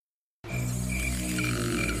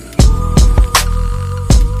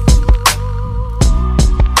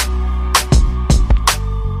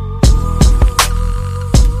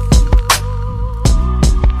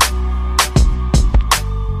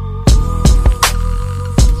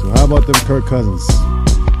about them Kirk Cousins?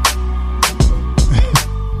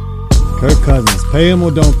 Kirk Cousins. Pay him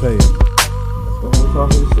or don't pay him? That's what we're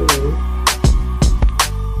talking to say. Pay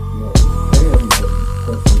him,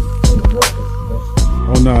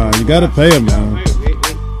 oh nah, you gotta pay him now.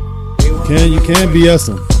 You can't BS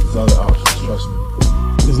him. There's other options, trust me.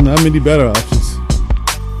 There's not many better options.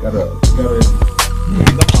 Gotta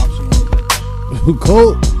Who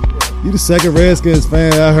Colt? You the second Redskins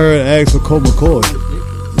fan I heard ask for Colt McCoy.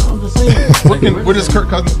 No, I'm just saying. What is Kirk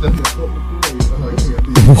Cousins do?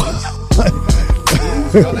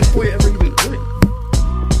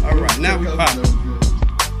 Alright, now we pop.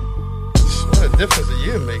 What a difference a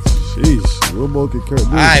year makes. Sheesh, what more can Kirk do?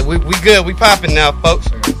 Alright, we good. We popping now, folks.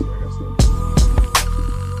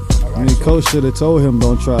 I mean, Coach should have told him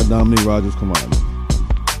don't try Dominique Rodgers. Come on.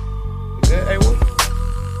 Good, A1?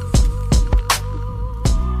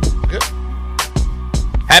 Good.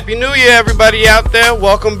 Happy New Year, everybody out there.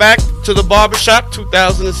 Welcome back to the Barbershop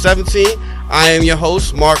 2017. I am your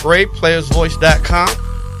host, Mark Ray, playersvoice.com.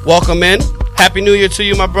 Welcome in. Happy New Year to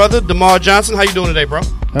you, my brother, DeMar Johnson. How you doing today, bro?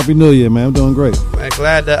 Happy New Year, man. I'm doing great. Man,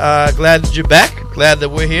 glad that you're back. Glad that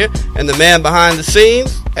we're here. And the man behind the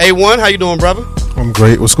scenes, A1. How you doing, brother? I'm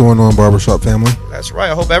great. What's going on, Barbershop family? That's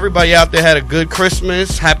right. I hope everybody out there had a good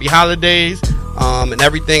Christmas, happy holidays, and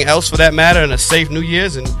everything else for that matter, and a safe New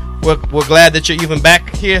Year's. And we're glad that you're even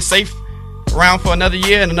back here safe around for another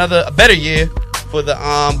year and a better year for the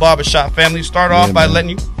Barbershop family. Start off by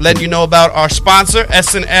letting you know about our sponsor,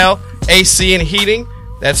 S&L AC and Heating.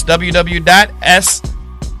 That's www.s.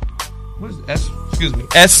 What is it? S? Excuse me.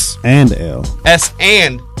 S and L. S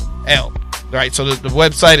and L. All right. So the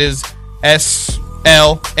website is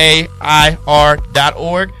slair.org.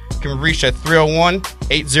 You can reach at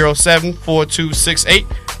 301-807-4268.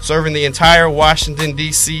 Serving the entire Washington,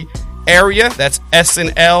 D.C. area. That's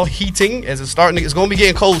S&L Heating. It's going to be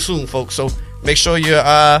getting cold soon, folks. So make sure your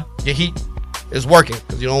heat is working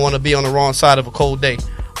because you don't want to be on the wrong side of a cold day.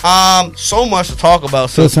 So much to talk about.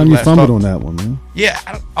 First time you fumbled on that one, man.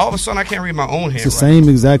 Yeah, all of a sudden I can't read my own handwriting. It's the same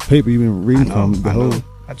exact paper you've been reading from the whole.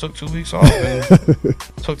 I took 2 weeks off. And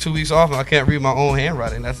I can't read my own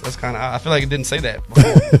handwriting. That's kind of. I feel like it didn't say that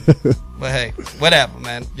before. But hey, whatever,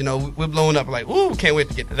 man. You know, we're blowing up like, ooh, can't wait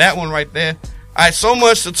to get to that one right there. All right, so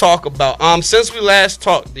much to talk about. Since we last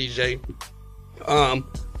talked, DJ, I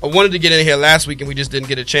wanted to get in here last week and we just didn't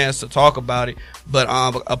get a chance to talk about it. But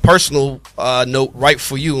a personal note right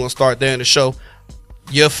for you. We'll start there in the show.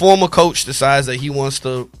 Your former coach decides that he wants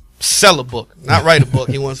to sell a book, not write a book.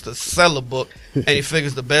 He wants to sell a book, and he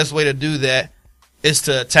figures the best way to do that is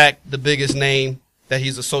to attack the biggest name that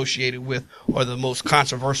he's associated with, or the most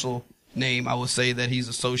controversial name I would say that he's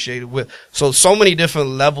associated with. So many different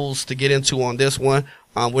levels to get into on this one.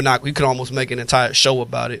 We could almost make an entire show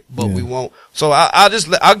about it, but we won't. So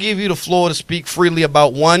I'll give you the floor to speak freely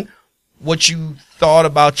about one, what you thought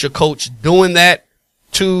about your coach doing that.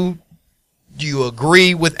 2, do you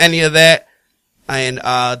agree with any of that? And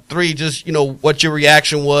 3, just, what your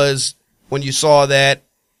reaction was when you saw that.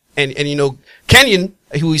 And Kenyon,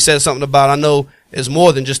 who he said something about, I know is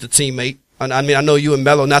more than just a teammate. I mean, I know you and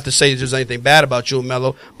Melo, not to say there's anything bad about you and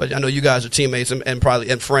Melo, but I know you guys are teammates and probably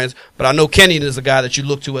friends. But I know Kenyon is a guy that you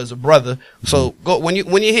look to as a brother. So when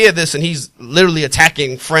you hear this and he's literally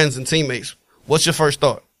attacking friends and teammates, what's your first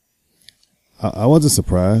thought? I wasn't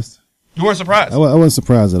surprised. You weren't surprised? I wasn't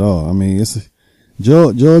surprised at all. I mean,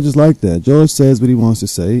 George is like that. George says what he wants to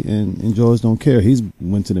say, and George don't care. He's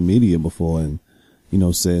went to the media before and,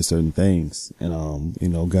 said certain things,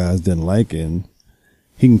 and guys didn't like it, and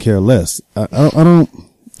he can care less. I'm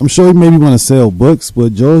sure he maybe want to sell books,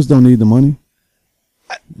 but George don't need the money.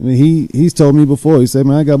 I mean, he's told me before. He said,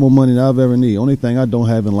 "Man, I got more money than I've ever need. Only thing I don't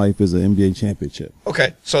have in life is an NBA championship."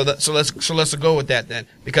 Okay, so let's go with that then,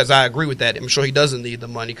 because I agree with that. I'm sure he doesn't need the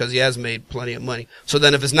money because he has made plenty of money. So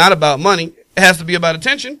then, if it's not about money, it has to be about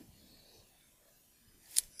attention.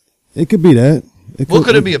 It could be that. What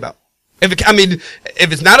could it be about?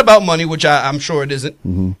 If it's not about money, which I'm sure it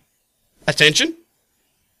isn't, attention.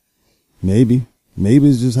 Maybe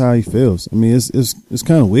it's just how he feels. I mean, it's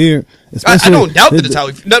kind of weird. I don't doubt that it's how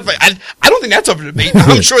he feels. I don't think that's up for debate.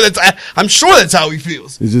 I'm sure that's how he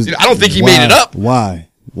feels. It's just, I don't think he made it up. Why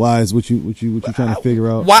is what you trying to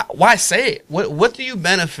figure out? Why say it? What do you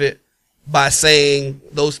benefit by saying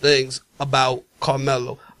those things about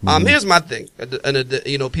Carmelo? Here's my thing.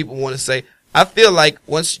 And people want to say, I feel like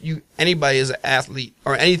once anybody is an athlete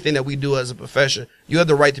or anything that we do as a profession, you have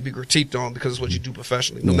the right to be critiqued on because it's what you do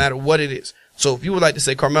professionally, no matter what it is. So if you would like to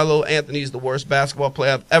say Carmelo Anthony is the worst basketball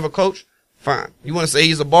player I've ever coached, fine. You want to say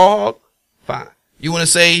he's a ball hog? Fine. You want to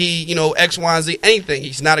say he, X, Y, and Z, anything.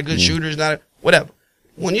 He's not a good shooter. He's not whatever.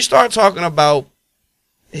 when you start talking about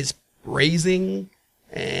his raising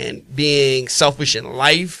and being selfish in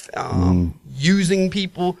life, using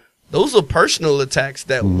people, those are personal attacks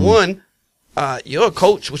that one, you're a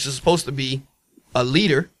coach, which is supposed to be a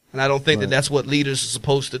leader. And I don't think that that's what leaders are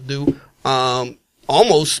supposed to do.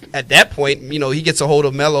 Almost at that point, he gets a hold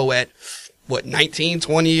of Melo at 19,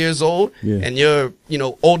 20 years old, and you're,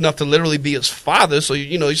 old enough to literally be his father. So,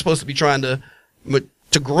 you're supposed to be trying to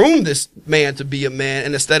groom this man to be a man.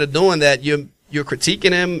 And instead of doing that, you're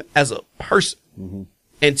critiquing him as a person.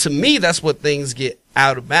 And to me, that's what things get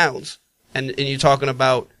out of bounds. And you're talking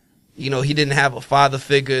about, he didn't have a father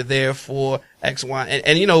figure there for X, Y.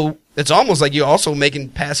 And it's almost like you're also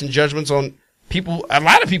passing judgments on a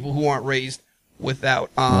lot of people who aren't raised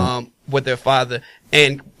without, with their father.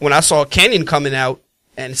 And when I saw Kenyon coming out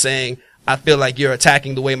and saying, I feel like you're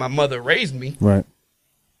attacking the way my mother raised me. Right.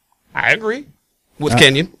 I agree with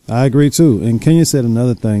Kenyon. I agree too. And Kenyon said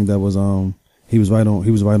another thing that was, he was right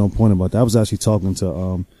on point about that. I was actually talking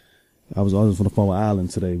to, I was on the phone with Island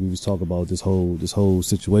today. We was talking about this whole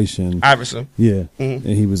situation. Iverson. Yeah. And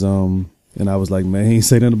he was, and I was like, man, he ain't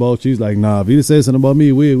say nothing about you. He's like, nah, if he'd have said something about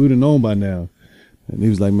me, we'd have known by now. And he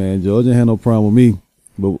was like, man, George didn't have no problem with me.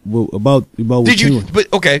 But about what did you?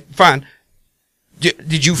 But okay, fine.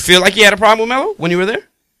 Did you feel like he had a problem with Melo when you were there?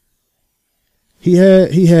 He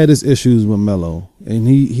had his issues with Melo, and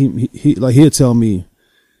he like he'd tell me,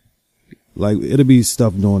 like it'll be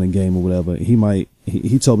stuff during the game or whatever.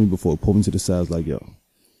 He told me before, pulled me to the side, like, yo,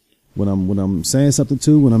 when I'm saying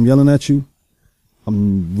something when I'm yelling at you,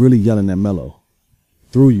 I'm really yelling at Melo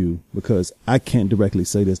through you because I can't directly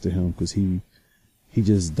say this to him because he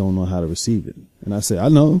just don't know how to receive it. And I said, I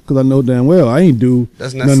know, because I know damn well I ain't do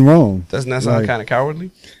nothing wrong. Doesn't that sound kind of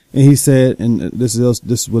cowardly? And he said, and this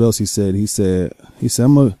is what else he said. He said,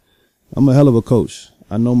 I'm a hell of a coach.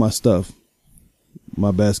 I know my stuff,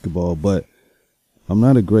 my basketball, but I'm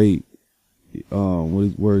not a great,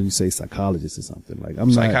 where you say psychologist or something. Like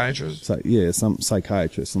I'm psychiatrist. Some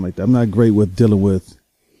psychiatrist, something like that. I'm not great with dealing with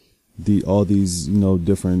all these,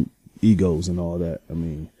 different egos and all that. I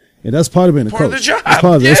mean, and that's part of being a coach. Of the job.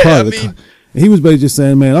 That's part of it. He was basically just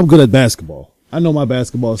saying, man, I'm good at basketball. I know my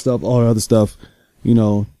basketball stuff, all the other stuff,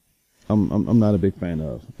 I'm not a big fan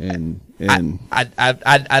of. And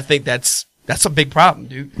I think that's a big problem,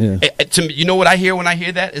 dude. Yeah. To me, what I hear when I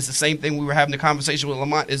hear that is the same thing we were having the conversation with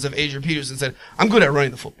Lamont is if Adrian Peterson said, I'm good at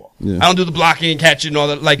running the football. Yeah. I don't do the blocking and catching and all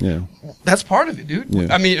that. Like, that's part of it, dude.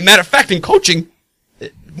 Yeah. I mean, matter of fact, in coaching,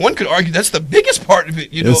 one could argue that's the biggest part of it.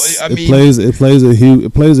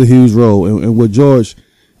 It plays a huge role. And with George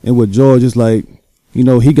is like,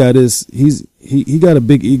 he got he got a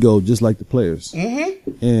big ego just like the players.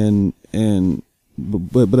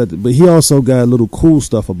 But he also got a little cool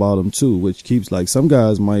stuff about him too, which keeps like some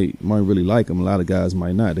guys might really like him. A lot of guys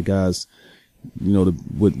might not. The guys,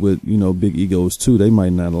 with big egos too, they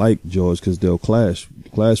might not like George because they'll clash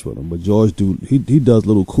with him. But George he does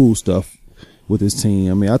little cool stuff with his team.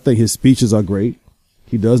 I mean, I think his speeches are great.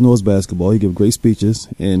 He does know his basketball. He gives great speeches,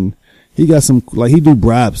 and he got some he do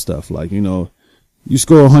bribe stuff like you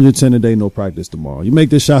score 110 today, no practice tomorrow. You make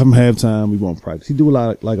this shot from halftime, we won't practice. He do a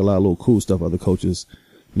lot of little cool stuff other coaches,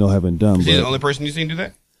 haven't done. Is he the only person you've seen do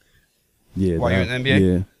that? Yeah. While you're in the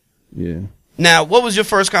NBA? Yeah. Now, what was your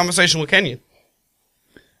first conversation with Kenyon?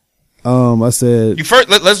 I said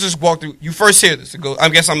let's just walk through. You first hear this.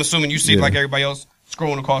 I'm assuming you see it like everybody else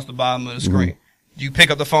scrolling across the bottom of the screen. Do you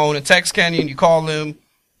pick up the phone and text Kenyon? You call him?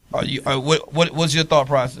 What was your thought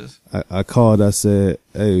process? I called. I said,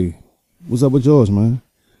 "Hey, what's up with George, man?"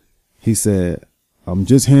 He said, "I'm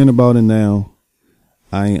just hearing about it now.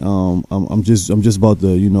 I'm just about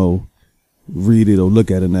to read it or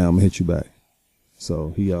look at it now. I'm gonna hit you back."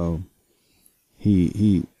 So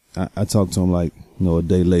I talked to him like a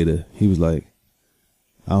day later. He was like,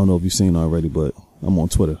 "I don't know if you've seen already, but I'm on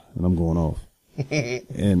Twitter and I'm going off."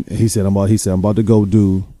 And he said, I'm about to go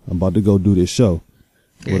do this show,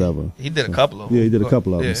 whatever. He did a couple of them. Yeah, he did a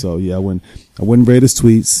couple of them. So yeah, I went and read his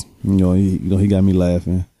tweets. He got me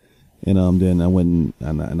laughing, and then I went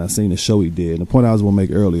and I seen the show he did. And the point I was gonna make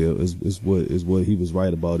earlier is what he was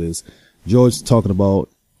right about is George talking about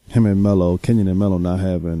him and Kenyon and Melo not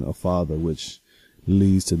having a father, which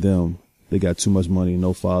leads to them. They got too much money and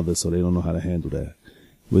no father, so they don't know how to handle that.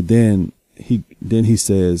 But then he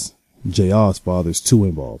says JR's father's too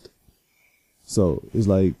involved. So it's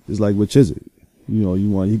like which is it?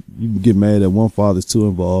 You get mad at one father's too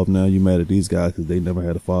involved. Now you mad at these guys because they never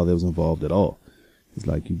had a father that was involved at all. It's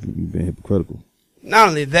like you've been hypocritical. Not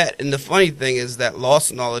only that, and the funny thing is that lost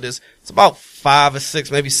in all of this, it's about 5 or 6,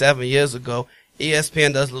 maybe 7 years ago,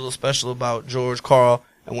 ESPN does a little special about George, Karl,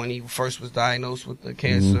 and when he first was diagnosed with the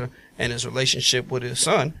cancer and his relationship with his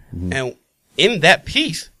son. And in that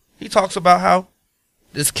piece, he talks about how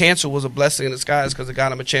this cancer was a blessing in disguise because it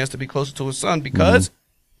got him a chance to be closer to his son because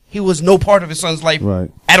he was no part of his son's life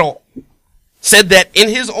at all. Said that in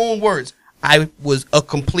his own words, I was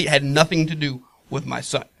had nothing to do with my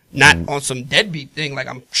son. Not on some deadbeat thing, like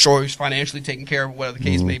I'm sure he's financially taken care of, whatever the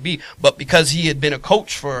case may be, but because he had been a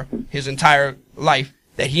coach for his entire life,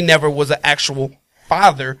 that he never was an actual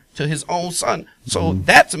father to his own son. So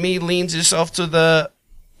that to me leans itself to the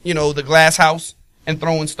glass house and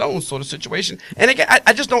throwing stones sort of situation. And again,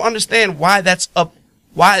 I just don't understand why that's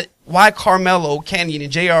why Carmelo, Kenyon,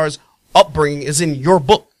 and JR's upbringing is in your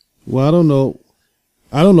book. Well, I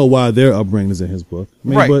don't know why their upbringing is in his book. I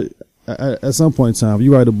mean, but at some point in time, if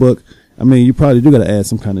you write a book, I mean, you probably do got to add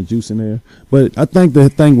some kind of juice in there. But I think the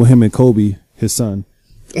thing with him and Kobe, his son,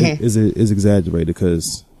 is exaggerated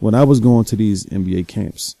because when I was going to these NBA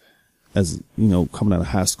camps, as coming out of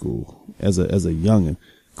high school as a youngin,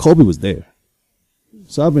 Kobe was there.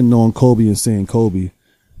 So I've been knowing Kobe and seeing Kobe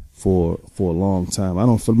for a long time. I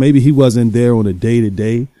don't feel maybe he wasn't there on a day to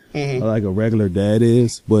day like a regular dad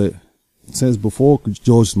is, but since before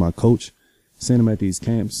George was my coach, seeing him at these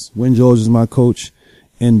camps, when George was my coach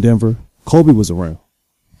in Denver, Kobe was around.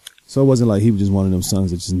 So it wasn't like he was just one of them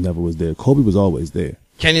sons that just never was there. Kobe was always there.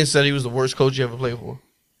 Kenyon said he was the worst coach you ever played for.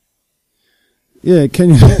 Yeah,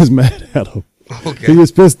 Kenyon was mad at him. Okay. He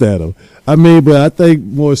was pissed at him. I mean, but I think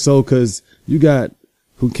more so because you got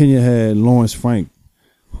who Kenyon had, Lawrence Frank,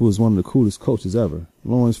 who was one of the coolest coaches ever.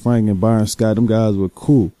 Lawrence Frank and Byron Scott, them guys were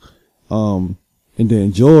cool. And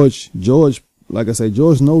then George, like I say,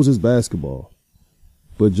 George knows his basketball,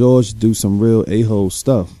 but George do some real a-hole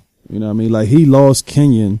stuff. You know what I mean? Like he lost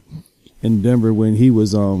Kenyon in Denver when he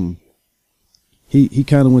was, he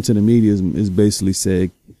kind of went to the media and basically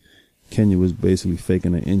said Kenyon was basically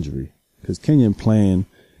faking an injury. Cause Kenyon playing,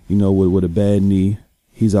 with a bad knee.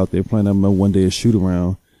 He's out there playing. I remember one day a shoot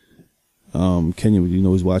around.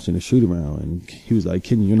 Kenyon, was watching a shoot around and he was like,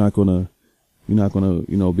 Kenyon, you're not gonna,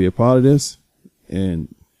 be a part of this.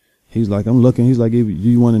 And he's like, I'm looking. He's like,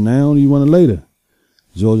 you want it now or you want it later?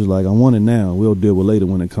 George is like, I want it now. We'll deal with later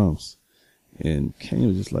when it comes. And Kenyon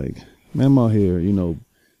was just like, man, I'm out here,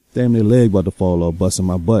 damn near leg about to fall off, busting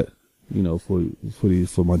my butt,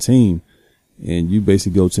 for my team. And you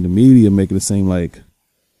basically go to the media making it seem like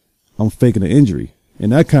I'm faking an injury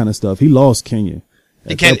and that kind of stuff. He lost Kenyon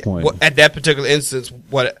at that point. At that particular instance,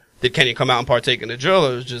 what did Kenyon come out and partake in the drill,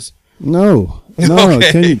 or was just no?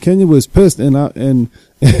 Okay. Kenyon was pissed, and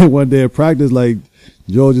one day at practice, like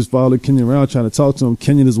George just followed Kenyon around trying to talk to him.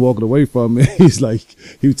 Kenyon is walking away from him. He's like,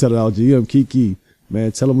 he was telling our GM Kiki,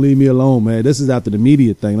 man, tell him leave me alone, man. This is after the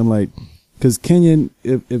media thing. And I'm like, because Kenyon,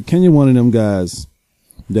 if Kenyon one of them guys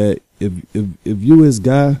that if you his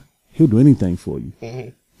guy, he'll do anything for you.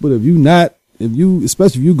 But if you not,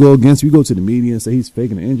 especially if you go to the media and say he's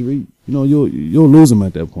faking an injury, you'll lose him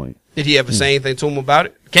at that point. Did he ever say anything to him about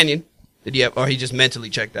it? Kenyon? Or he just mentally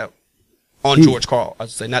checked out? On George Karl. I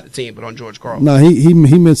should say not the team, but on George Karl. No, he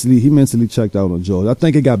mentally checked out on George. I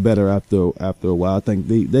think it got better after a while. I think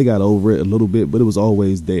they got over it a little bit, but it was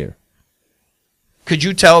always there. Could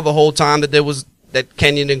you tell the whole time that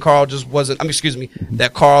Kenyon and Karl just wasn't,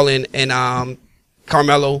 that Karl and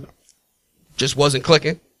Carmelo just wasn't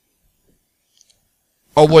clicking?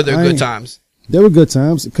 Or were there good times? There were good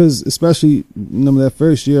times because especially that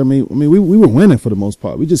first year. I mean, we were winning for the most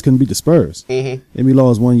part. We just couldn't beat the Spurs, and we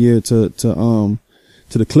lost one year to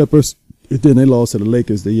the Clippers. And then they lost to the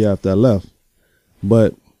Lakers the year after I left.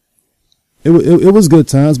 But it was good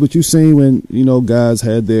times. But you seen when guys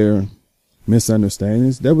had their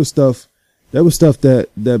misunderstandings. There was stuff that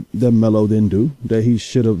Melo didn't do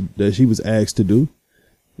that he was asked to do.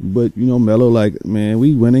 But Melo, like, man,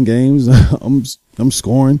 we winning games. I'm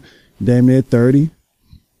scoring damn near 30.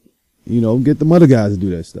 Get the other guys to do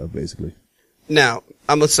that stuff, basically. Now,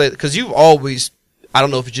 I'm going to say, because you've always, I don't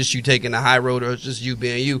know if it's just you taking the high road or it's just you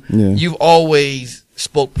being you, you've always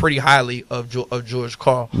spoke pretty highly of George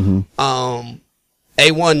Karl.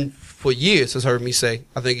 A1 for years has heard me say,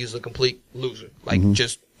 I think he's a complete loser, like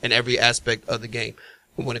just in every aspect of the game.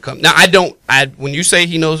 When it comes now, when you say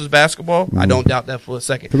he knows his basketball, I don't doubt that for a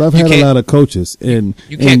second. Because I've had a lot of coaches, and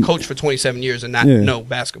you can't coach for 27 years and not know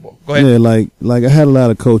basketball. Go ahead. Yeah, like I had a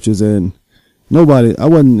lot of coaches, and I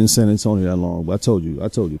wasn't in San Antonio that long, but I told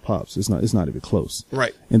you, Pops, it's not even close.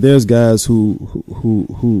 Right. And there's guys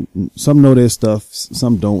who some know their stuff,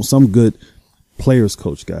 some don't. Some good players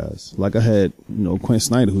coach guys. Like I had, Quinn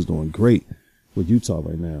Snyder, who's doing great with Utah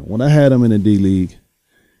right now. When I had him in the D League,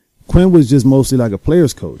 Quinn was just mostly like a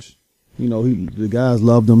player's coach. the guys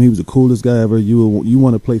loved him. He was the coolest guy ever. You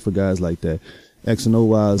want to play for guys like that. X and O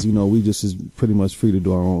wise, we just is pretty much free to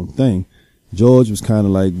do our own thing. George was kind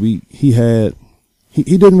of like he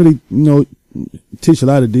didn't really teach a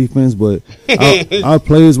lot of defense, but our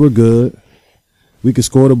players were good. We could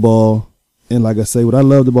score the ball, and like I say, what I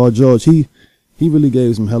loved about George, he really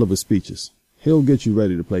gave some hell of a speeches. He'll get you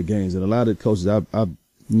ready to play games, and a lot of the coaches I've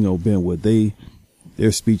been with,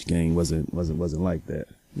 their speech game wasn't like that.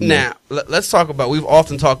 Now let's talk about. We've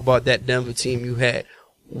often talked about that Denver team you had,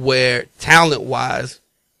 where talent wise,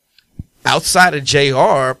 outside of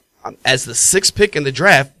JR, as the 6th pick in the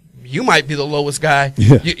draft, you might be the lowest guy.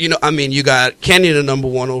 Yeah. You got Kenny the number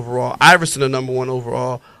 1 overall, Iverson the number 1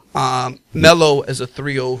 overall, Melo as a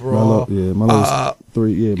 3 overall. Melo's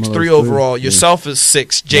 3. Yeah, Melo's 3 overall. Yourself is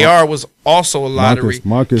 6. JR was also a lottery.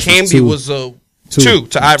 Marcus Camby was a 2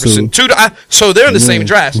 to Iverson. 2 to so they're in the same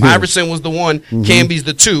draft. Yeah. Iverson was the 1. Camby's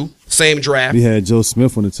the 2. Same draft. We had Joe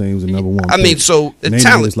Smith on the team, was the number 1. So the Name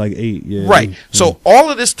talent was like 8. Yeah. Right. Yeah. So all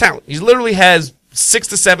of this talent, he literally has 6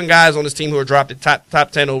 to 7 guys on his team who are dropped at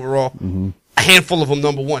top 10 overall. A handful of them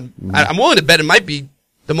number 1. I'm willing to bet it might be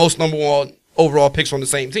the most number 1 overall picks on the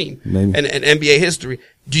same team in NBA history.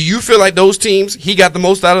 Do you feel like those teams, he got the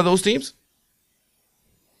most out of those teams?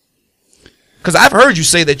 Because I've heard you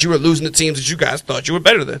say that you were losing the teams that you guys thought you were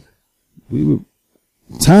better than. We were,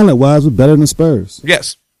 talent-wise, we're better than the Spurs.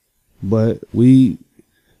 Yes. But we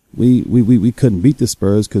couldn't beat the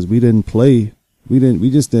Spurs because we didn't play. They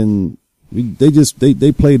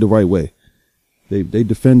played the right way. They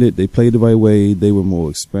defended, they played the right way, they were more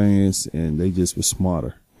experienced, and they just were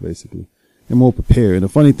smarter, basically. And more prepared. And the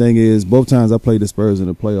funny thing is, both times I played the Spurs in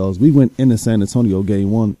the playoffs, we went into San Antonio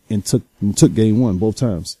game 1 and took game 1 both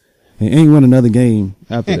times. And ain't won another game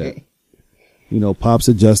after that. Pops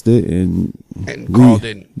adjusted and Karl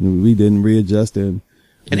didn't. We didn't readjust and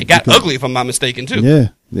it got ugly, if I'm not mistaken, too. Yeah,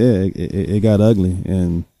 it got ugly,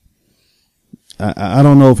 and I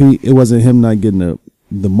don't know if it wasn't him not getting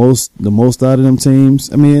the most out of them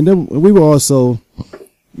teams. I mean, we were also,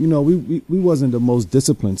 we wasn't the most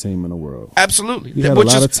disciplined team in the world. Absolutely, we had a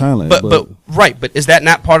lot of talent, but is that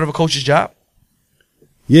not part of a coach's job?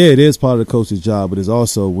 Yeah, it is part of the coach's job, but it's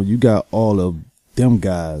also when you got all of them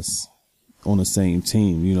guys on the same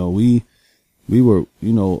team. We were,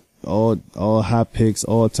 all high picks,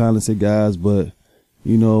 all talented guys, but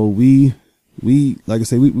we like I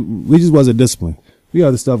say, we just wasn't disciplined. We got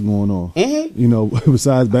other stuff going on,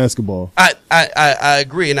 besides basketball. I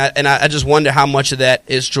agree, and I just wonder how much of that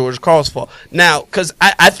is George Karl's fault. Now, because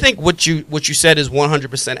I think what you said is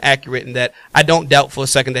 100% accurate, in that I don't doubt for a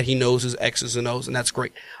second that he knows his X's and O's, and that's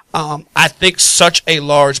great. I think such a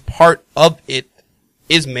large part of it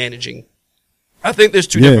is managing. I think there's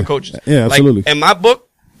 2 different coaches. Yeah, absolutely. Like, in my book,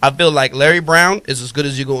 I feel like Larry Brown is as good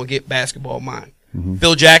as you're going to get basketball mind.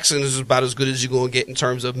 Phil Jackson is about as good as you're going to get in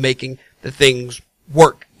terms of making the things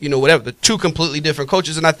work, whatever. The 2 completely different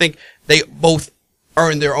coaches, and I think they both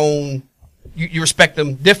earn their own. You respect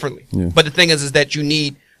them differently, but the thing is that you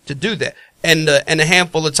need to do that. And a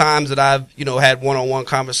handful of times that I've had one-on-one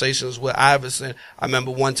conversations with Iverson, I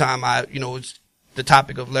remember one time it's the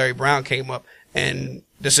topic of Larry Brown came up, and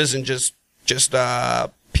this isn't just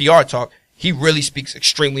PR talk. He really speaks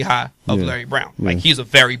extremely high of Larry Brown. Like, he's a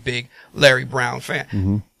very big Larry Brown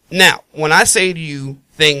fan. Now, when I say to you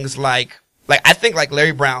things like I think like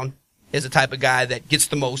Larry Brown is the type of guy that gets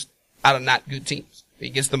the most out of not good teams. He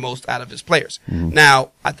gets the most out of his players.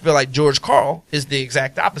 Now, I feel like George Karl is the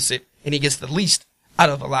exact opposite, and he gets the least out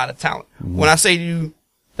of a lot of talent. When I say to you,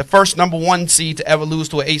 the first number 1 seed to ever lose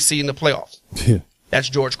to an 8 seed in the playoffs, that's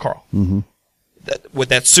George Karl. With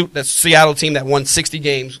that Seattle team that won 60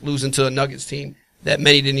 games, losing to a Nuggets team that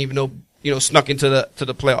many didn't even know, snuck into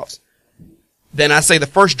the playoffs. Then I say the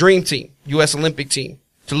first dream team, U.S. Olympic team,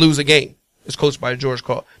 to lose a game is coached by George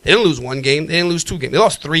Karl. They didn't lose 1 game. They didn't lose 2 games. They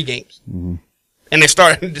lost 3 games. And they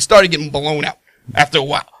started getting blown out after a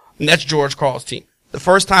while. And that's George Karl's team. The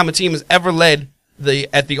first time a team has ever led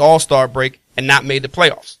at the All-Star break and not made the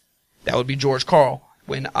playoffs, that would be George Karl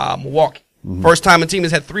when Milwaukee. First time a team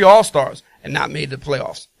has had 3 All-Stars and not made the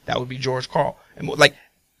playoffs, that would be George Karl. And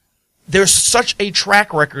there's such a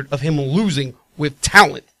track record of him losing with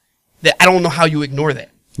talent that I don't know how you ignore that.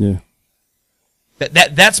 Yeah.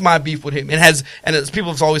 That's my beef with him. And as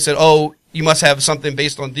people have always said, oh, you must have something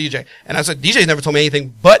based on DJ. And I said, DJ's never told me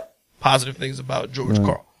anything but positive things about George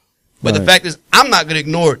Karl. But the fact is, I'm not going to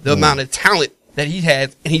ignore the amount of talent that he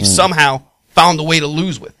has, and he somehow found a way to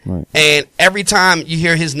lose with. And every time you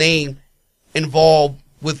hear his name involved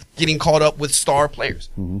with getting caught up with star players,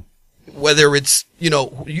 whether it's,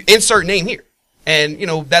 you insert name here. And,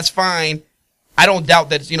 that's fine. I don't doubt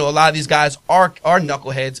that, a lot of these guys are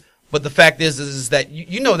knuckleheads, but the fact is that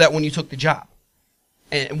you know that when you took the job.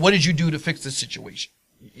 And what did you do to fix the situation?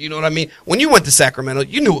 You know what I mean? When you went to Sacramento,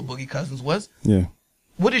 you knew what Boogie Cousins was. Yeah.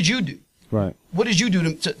 What did you do? Right. What did you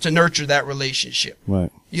do to nurture that relationship?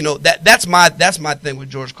 Right. That's my thing with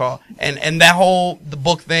George Karl. And that the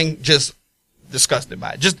book thing, just disgusted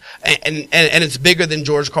by it. Just, and it's bigger than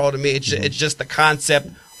George Karl to me. It's just the concept.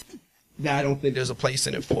 Now, I don't think there's a place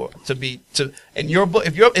in it in your book.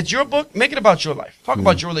 If it's your book, make it about your life. Talk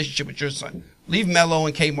about your relationship with your son. Leave Melo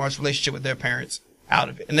and Kmart's relationship with their parents out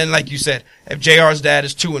of it. And then, like you said, if JR's dad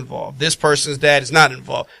is too involved, this person's dad is not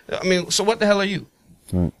involved. I mean, so what the hell are you?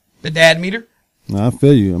 Right. The dad meter? No, I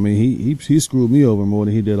feel you. I mean, he screwed me over more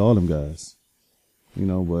than he did all them guys.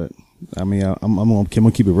 But I mean, I'm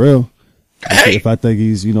gonna keep it real. Hey. If I think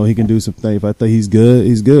he's, he can do some things. If I think he's good,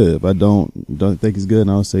 he's good. If I don't think he's good,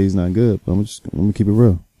 and I don't say he's not good. But I'm gonna keep it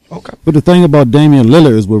real. Okay. But the thing about Damian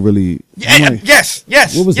Lillard is what really. Yes.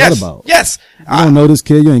 What was that about? Yes. You don't know this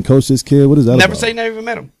kid. You ain't coached this kid. What is that never about? say never even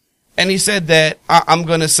met him. And he said that I'm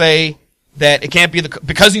gonna say that it can't be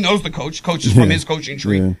because he knows the coach. Coach is from his coaching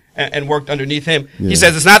tree and worked underneath him. Yeah. He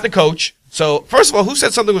says it's not the coach. So first of all, who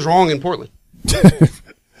said something was wrong in Portland?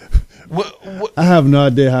 I have no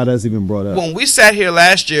idea how that's even brought up. When we sat here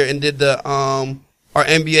last year and did the our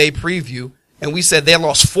NBA preview, and we said they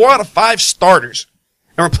lost 4 out of 5 starters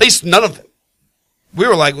and replaced none of them, we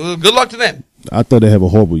were like, well, good luck to them. I thought they have a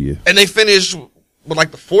horrible year. And they finished with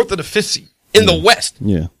like the 4th or the 5th seed in the West.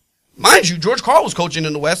 Yeah. Mind you, George Karl was coaching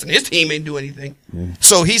in the West, and his team ain't do anything. Yeah.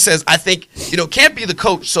 So he says, I think, can't be the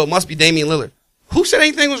coach, so it must be Damian Lillard. Who said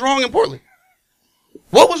anything was wrong in Portland?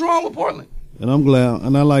 What was wrong with Portland? And I'm glad,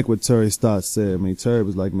 and I like what Terry Stotts said. I mean, Terry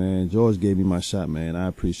was like, man, George gave me my shot, man. I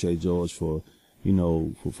appreciate George for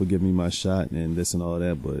giving me my shot and this and all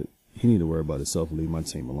that, but he need to worry about himself and leave my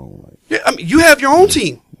team alone. Like, yeah, I mean, you have your own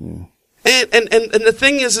team. Yeah. And the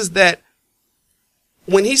thing is that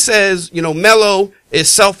when he says, Melo is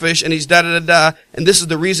selfish and he's da-da-da-da, and this is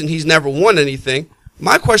the reason he's never won anything,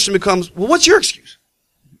 my question becomes, well, what's your excuse?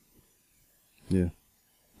 Yeah.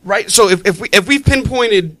 Right? So if we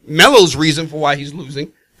pinpointed Melo's reason for why he's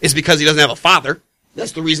losing is because he doesn't have a father,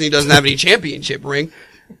 that's the reason he doesn't have any championship ring.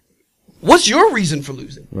 What's your reason for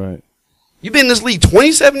losing? Right. You've been in this league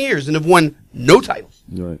 27 years and have won no titles.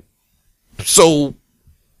 Right. So,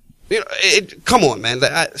 come on, man.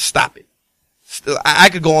 Stop it. I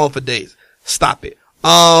could go on for days. Stop it.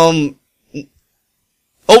 Overall,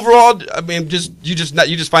 I mean, you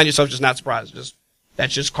just find yourself just not surprised.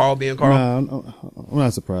 That's just Karl being Karl. Nah, I'm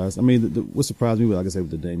not surprised. I mean, what surprised me, like I said,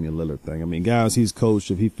 with the Damian Lillard thing. I mean, guys he's coached,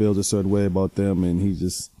 if he feels a certain way about them and he's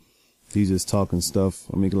just talking stuff.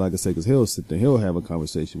 I mean, like I said, because he'll sit there, he'll have a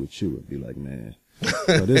conversation with you and be like, man,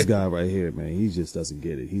 so this guy right here, man, he just doesn't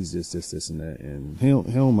get it. He's just this and that, and he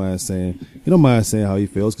don't mind saying how he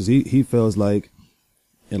feels, because he feels like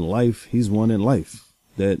in life he's won in life.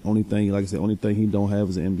 That only thing, like I said, only thing he don't have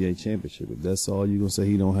is an NBA championship. If that's all you gonna say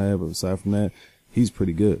he don't have, aside from that, he's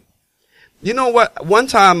pretty good. You know what? One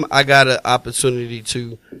time I got an opportunity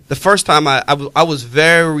the first time I was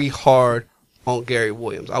very hard on Gary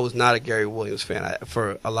Williams. I was not a Gary Williams fan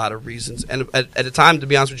for a lot of reasons. And at the time, to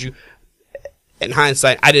be honest with you, in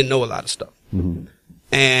hindsight, I didn't know a lot of stuff. Mm-hmm.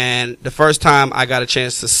 And the first time I got a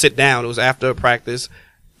chance to sit down, it was after a practice,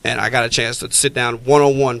 and I got a chance to sit down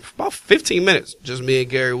one-on-one for about 15 minutes. Just me and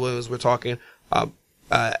Gary Williams were talking. We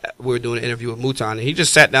were doing an interview with Mouton, and he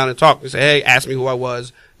just sat down and talked. He said, hey, asked me who I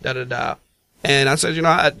was, da-da-da. And I said,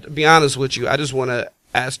 to be honest with you, I just want to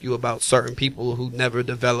ask you about certain people who never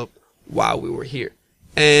developed while we were here.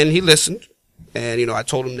 And he listened, and, I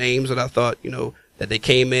told him names that I thought, that they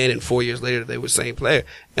came in, and 4 years later they were the same player.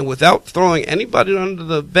 And without throwing anybody under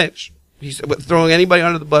the bench, he said, throwing anybody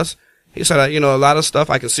under the bus, he said, a lot of stuff,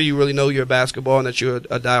 I can see you really know your basketball and that you're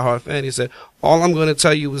a diehard fan. He said, all I'm going to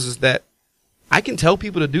tell you is that I can tell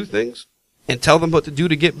people to do things and tell them what to do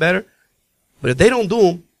to get better, but if they don't do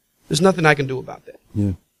them, there's nothing I can do about that.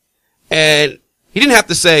 Yeah. And he didn't have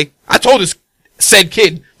to say, I told this said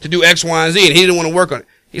kid to do X, Y, and Z, and he didn't want to work on it.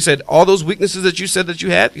 He said, all those weaknesses that you said that you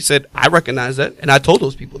had, he said, I recognize that, and I told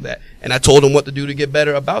those people that, and I told them what to do to get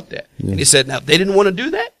better about that. Yeah. And he said, now, if they didn't want to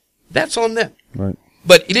do that, that's on them. Right.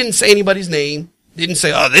 But he didn't say anybody's name. Didn't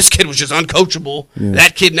say, oh, this kid was just uncoachable. Yeah.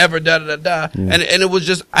 That kid never da-da-da-da. Yeah. And it was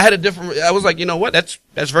just, I was like, you know what?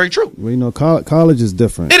 That's very true. Well, college is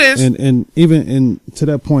different. It is. And even to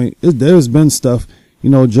that point, there's been stuff,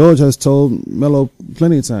 George has told Melo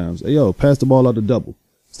plenty of times, hey, yo, pass the ball out the double.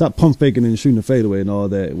 Stop pump faking and shooting the fadeaway and all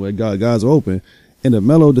that where guys are open. And if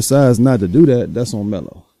Melo decides not to do that, that's on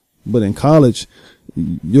Melo. But in college,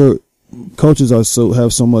 your coaches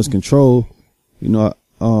have so much control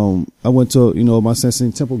I went to, my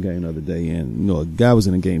Cincinnati Temple game the other day, and, a guy was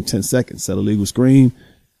in the game 10 seconds, set a legal screen.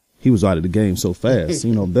 He was out of the game so fast.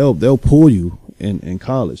 They'll pull you in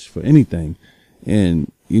college for anything.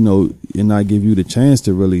 And, and not give you the chance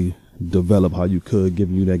to really develop how you could,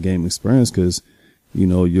 giving you that game experience. Cause,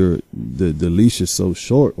 the leash is so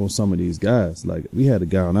short on some of these guys. Like, we had a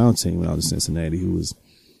guy on our team when I was in Cincinnati who was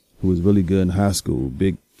really good in high school,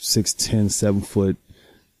 big 6'10", 7 foot.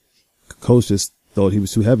 Coach just thought he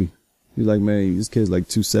was too heavy. He's like, man, this kid's like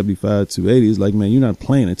 275, 280. He's like, man, you're not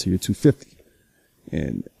playing until you're 250.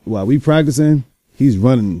 And while we practicing, he's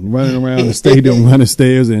running around the stadium, running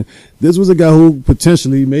stairs. And this was a guy who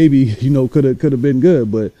potentially maybe, could have been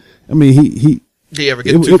good. But I mean, he did he ever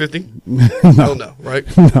get 250? No. No, right?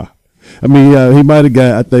 No. I mean, he might have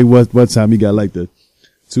got, I think one time he got like the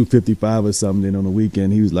 255 or something. Then on the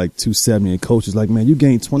weekend, he was like 270. And coach was like, man, you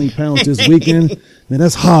gained 20 pounds this weekend. Man,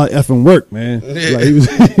 that's hard effing work, man. Yeah.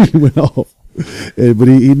 Like he went off. But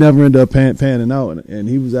he never ended up panning out. And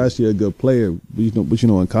he was actually a good player. But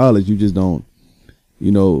in college, you just don't,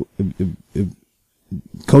 if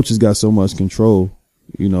coaches got so much control,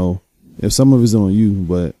 if some of it's on you,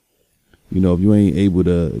 but, if you ain't able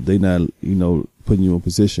to, they not, putting you in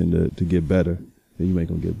position to get better, then you ain't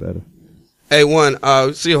gonna get better. Hey,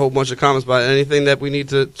 see a whole bunch of comments about anything that we need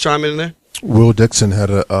to chime in there? Will Dixon had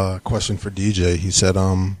a question for DJ. He said,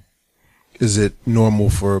 is it normal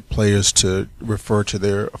for players to refer to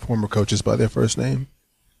their former coaches by their first name?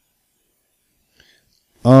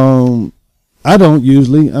 I don't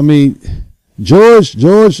usually. I mean, George,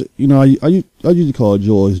 I usually call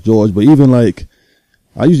George, but even like,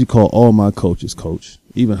 I usually call all my coaches coach,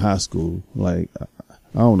 even high school. Like,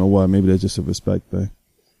 I don't know why. Maybe that's just a respect thing.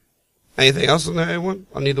 Anything else in there, anyone?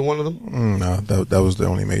 On either one of them? No, that was the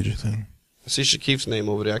only major thing. I see Shakif's name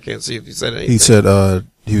over there. I can't see if he said anything. He said,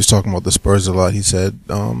 he was talking about the Spurs a lot. He said,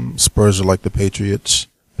 Spurs are like the Patriots.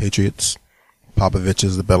 Popovich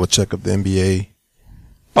is the Belichick of the NBA.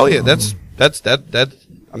 Oh yeah, that's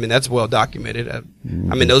I mean, that's well documented. I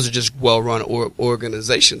mean, those are just well-run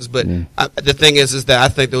organizations. But the thing is that I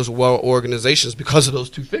think those are well organizations because of those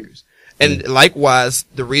two figures. And likewise,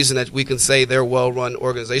 the reason that we can say they're well-run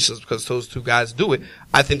organizations is because those two guys do it.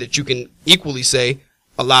 I think that you can equally say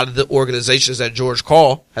a lot of the organizations that George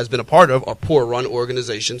Karl has been a part of are poor-run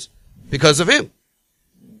organizations because of him.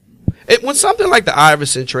 When something like the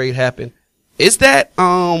Iverson trade happened, is that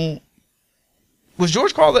was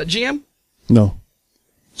George Karl the GM? No.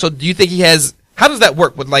 So do you think he has, how does that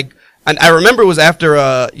work with like, and I remember it was after,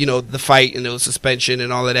 the fight and there was suspension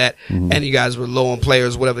and all of that, and you guys were low on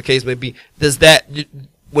players, whatever the case may be. Does that,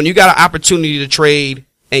 when you got an opportunity to trade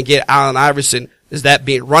and get Allen Iverson, is that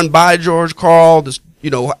being run by George Karl? What do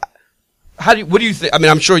you think? I mean,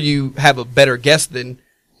 I'm sure you have a better guess than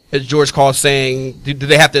is George Karl saying, do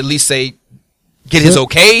they have to at least say, get his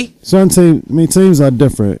okay? Certain teams are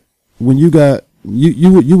different. When you got,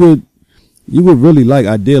 you would really like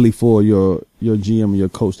ideally for your GM and your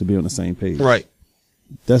coach to be on the same page. Right.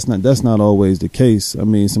 That's not always the case. I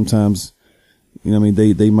mean, sometimes,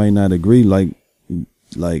 they might not agree. Like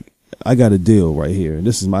I got a deal right here, and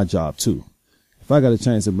this is my job too. If I got a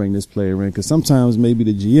chance to bring this player in, because sometimes maybe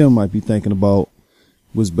the GM might be thinking about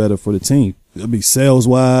what's better for the team. It'll be sales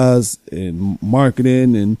wise and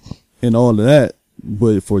marketing and all of that.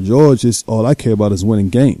 But for George, it's all I care about is winning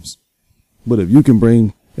games. But if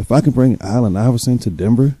I can bring Allen Iverson to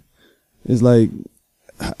Denver, it's like,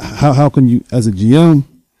 how can you, as a GM,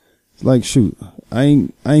 it's like, shoot, I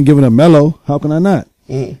ain't giving up Melo. How can I not?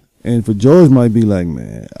 And for George might be like,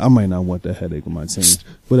 man, I might not want that headache with my team.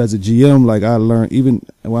 But as a GM, like I learned, even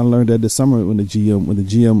when I learned that this summer when the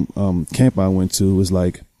GM camp I went to, was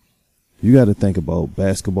like, you got to think about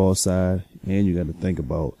basketball side and you got to think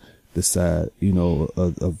about the side,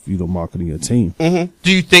 of marketing your team.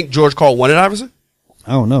 Do you think George Karl wanted Iverson?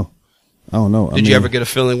 I don't know. Did you ever get a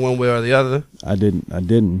feeling one way or the other? I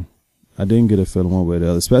didn't get a feeling one way or the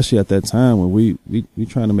other, especially at that time when we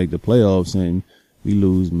trying to make the playoffs and we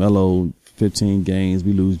lose Melo 15 games,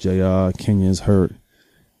 we lose JR, Kenyon's hurt,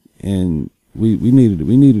 and we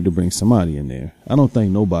needed to bring somebody in there. I don't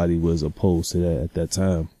think nobody was opposed to that at that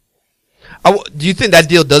time. Do you think that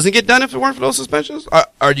deal doesn't get done if it weren't for those suspensions,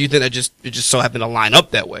 or do you think that it just so happened to line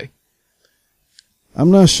up that way?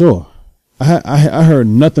 I'm not sure. I heard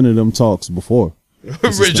nothing of them talks before.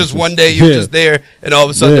 Just one day you were just there, and all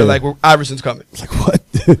of a sudden they're like, Iverson's coming. It's like, what?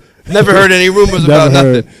 Never heard any rumors about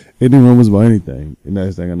nothing. Any rumors about anything. And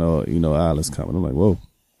next thing I know, Allen's coming. I'm like, whoa.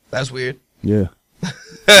 That's weird. Yeah.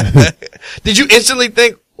 Did you instantly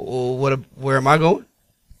think, where am I going?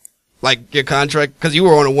 Like your contract? Because you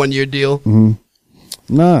were on a 1-year deal. Mm-hmm.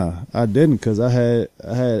 Nah, I didn't, because I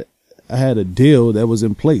had a deal that was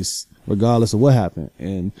in place regardless of what happened,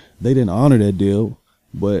 and they didn't honor that deal.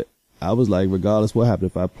 But I was like, regardless what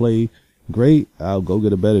happened, if I play great, I'll go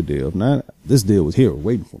get a better deal. If not, this deal was here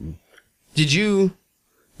waiting for me. Do you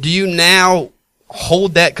now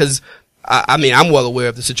hold that? Because I mean, I'm well aware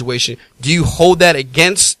of the situation. Do you hold that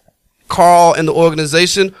against Karl and the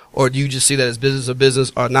organization, or do you just see that as business or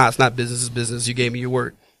business, or nah, it's not business, it's business. You gave me your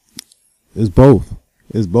word. It's both.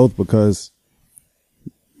 It's both, because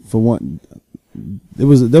for one, there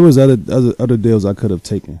was other deals I could have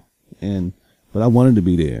taken, but I wanted to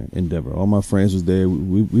be there in Denver. All my friends was there.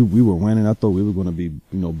 We were winning. I thought we were going to be,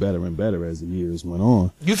 better and better as the years went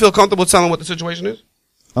on. You feel comfortable telling what the situation is?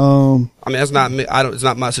 I mean, that's not me. It's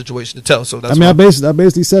not my situation to tell. So that's. I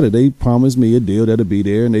basically said it. They promised me a deal that'll be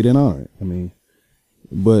there, and they didn't honor it. I mean,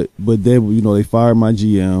 but then they fired my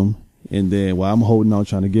GM, and then while I'm holding out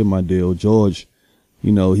trying to get my deal, George,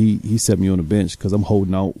 he set me on the bench because I'm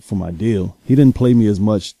holding out for my deal. He didn't play me as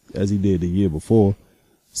much as he did the year before,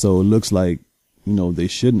 so it looks like they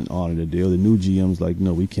shouldn't honor the deal. The new GM's like,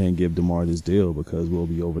 no, we can't give DeMar this deal because we'll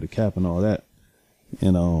be over the cap and all that,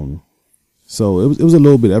 and so it was a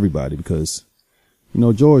little bit of everybody, because,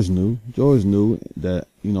 George knew that,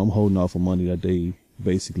 I'm holding out for money that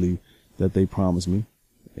they promised me.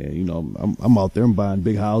 And, I'm out there and buying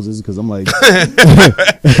big houses because I'm like,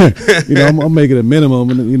 I'm making a minimum.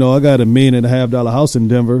 And, I got $1.5 million house in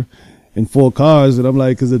Denver and 4 cars. And I'm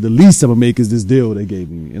like, because the least I'm going to make is this deal they gave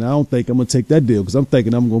me. And I don't think I'm going to take that deal, because I'm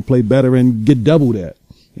thinking I'm going to play better and get double that.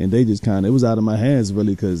 And they just it was out of my hands,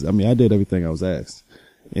 really, because, I mean, I did everything I was asked.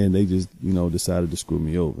 And they just, decided to screw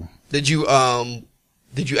me over. Did you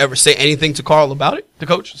ever say anything to Karl about it? The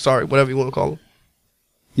coach? Sorry, whatever you want to call him.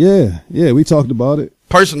 Yeah, we talked about it.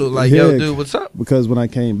 Personal, like, yo, dude, what's up? Because when I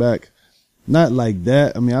came back, not like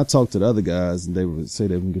that. I mean, I talked to the other guys, and they would say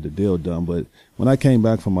they would get the deal done. But when I came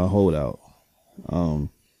back from my holdout,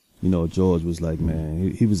 George was like,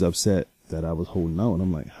 man, he was upset that I was holding out. And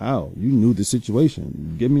I'm like, how? You knew the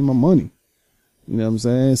situation. Give me my money. You know what I'm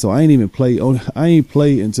saying? So I ain't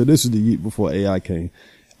play until this was the year before AI came.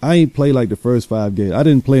 I ain't play like the first 5 games. I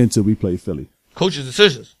didn't play until we played Philly. Coach's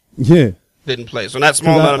decisions. Yeah. Didn't play. So that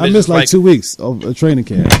small amount of I missed like 2 weeks of a training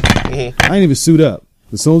camp. Mm-hmm. I ain't even suit up.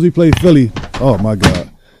 As soon as we played Philly, oh my God.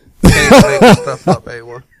 Can't make this stuff up,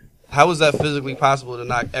 A1. How is that physically possible to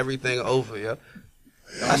knock everything over, yo?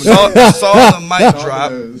 I saw the mic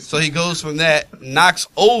drop. So he goes from that, knocks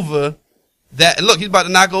over that. Look, he's about to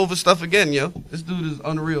knock over stuff again, yo. This dude is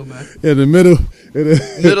unreal, man. In the middle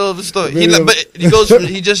of the story.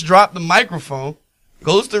 He just dropped the microphone,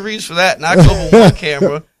 goes to reach for that, knocks over one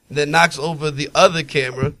camera, then knocks over the other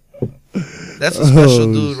camera. That's a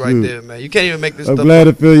special dude right there, man. You can't even make this stuff. I'm glad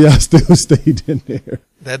to feel y'all still stayed in there.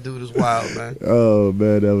 That dude is wild, man. Oh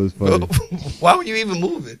man, that was funny. Why were you even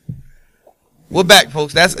moving? We're back,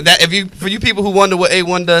 folks. That's that. For you people who wonder what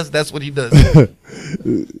A1 does, that's what he does.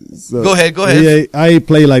 So, go ahead. I ain't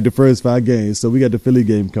played like the first 5 games, so we got the Philly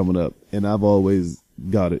game coming up, and I've always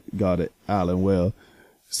got it Allen well.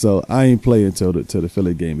 So I ain't play until the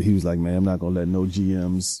Philly game. He was like, man, I'm not gonna let no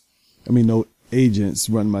agents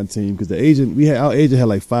run my team, because our agent had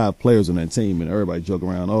like 5 players on that team, and everybody joke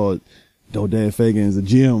around, Dan Fagan's a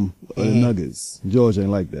GM of the Nuggets. George ain't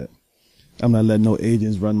like that. I'm not letting no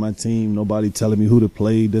agents run my team. Nobody telling me who to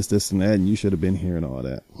play, this, and that, and you should have been here and all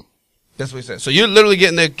that. That's what he said. So you're literally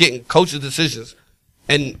getting coaches' decisions.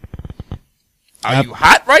 And are you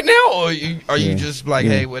hot right now, or are you just like,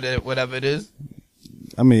 hey, whatever it is?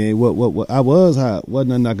 I mean, what I was hot. Wasn't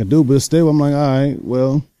nothing I could do, but still, I'm like, all right,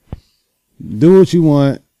 well, do what you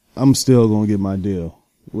want. I'm still going to get my deal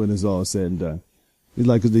when it's all said and done. It's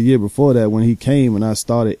like, cause the year before that, when he came and I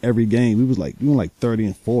started every game, we were like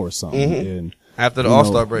 30-4 or something. Mm-hmm. And after the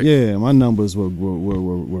All-Star break. Yeah, my numbers were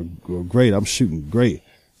great. I'm shooting great.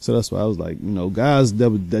 So that's why I was like, guys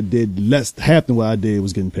that did less, half than what I did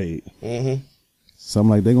was getting paid. Mm-hmm. So I'm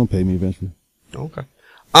like, they're going to pay me eventually. Okay.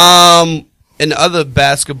 In the other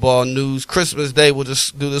basketball news, Christmas Day, we'll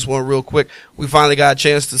just do this one real quick. We finally got a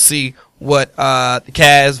chance to see what the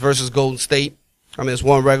Cavs versus Golden State. I mean, it's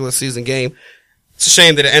one regular season game. It's a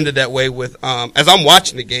shame that it ended that way with, as I'm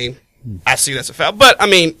watching the game, I see that's a foul. But, I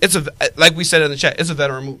mean, like we said in the chat, it's a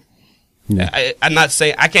veteran move. Yeah. I'm not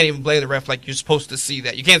saying, I can't even blame the ref, like you're supposed to see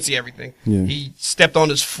that. You can't see everything. Yeah. He stepped on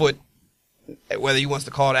his foot, whether he wants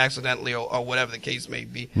to call it accidentally or whatever the case may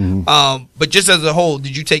be. Mm-hmm. But just as a whole,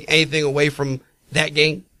 did you take anything away from that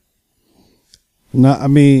game? No, I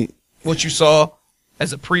mean, what you saw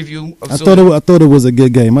as a preview of I thought it was a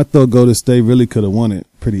good game. I thought Golden State really could have won it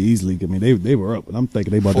pretty easily. I mean, they were up, and I'm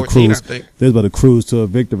thinking they about 14, to cruise. I think. They was about to cruise to a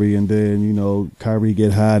victory, and then Kyrie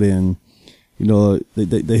get hot, and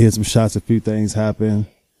they hit some shots. A few things happen.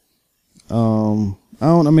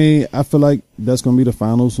 I feel like that's going to be the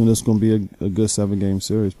finals, and it's going to be a good 7-game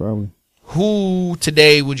series, probably. Who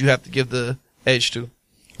today would you have to give the edge to?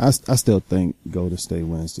 I still think Golden State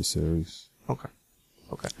wins the series. Okay.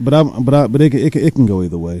 But it can go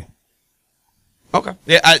either way. Okay.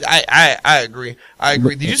 Yeah, I agree.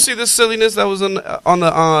 Did you see this silliness that was in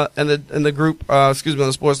the group? On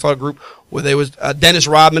the Sports Talk group, where there was Dennis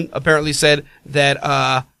Rodman apparently said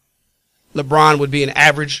that LeBron would be an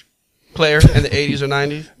average player in the 80s or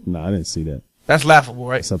 90s. No, I didn't see that. That's laughable,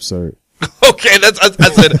 right? It's absurd. Okay, I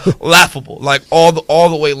said laughable, like all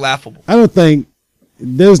the way laughable. I don't think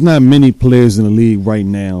there's not many players in the league right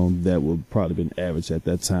now that would probably been average at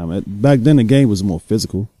that time. Back then, the game was more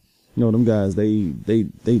physical. Them guys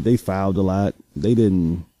they fouled a lot. They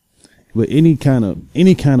didn't. But any kind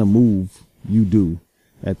of move you do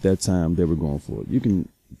at that time, they were going for it. You can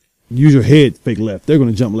use your head, fake left. They're going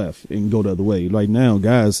to jump left and go the other way. Right now,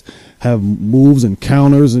 guys have moves and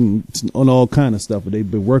counters and on all kind of stuff that they've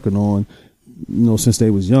been working on, since they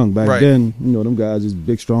was young. Back then, them guys, just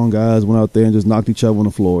big, strong guys, went out there and just knocked each other on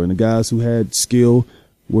the floor. And the guys who had skill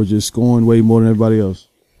were just scoring way more than everybody else.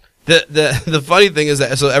 The funny thing is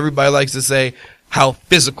that, so everybody likes to say how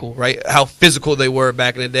physical, right? How physical they were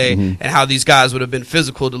back in the day, and how these guys would have been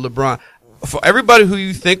physical to LeBron. For everybody who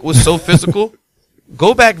you think was so physical,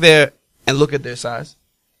 go back there and look at their size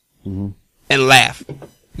and laugh.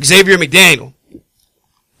 Xavier McDaniel,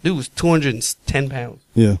 dude was 210 pounds.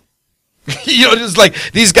 Yeah. Just like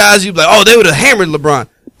these guys, you'd be like, oh, they would have hammered LeBron.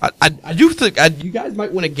 I do think you guys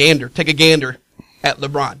might want to take a gander at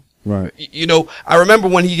LeBron. Right. I remember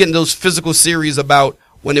when he getting those physical series about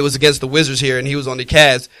when it was against the Wizards here and he was on the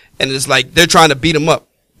Cavs, and it's like they're trying to beat him up.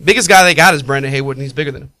 Biggest guy they got is Brandon Hayward, and he's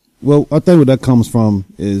bigger than him. Well, I think where that comes from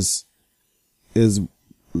is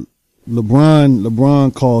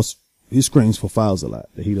LeBron he screams for fouls a lot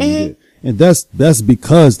that he doesn't get. And that's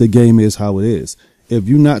because the game is how it is. If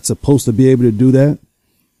you're not supposed to be able to do that,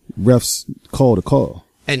 refs call the call.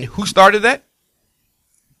 And who started that?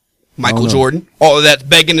 Michael Jordan. All of that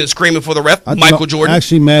begging and screaming for the ref. Michael Jordan.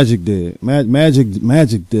 Actually, Magic did.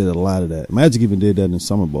 Magic did a lot of that. Magic even did that in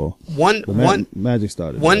Summer Ball. Magic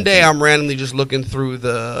started. One day, I'm randomly just looking through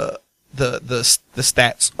the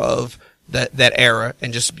stats of that era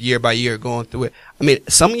and just year by year going through it. I mean,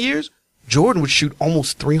 some years Jordan would shoot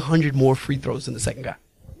almost 300 more free throws than the second guy.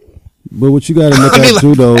 But what you got to look at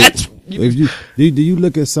too, though, do you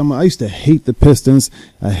look at some? I used to hate the Pistons.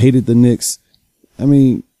 I hated the Knicks. I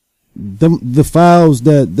mean, the fouls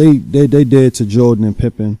that they did to Jordan and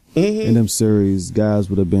Pippen in them series, guys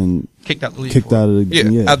would have been kicked out the league, out of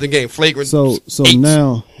the out the game, flagrant. So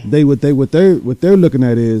now what they're looking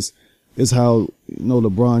at is how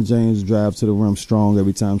LeBron James drive to the rim strong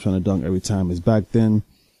every time, trying to dunk every time. Is back then,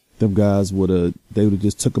 them guys would have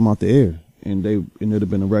just took him out the air. And it'd have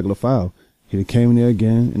been a regular foul. He'd have came in there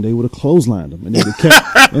again, and they would have clotheslined him, and they would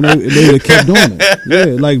have kept doing it.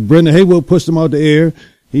 Yeah, like Brendan Haywood pushed him out the air.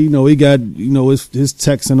 He got his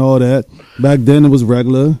techs and all that. Back then it was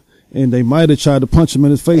regular, and they might have tried to punch him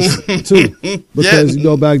in his face too, because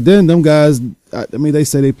back then them guys. I mean, they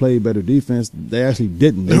say they played better defense. They actually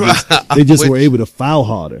didn't. They just were able to foul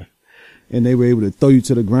harder. And they were able to throw you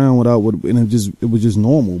to the ground and it was just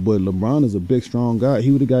normal. But LeBron is a big, strong guy. He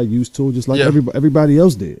would have got used to it just like everybody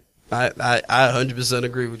else did. I 100%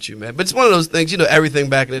 agree with you, man. But it's one of those things, everything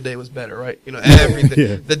back in the day was better, right?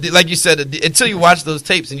 Everything. Like you said, until you watch those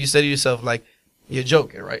tapes and you say to yourself, like, you're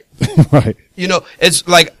joking, right? Right. It's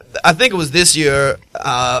like, I think it was this year,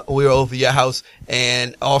 we were over your house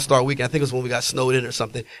and All-Star Weekend. I think it was when we got snowed in or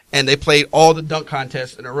something. And they played all the dunk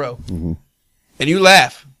contests in a row. Mm-hmm. And you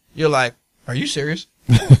laugh. You're like, are you serious?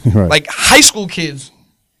 Right. Like high school kids,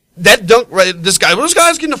 that dunk, right? This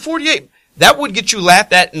guy's getting a 48. That would get you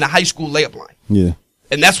laughed at in the high school layup line. Yeah.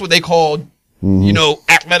 And that's what they called,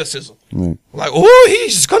 athleticism. Right. Like, oh,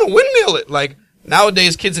 he's just going to windmill it. Like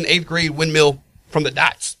nowadays, kids in 8th grade windmill from the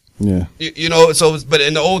dots. Yeah. But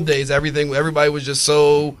in the old days, everybody was just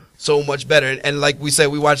so much better. And like we said,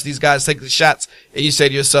 we watch these guys take the shots and you say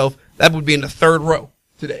to yourself, that would be in the third row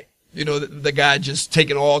today. The guy just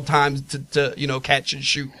taking all time to catch and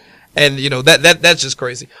shoot. And, that's just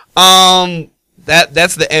crazy.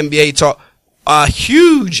 That's the NBA talk.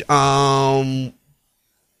 Huge,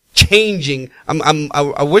 changing.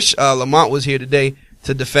 I wish, Lamont was here today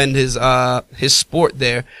to defend his sport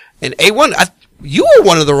there. And A1, you were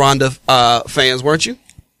one of the Ronda, fans, weren't you?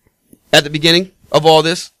 At the beginning? of all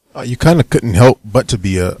this? You kind of couldn't help but to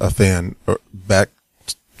be a fan back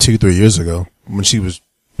 2-3 years ago when she was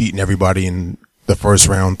beating everybody in the first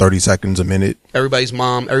round, 30 seconds a minute. Everybody's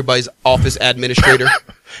mom, everybody's office administrator.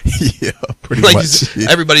 Yeah, pretty Like much. Yeah.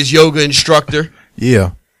 everybody's yoga instructor.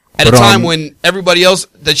 Yeah. At a time when everybody else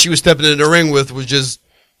that she was stepping in the ring with was just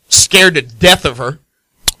scared to death of her.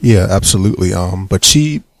 Yeah, absolutely. But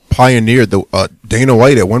she pioneered Dana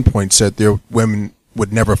White at one point said there women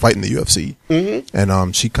would never fight in the UFC. Mm-hmm.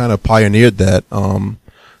 And, she kind of pioneered that.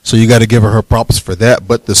 So you got to give her props for that.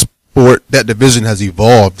 But the sport, that division has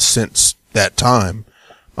evolved since that time.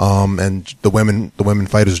 And the women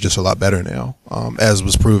fighters are just a lot better now. As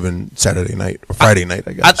was proven Saturday night or Friday night,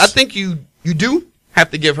 I guess. I think you do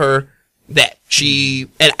have to give her that.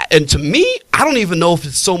 And to me, I don't even know if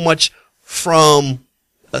it's so much from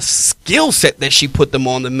a skill set that she put them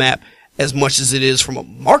on the map as much as it is from a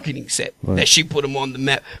marketing set that she put them on the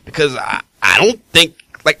map, because I don't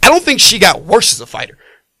think she got worse as a fighter.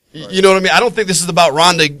 You know what I mean? I don't think this is about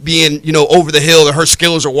Ronda being, over the hill or her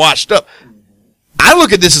skills are washed up. I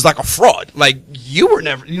look at this as like a fraud. Like, you were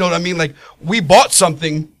never, you know what I mean? Like, we bought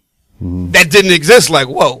something that didn't exist. Like,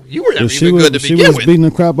 whoa, you were never even good to begin with. She was beating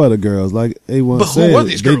the crap out of girls. Like A1 said, who were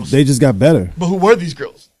these girls? They just got better. But who were these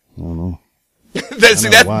girls? I don't know.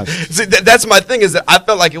 That's my thing, is that I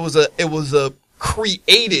felt like it was a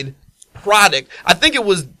created product. I think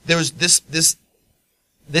this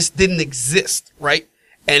didn't exist, right?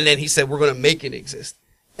 And then he said, we're going to make it exist.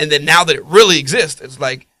 And then now that it really exists, it's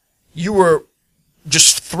like you were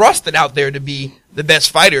just thrusted out there to be the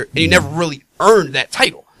best fighter, and you never really earned that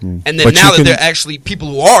title. And then But now that there are actually people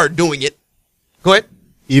who are doing it, go ahead.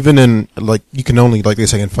 Even in, you can only, like they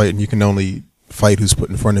say in fighting, you can only fight who's put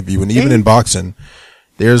in front of you. And even in boxing,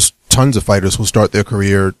 there's tons of fighters who start their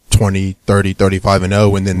career 20, 30,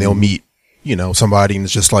 35-0, and then they'll meet, somebody, and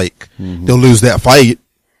it's just like, they'll lose that fight,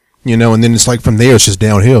 and then it's like from there, it's just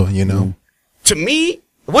downhill, To me,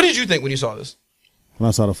 what did you think when you saw this? When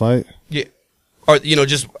I saw the fight? Yeah. Or, I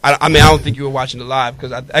don't think you were watching it live,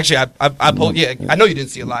 because I know you didn't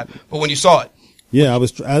see it live, but when you saw it. Yeah, I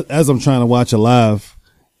was, as I'm trying to watch it live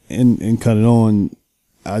and cut it on,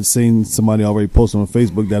 I'd seen somebody already posted on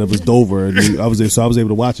Facebook that it was Dover, and I was able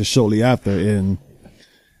to watch it shortly after. And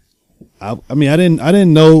I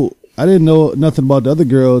didn't know nothing about the other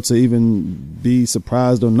girl to even be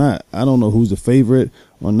surprised or not. I don't know who's the favorite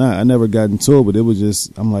or not. I never got into it, but it was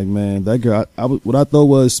just, I'm like, man, that girl, what I thought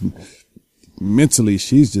was mentally,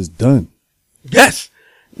 she's just done. Yes.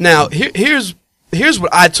 Now, here's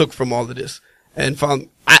what I took from all of this. And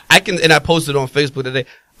I posted on Facebook today.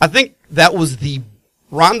 I think that was the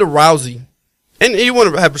Ronda Rousey, and you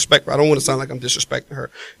want to have respect. I don't want to sound like I'm disrespecting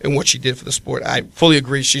her and what she did for the sport. I fully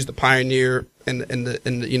agree. She's the pioneer and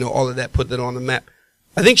all of that, put that on the map.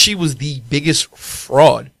 I think she was the biggest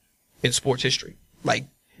fraud in sports history. Like,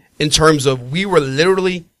 in terms of, we were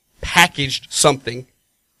literally packaged something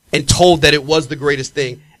and told that it was the greatest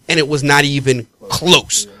thing, and it was not even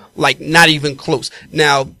close. Like, not even close.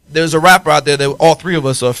 Now, there's a rapper out there that all three of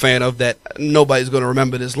us are a fan of that nobody's going to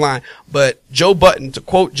remember this line. But Joe Budden, to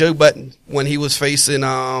quote Joe Budden, when he was facing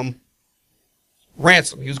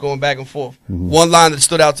Ransom, he was going back and forth. Mm-hmm. One line that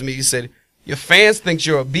stood out to me, he said, your fans think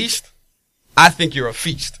you're a beast. I think you're a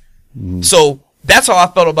feast. Mm-hmm. So that's how I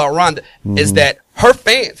felt about Ronda, is that her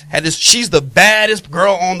fans had this, she's the baddest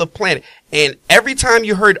girl on the planet. And every time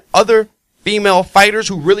you heard other female fighters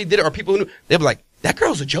who really did it, or people who knew, they were like, that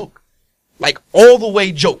girl's a joke. Like, all the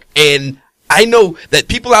way joke. And I know that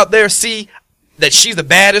people out there see that she's the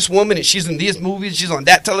baddest woman, and she's in these movies, she's on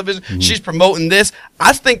that television, she's promoting this.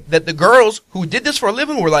 I think that the girls who did this for a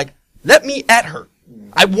living were like, let me at her.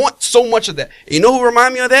 I want so much of that. And you know who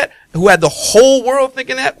reminded me of that? Who had the whole world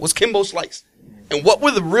thinking that? Was Kimbo Slice. And what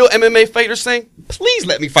were the real MMA fighters saying? Please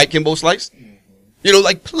let me fight Kimbo Slice.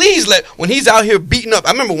 Please when he's out here beating up.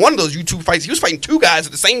 I remember one of those YouTube fights, he was fighting two guys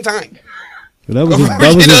at the same time. That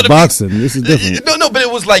was just boxing. This is different. No, but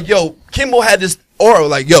it was like, Kimbo had this aura,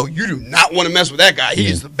 like, you do not want to mess with that guy. He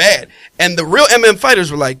is the bad. And the real MMA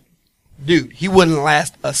fighters were like, dude, he wouldn't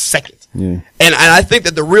last a second. Yeah. And I think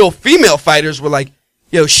that the real female fighters were like,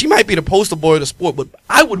 she might be the poster boy of the sport, but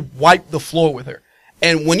I would wipe the floor with her.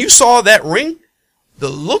 And when you saw that ring, the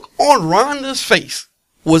look on Ronda's face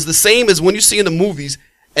was the same as when you see in the movies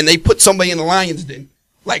and they put somebody in the lion's den.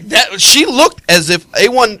 Like that, she looked as if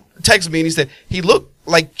A1 texted me and he said he looked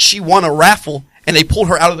like she won a raffle and they pulled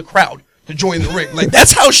her out of the crowd to join the ring. Like,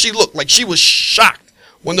 that's how she looked. Like, she was shocked.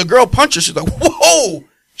 When the girl punched her, she's like, whoa,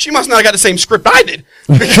 she must not have got the same script I did.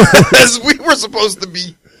 Because we were supposed to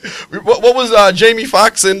be. What was Jamie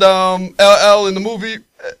Foxx and LL in the movie?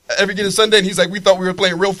 every given Sunday, and he's like, we thought we were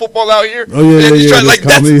playing real football out here. Oh, yeah, and he's yeah, trying, like,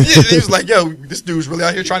 he was me. like, yo, this dude's really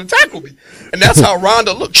out here trying to tackle me. And that's how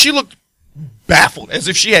Ronda looked. She looked baffled, as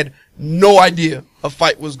if she had no idea a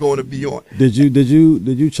fight was going to be on. Did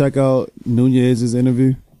you check out Nunez's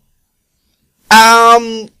interview?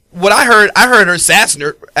 What I heard her sassing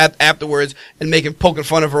her afterwards and poking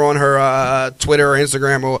fun of her on her Twitter or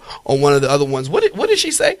Instagram or on one of the other ones. What did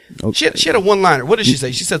she say? Okay. She had a one-liner. What did she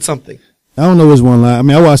say? She said something. I don't know which one line. I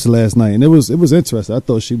mean, I watched it last night, and it was interesting. I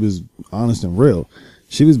thought she was honest and real.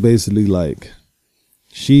 She was basically like,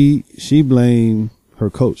 she blamed her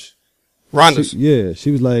coach. Ronda.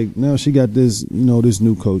 She was like, no, she got this, this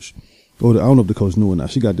new coach. Or I don't know if the coach knew or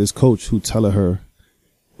not. She got this coach who telling her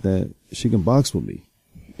that she can box with me.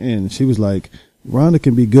 And she was like, Ronda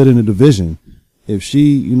can be good in the division. If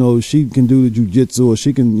she, she can do the jiu-jitsu or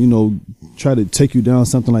she can, try to take you down,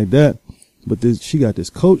 something like that. But she got this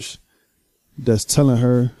coach that's telling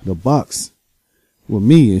her to box with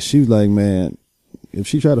me. And she was like, man, if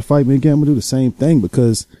she try to fight me again, I'm going to do the same thing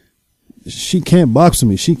because she can't box with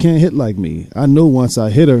me. She can't hit like me. I know once I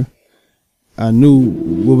hit her, I knew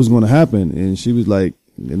what was going to happen. And she was like,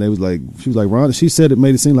 Ronda, she said it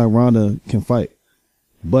made it seem like Ronda can fight.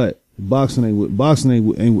 But boxing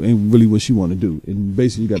ain't really what she want to do. And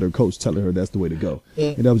basically, you got her coach telling her that's the way to go.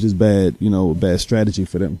 And that was just bad, bad strategy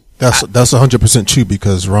for them. That's 100% true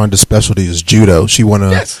because Ronda's specialty is judo. She won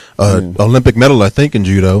a Olympic medal, I think, in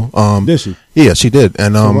judo. Did she? Yeah, she did.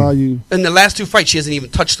 And so why you? In the last two fights, she hasn't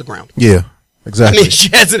even touched the ground. Yeah, exactly. I mean, she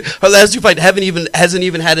hasn't. Her last two fights hasn't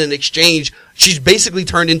even had an exchange. She's basically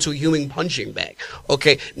turned into a human punching bag.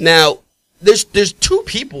 Okay, now there's two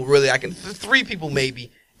people really. Three people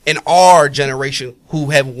maybe in our generation who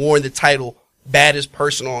have worn the title baddest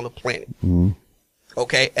person on the planet. Mm-hmm.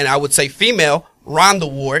 Okay, and I would say female, Ronda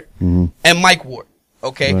Ward and Mike Ward.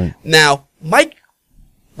 Okay, right. Now Mike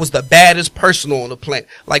was the baddest person on the planet.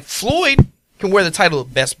 Like Floyd can wear the title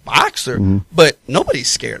of best boxer, but nobody's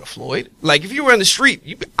scared of Floyd. Like if you were in the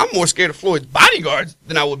street, I'm more scared of Floyd's bodyguards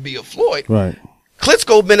than I would be of Floyd. Right.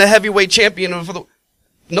 Klitschko been a heavyweight champion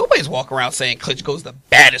nobody's walking around saying Klitschko's the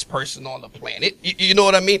baddest person on the planet. You know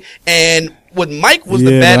what I mean? And when Mike was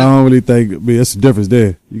the baddest, I don't really think. I mean, that's the difference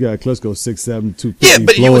there. You got Klitschko 6'7", 250. Yeah,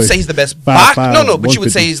 but Floyd, you would say he's the best boxer. No, but you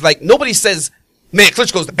would say he's like nobody says. Man,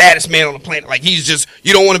 Klitschko's the baddest man on the planet. Like he's just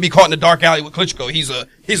you don't want to be caught in the dark alley with Klitschko. He's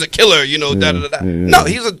a killer. No,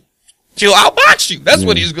 he'll outbox you. That's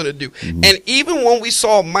what he's gonna do. Mm-hmm. And even when we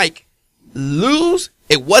saw Mike lose,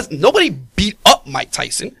 nobody beat up Mike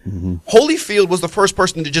Tyson. Mm-hmm. Holyfield was the first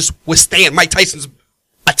person to just withstand Mike Tyson's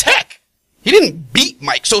attack. He didn't beat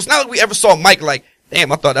Mike. So it's not like we ever saw Mike like,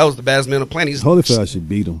 damn, I thought that was the baddest man on the planet. Holyfield should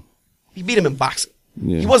beat him. He beat him in boxing.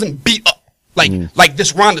 Yeah. He wasn't beat up like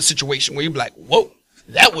this Ronda situation where you'd be like, whoa,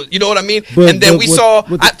 that was, you know what I mean? And then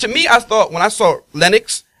I thought when I saw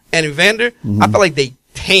Lennox and Evander, I felt like they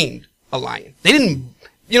tamed a lion. They didn't,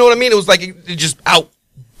 you know what I mean? It was like it just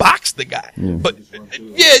outboxed the guy. Yeah. But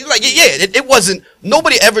it wasn't,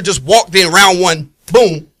 nobody ever just walked in round one,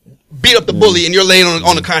 boom, beat up the bully and you're laying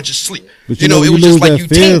on a conscious sleep. But it was just like you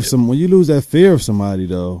tamed him. When you lose that fear of somebody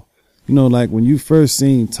though, like when you first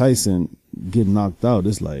seen Tyson get knocked out,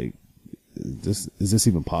 it's like, is this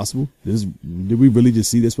even possible? Did we really just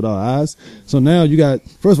see this with our eyes? So now you got,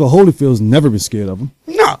 first of all, Holyfield's never been scared of him.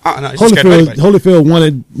 No. Holyfield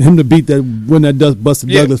wanted him to win that Buster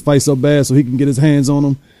Douglas fight so bad so he can get his hands on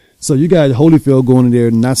him. So you got Holyfield going in there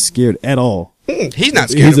not scared at all. He's not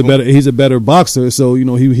scared. He's a better boxer. So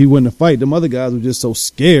he wouldn't fight. Them other guys were just so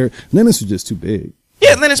scared. Lennox was just too big.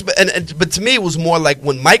 Yeah, Lennox. But to me, it was more like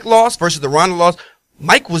when Mike lost versus the Ronda loss.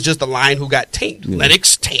 Mike was just a lion who got tamed. Yeah.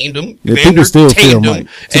 Lennox tamed him. Evander tamed him.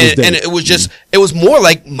 And it was just, it was more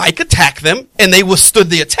like Mike attacked them and they withstood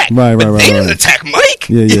the attack. They didn't attack Mike.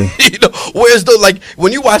 Yeah. Whereas though, like,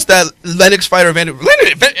 when you watch that Lennox fight or Evander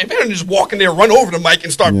just walking there, run over to Mike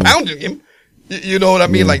and start pounding him. You know what I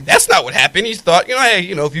mean? Like, that's not what happened. He thought, hey,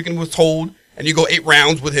 if you can withhold and you go 8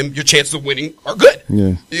 rounds with him, your chances of winning are good.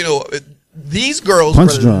 Yeah. These girls were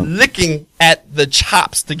licking at the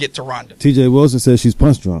chops to get to Ronda. TJ Wilson says she's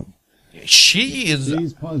punch drunk. She is.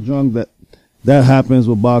 She's punch drunk. That happens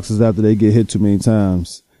with boxers after they get hit too many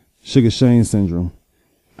times. Sugar Shane syndrome.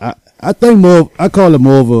 I think I call it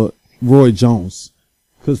more of a Roy Jones.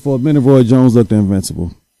 Because for a minute, Roy Jones looked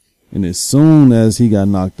invincible. And as soon as he got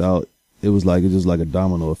knocked out, it was just like a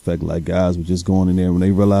domino effect. Like guys were just going in there when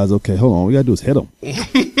they realized, okay, hold on, all we got to do is hit him.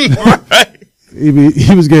 Right.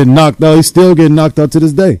 He was getting knocked out. He's still getting knocked out to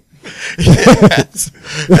this day. He's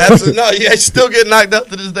still getting knocked out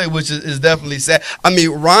to this day, which is definitely sad. I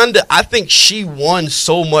mean, Ronda, I think she won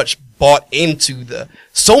so much, bought into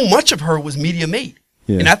so much of her was media made.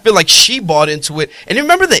 Yeah. And I feel like she bought into it. And you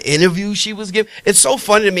remember the interview she was giving? It's so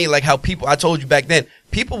funny to me, like how people, I told you back then,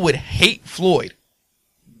 people would hate Floyd,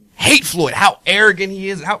 how arrogant he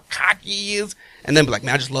is, and how cocky he is, and then be like,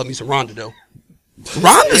 man, I just love me some Ronda, though.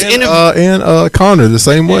 Ronda's interview. And Connor, the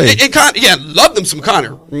same way. Loved them some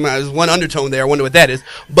Connor. There's one undertone there. I wonder what that is.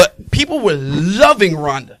 But people were loving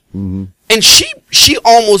Ronda. Mm-hmm. And she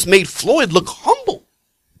almost made Floyd look humble.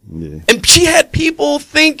 Yeah. And she had people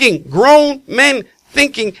thinking, grown men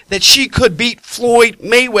thinking that she could beat Floyd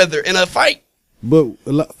Mayweather in a fight. But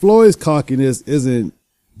Floyd's cockiness isn't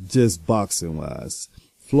just boxing wise.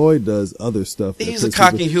 Floyd does other stuff. He's a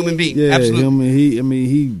cocky human being. Yeah,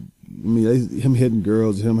 absolutely. him hitting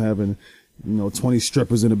girls, him having, 20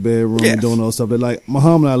 strippers in the bedroom Yes. and doing all stuff. But like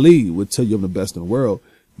Muhammad Ali would tell you I'm the best in the world,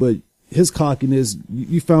 but his cockiness,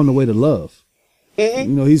 you found a way to love.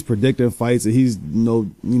 Mm-hmm. He's predicting fights and he's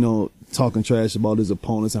talking trash about his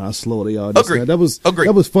opponents and how slow they are. Agree. That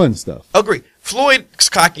was fun stuff. Agree. Floyd's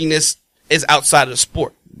cockiness is outside of the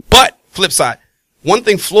sport. But flip side, one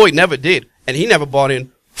thing Floyd never did, and he never bought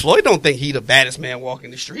in. Floyd don't think he the baddest man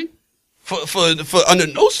walking the street. For under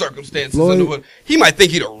no circumstances, he might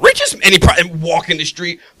think he the richest man. He probably walk in the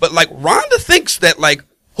street, but like Ronda thinks that like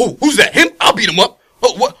who's that? Him? I'll beat him up.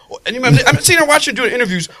 Oh, what? And you remember, I've seen her watching doing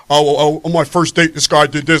interviews. On my first date, this guy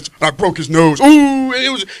did this, and I broke his nose. Ooh, and it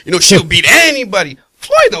was, she'll beat anybody.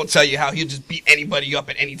 Floyd don't tell you how he'll just beat anybody up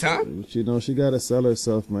at any time. She got to sell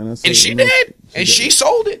herself, man. And she did, and she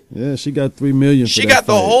sold it. Yeah, she got $3 million. She got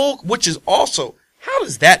the whole, which is also, how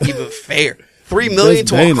is that even fair? $3 million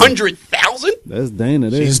to 100,000? That's Dana.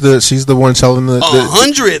 There. She's the one selling the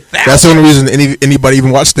 100,000. That's the only reason anybody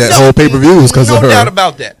even watched that whole pay per view is because of her. No doubt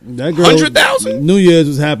about that. That girl, 100,000. New Year's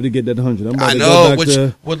was happy to get that 100. I know, which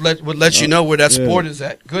would let you know where that sport is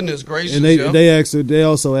at. Goodness gracious. And they asked her. They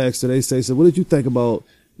also asked her. They say, "So, what did you think about?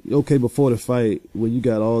 Okay, before the fight, when you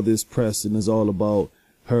got all this press and it's all about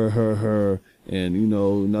her." And,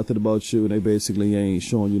 nothing about you, and they basically ain't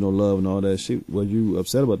showing you no love and all that. Were you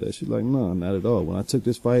upset about that? She's like, no, not at all. When I took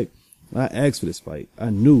this fight, I asked for this fight.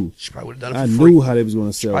 I knew. She probably would have done it for free. I knew how they was going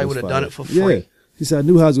to She sell probably this would have fight. done it for free. Yeah. She said, I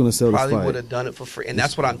knew how I was going to sell this fight. Probably would have done it for free. And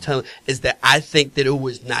that's what I'm telling, is that I think that it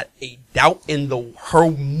was not a doubt in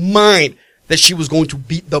her mind that she was going to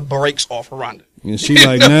beat the brakes off of Ronda. And she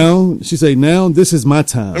now this is my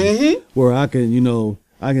time where I can,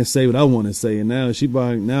 I can say what I want to say, and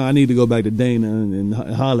now I need to go back to Dana and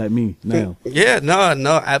holler at me now. Yeah,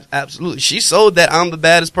 no, absolutely. She sold that I'm the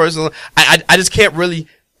baddest person. I just can't really.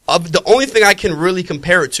 The only thing I can really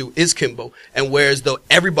compare it to is Kimbo, and whereas though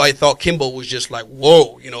everybody thought Kimbo was just like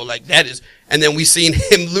whoa, like that is, and then we seen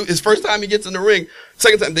him lose his first time he gets in the ring,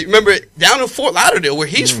 second time. Remember down in Fort Lauderdale where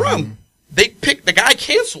he's from, they picked the guy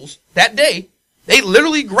cancels that day. They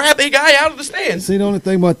literally grab a guy out of the stands. See, the only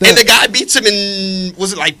thing about that. And the guy beats him in,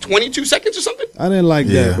 was it like 22 seconds or something? I didn't like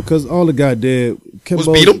that because all the guy did,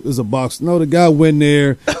 Kimbo beat him? is a boxer. No, the guy went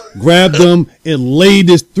there, grabbed him, and laid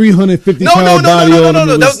his 350 pound body on him.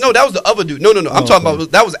 No, that was the other dude. No. I'm talking about,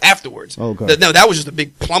 that was afterwards. Okay. No, that was just a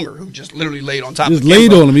big plumber who just literally laid on top of him. Just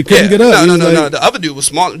laid on him. He couldn't get up. No. The other dude was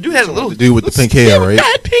small. The dude had a little. The dude with the pink hair, right? The guy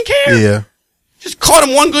had pink hair. Yeah. Just caught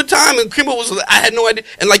him one good time, and Kimbo was, I had no idea.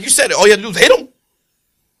 And like you said, all you had to do was hit him.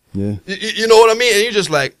 Yeah. You know what I mean? And you're just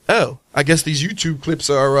like, oh, I guess these YouTube clips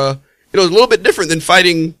are, a little bit different than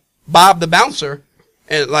fighting Bob the Bouncer.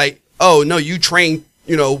 And like, oh, no, you train,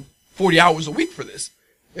 40 hours a week for this.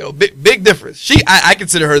 Big difference. I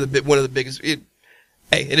consider her one of the biggest. Hey,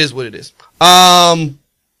 it is what it is.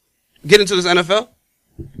 Get into this NFL.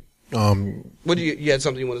 What do you had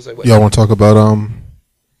something you want to say? Y'all want to talk about,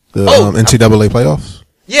 the NCAA playoffs?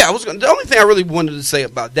 Yeah, the only thing I really wanted to say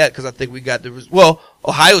about that, because I think we got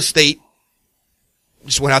Ohio State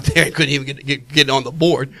just went out there and couldn't even get on the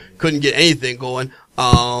board, couldn't get anything going.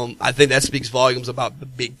 I think that speaks volumes about the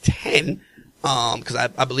Big Ten, because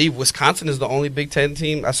I believe Wisconsin is the only Big Ten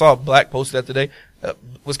team. I saw a Black post that today.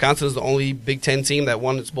 Wisconsin is the only Big Ten team that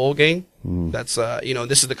won its bowl game. That's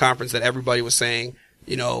this is the conference that everybody was saying,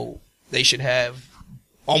 they should have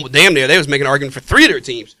almost damn near. They was making an argument for 3 of their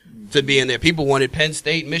teams to be in there. People wanted Penn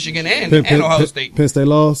State, Michigan, and Ohio State. Penn State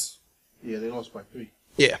lost? Yeah, they lost by 3.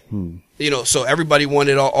 Yeah. So everybody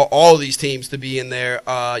wanted all these teams to be in there.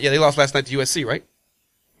 They lost last night to USC, right?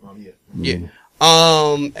 Yeah. Yeah.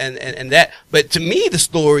 And that, but to me, the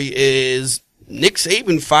story is Nick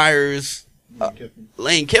Saban fires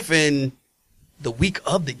Lane Kiffin the week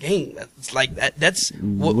of the game. It's like that. That's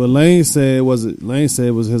what Lane said it was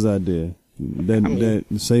his idea. That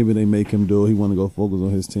Saban, they make him do it. He want to go focus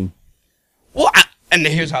on his team. Well, and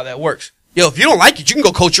here's how that works. If you don't like it, you can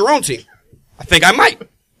go coach your own team. I think I might.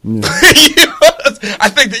 Yeah. I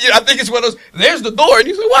think it's one of those. There's the door, and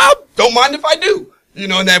you say, "Well, don't mind if I do."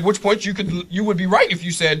 And at which point you would be right if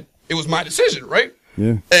you said it was my decision, right?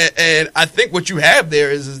 Yeah. And I think what you have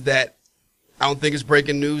there is that I don't think it's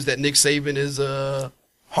breaking news that Nick Saban is a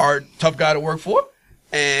hard, tough guy to work for.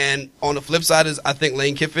 And on the flip side is I think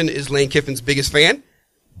Lane Kiffin is Lane Kiffin's biggest fan,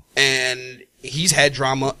 and he's had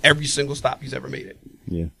drama every single stop he's ever made it.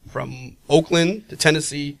 Yeah. From Oakland to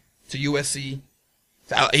Tennessee to USC.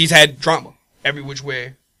 He's had drama every which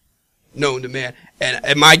way known to man.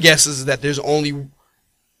 And my guess is that there's only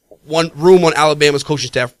one room on Alabama's coaching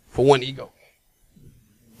staff for one ego.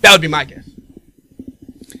 That would be my guess.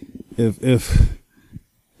 If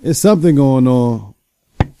it's something going on.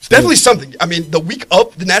 It's definitely something. I mean, the week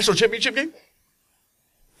of the national championship game?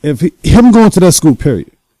 If him going to that school,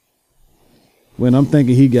 period. When I'm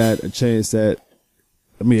thinking he got a chance at,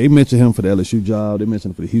 they mentioned him for the LSU job. They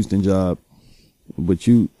mentioned him for the Houston job. But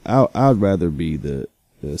I'd rather be the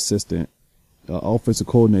assistant offensive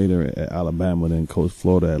coordinator at Alabama than coach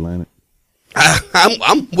Florida Atlantic.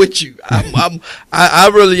 I'm with you.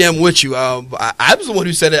 I really am with you. I was the one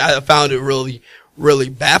who said it. I found it really, really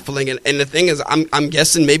baffling. And the thing is, I'm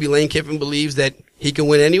guessing maybe Lane Kiffin believes that he can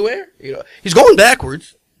win anywhere. He's going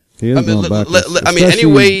backwards. He is going backwards.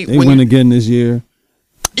 Anyway, they win again this year.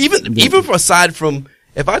 Even for aside from,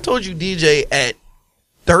 if I told you, DJ, at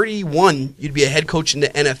 31 you'd be a head coach in the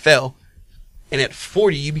NFL, and at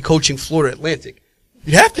 40 you'd be coaching Florida Atlantic.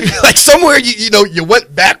 You'd have to be like somewhere you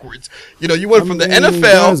went backwards. You went from the NFL.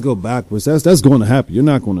 Guys go backwards. That's going to happen. You're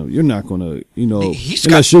not going to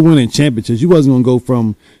unless you're winning championships. You wasn't going to go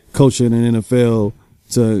from coaching in the NFL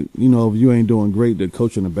to if you ain't doing great to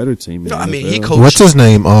coaching a better team. He coached. What's his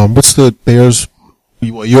name? What's the Bears?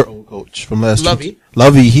 Your old coach from last year.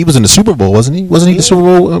 Lovey. He was in the Super Bowl, wasn't he? Wasn't he in the Super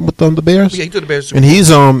Bowl with the Bears? Yeah, he took the Bears. And he's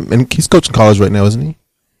coaching college right now, isn't he?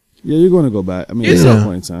 Yeah, you're going to go back. At some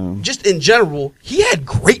point in time. Just in general, he had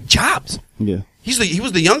great jobs. Yeah. He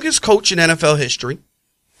was the youngest coach in NFL history.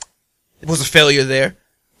 It was a failure there.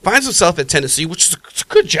 Finds himself at Tennessee, which is a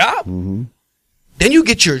good job. Mm-hmm. Then you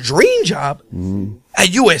get your dream job at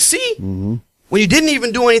USC when you didn't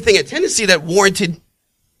even do anything at Tennessee that warranted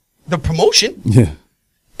the promotion. Yeah.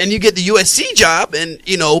 And you get the USC job, and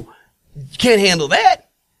you can't handle that.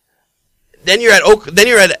 Then you're at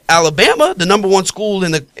Alabama, the number one school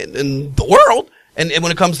in the world, and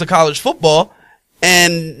when it comes to college football,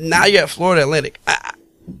 and now you're at Florida Atlantic. I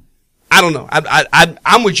don't know.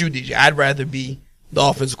 I'm with you, DJ. I'd rather be the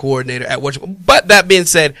offensive coordinator at which. But that being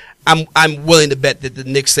said, I'm willing to bet that the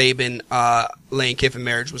Nick Saban Lane Kiffin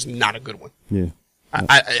marriage was not a good one. Yeah.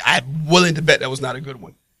 I'm willing to bet that was not a good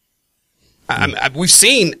one. We've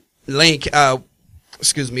seen Saban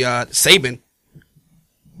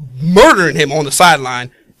murdering him on the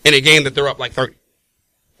sideline in a game that they're up like 30.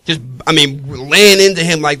 Laying into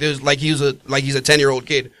him like he's a 10-year-old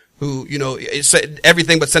kid who said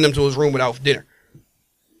everything but send him to his room without dinner.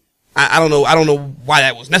 I don't know why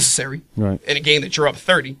that was necessary in a game that you're up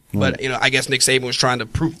 30. But I guess Nick Saban was trying to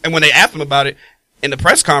prove. And when they asked him about it in the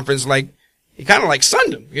press conference, he kind of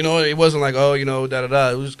sunned him. It wasn't like da da da.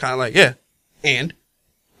 It was kind of like and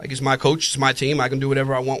it's my coach, it's my team. I can do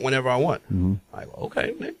whatever I want whenever I want. Mm-hmm.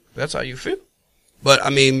 Okay, Nick, that's how you feel. But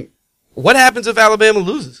what happens if Alabama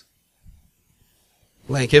loses?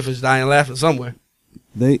 Lane Kiffin's dying laughing somewhere.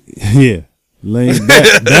 Lane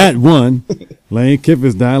that one. Lane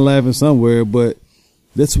Kiffin's dying laughing somewhere. But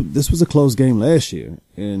this was a close game last year,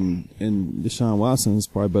 and Deshaun Watson's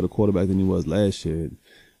probably a better quarterback than he was last year.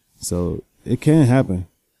 So it can happen.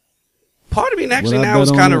 Part of me actually now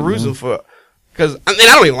is kind of rooting for. Because, I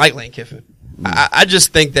don't even like Lane Kiffin. I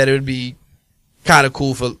just think that it would be kind of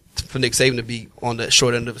cool for Nick Saban to be on the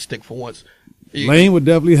short end of the stick for once. Lane would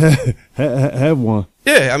definitely have one.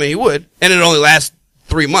 Yeah, he would. And it only lasts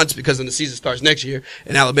 3 months because then the season starts next year,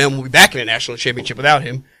 and Alabama will be back in the national championship without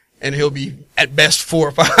him, and he'll be at best 4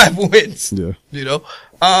 or 5 wins. Yeah.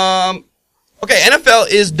 Okay,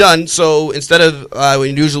 NFL is done, so instead of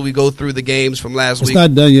when usually we go through the games from last week. It's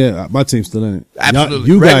not done yet. My team's still in it.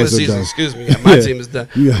 Absolutely. You Regular guys are season, done. excuse me. Yeah, my team is done.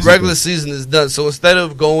 Regular season is done. So instead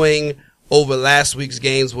of going over last week's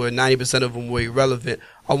games where 90% of them were irrelevant,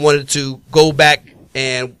 I wanted to go back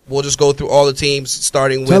and we'll just go through all the teams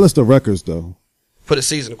starting with. Tell us the records, though. For the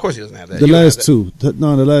season. Of course he doesn't have that.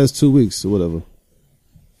 The last 2 weeks or whatever.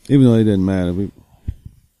 Even though it didn't matter.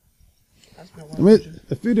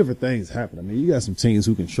 A few different things happen. You got some teams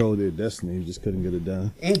who control their destiny who just couldn't get it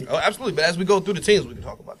done. Oh, absolutely. But as we go through the teams, we can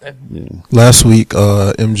talk about that. Yeah. Last week,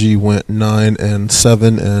 MG went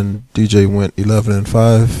 9-7, and DJ went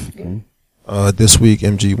 11-5. Okay. This week,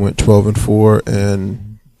 MG went 12-4,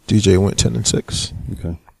 and DJ went 10-6.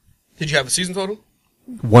 Okay. Did you have a season total?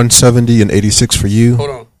 170 and 86 for you. Hold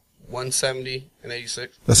on. 170 and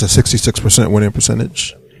 86. That's a 66% winning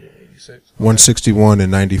percentage. 70 and 86. 161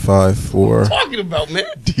 and 95 for Talking about, man.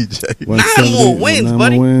 DJ. 9 more wins, nine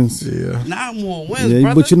buddy. more wins. Yeah. 9 more wins, Yeah,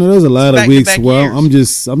 brother. but there's a lot of weeks Back-to-back where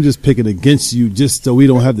years. I'm just picking against you just so we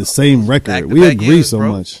don't have the same record. We Back-to-back agree years, so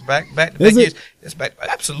bro. much. Back to Is back it? years. It's back.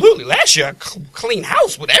 Absolutely. Last year, I clean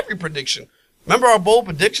house with every prediction. Remember our bold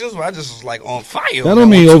predictions where I just was like on fire? That don't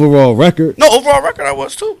mean overall record. No, overall record I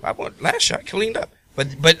was too. I won last year. I cleaned up.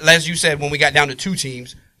 But as you said, when we got down to 2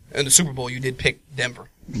 teams in the Super Bowl, you did pick Denver.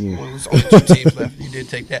 Yeah. When it was only 2 teams left, you did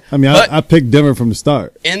take that. I mean, I picked Denver from the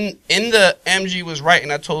start. In the MG was right,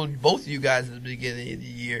 and I told both of you guys at the beginning of the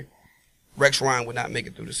year, Rex Ryan would not make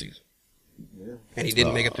it through the season, and he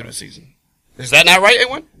didn't make it through the season. Is that not right,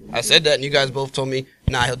 anyone? I said that, and you guys both told me,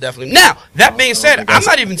 nah, he'll definitely. Now that being said, I'm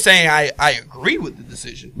not even saying I agree with the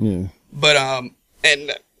decision. Yeah. But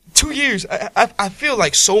and 2 years, I feel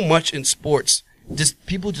like so much in sports, just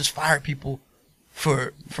people just fire people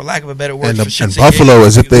for lack of a better word. And, for and shits Buffalo, giggles.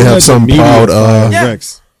 as if they have Let some the media proud. fire Yeah.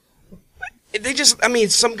 Rex. They just, I mean,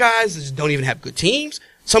 some guys just don't even have good teams.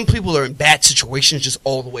 Some people are in bad situations just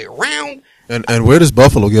all the way around. And where does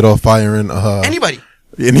Buffalo get off firing? Anybody.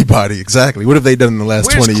 Anybody, exactly. What have they done in the last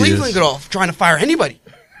Where does 20 Cleveland years? get off trying to fire anybody?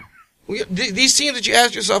 These teams that you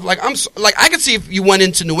ask yourself, like I could see if you went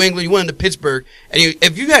into New England, you went into Pittsburgh, and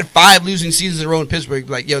if you had 5 losing seasons in a row in Pittsburgh,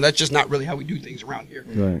 like, yo, that's just not really how we do things around here.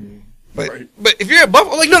 Right. But if you're at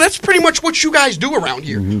Buffalo, like, no, that's pretty much what you guys do around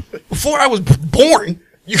here. Before I was born,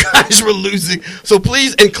 you guys were losing. So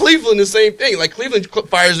please, and Cleveland, the same thing. Like, Cleveland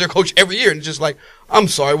fires their coach every year, and it's just like, I'm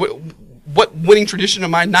sorry, what winning tradition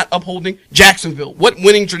am I not upholding? Jacksonville, what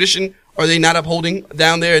winning tradition are they not upholding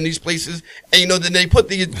down there in these places? And, then they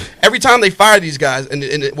put every time they fire these guys, and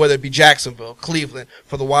whether it be Jacksonville, Cleveland,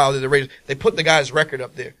 for the Wild or the Raiders, they put the guy's record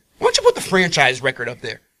up there. Why don't you put the franchise record up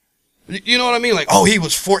there? You know what I mean? Like, oh, he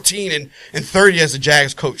was 14 and 30 as a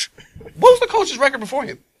Jags coach. What was the coach's record before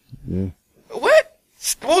him? Yeah. What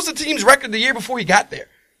was the team's record the year before he got there?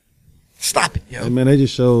 Stop it, yo. Hey, man, they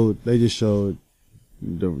just showed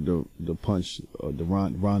the punch of the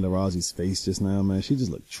Ronda Rousey's face just now, man. She just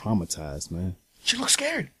looked traumatized, man. She looks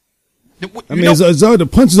scared. I mean, the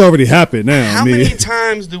punch has already happened now. How many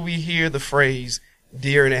times do we hear the phrase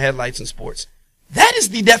deer in the headlights in sports? That is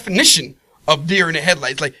the definition of deer in the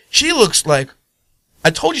headlights. Like, she looks like, I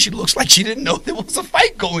told you she looks like she didn't know there was a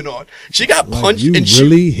fight going on. She got punched you and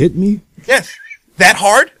really hit me? yes, that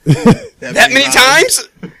hard? that many times?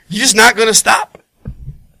 You're just not going to stop?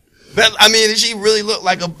 She really looked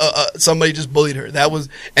like somebody just bullied her. That was,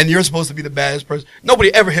 and you're supposed to be the baddest person.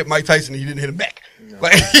 Nobody ever hit Mike Tyson and he didn't hit him back. No.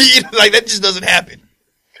 Like that just doesn't happen.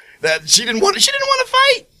 That she didn't want to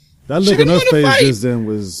fight. That look on her face just then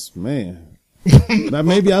was, man. Now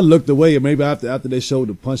maybe I looked away, and maybe after they showed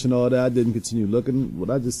the punch and all that, I didn't continue looking. What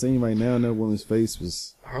I just seen right now in that woman's face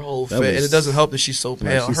was her whole face, and it doesn't help that she's so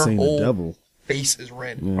pale. Like her whole the devil. face is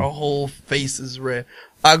red. Yeah. Her whole face is red.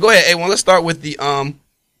 Go ahead, A1. Let's start with the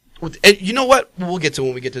you know what? We'll get to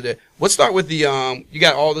when we get to that. Let's start with the you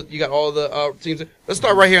got all the teams. Let's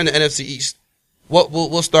start right here in the NFC East.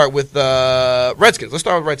 We'll start with Redskins. Let's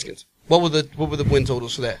start with Redskins. What were the win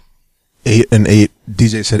totals for that? 8-8.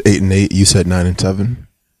 DJ said 8-8. You said 9-7.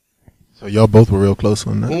 So y'all both were real close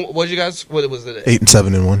on that. What did you guys? What was it?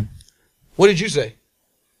 8-7-1. What did you say?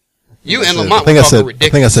 You and I Lamont think were I talking said. ridiculous.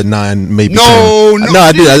 I think I said 9, maybe 10. No,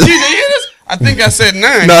 I did. Did you hear this? I think I said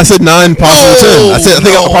 9. No, I said 9, possible 10. I think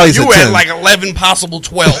I probably said 10. You had like 11, possible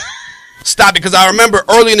 12. Stop it, because I remember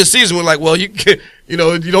early in the season we're like, well, you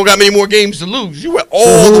don't got many more games to lose. You went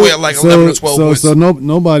all the way at like 11 or 12 wins. So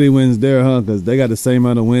nobody wins there, huh? Because they got the same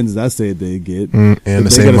amount of wins as I said they get, and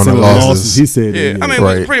the same amount of losses. He said, yeah, I mean,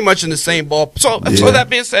 we're pretty much in the same ball. So that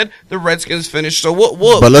being said, the Redskins finished. So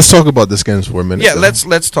we'll but let's talk about the Skins for a minute. Yeah,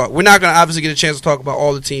 let's talk. We're not going to obviously get a chance to talk about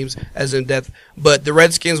all the teams as in depth, but the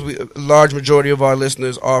Redskins, a large majority of our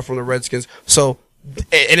listeners are from the Redskins. So,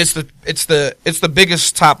 and it's the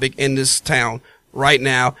biggest topic in this town right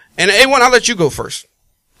now. And A1, I'll let you go first.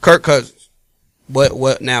 Kirk Cousins.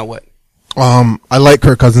 What now? What? I like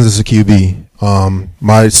Kirk Cousins as a QB.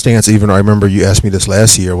 My stance, even I remember you asked me this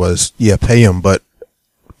last year, was pay him, but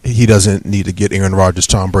he doesn't need to get Aaron Rodgers,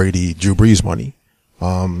 Tom Brady, Drew Brees money.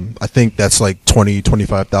 I think that's like 20 to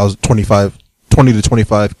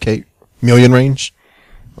 25K million range.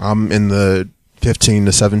 I'm in the 15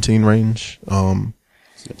 to 17 range. 20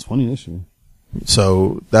 this year.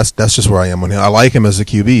 So that's just where I am on him. I like him as a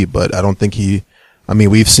QB, but I don't think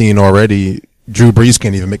we've seen already Drew Brees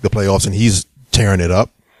can't even make the playoffs and he's tearing it up.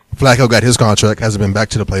 Flacco got his contract, hasn't been back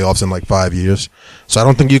to the playoffs in like 5 years. So I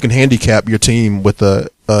don't think you can handicap your team with a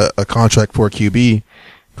a contract for a QB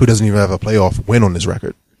who doesn't even have a playoff win on his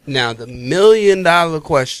record. Now, the $1 million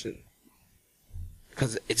question,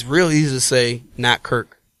 because it's real easy to say, not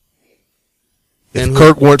Kirk. If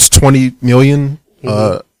Kirk wants $20 million,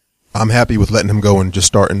 I'm happy with letting him go and just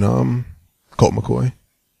starting Colt McCoy.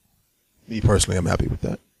 Me personally, I'm happy with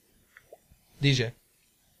that. DJ.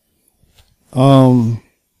 I'm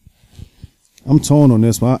torn on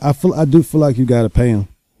this one. I do feel like you got to pay him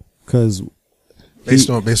because based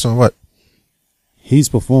on what? He's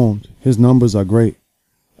performed. His numbers are great.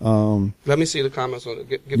 Let me see the comments on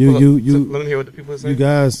it. Let me hear what the people are saying. You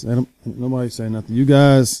guys, and nobody's saying nothing. You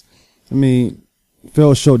guys, I mean,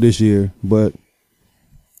 fell short this year, but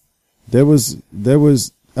there was.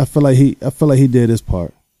 I feel like he did his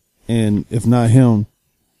part, and if not him,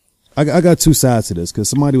 I got two sides to this because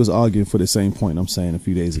somebody was arguing for the same point I'm saying a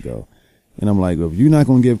few days ago, and I'm like, well, if you're not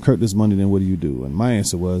going to give Kirk this money, then what do you do? And my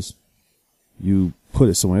answer was, you put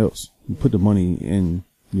it somewhere else. You put the money in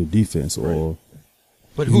your defense, or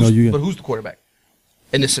but who's the quarterback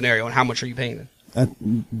in this scenario, and how much are you paying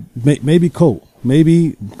them? Maybe Colt,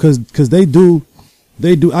 maybe because they do.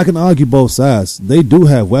 I can argue both sides. They do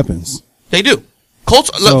have weapons. They do. Colts.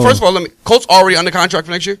 First of all, Colts already under contract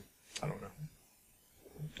for next year. I don't know.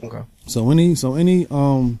 Okay. So any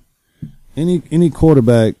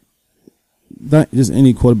quarterback, not just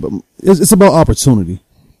any quarterback, it's about opportunity.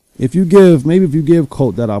 If you give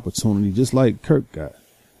Colt that opportunity, just like Kirk got,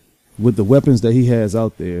 with the weapons that he has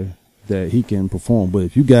out there, that he can perform. But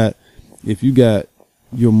if you got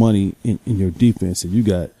your money in your defense, and you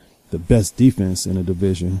got the best defense in the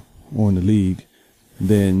division or in the league,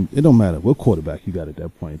 then it don't matter what quarterback you got at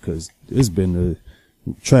that point, because it's been the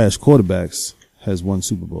trash quarterbacks has won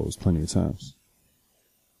Super Bowls plenty of times.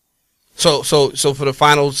 So for the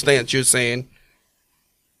final stance, you're saying,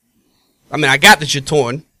 I mean, I got that you're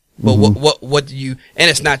torn, but what do you? And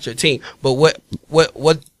it's not your team, but what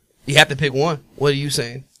you have to pick one. What are you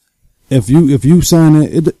saying? If you sign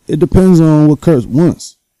it depends on what Kirk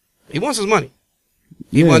wants. He wants his money.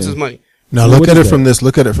 He wants his money. Now look at it from this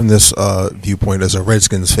viewpoint as a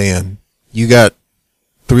Redskins fan. You got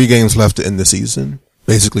 3 games left to end the season.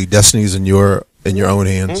 Basically, destiny's in your own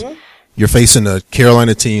hands. Mm-hmm. You're facing a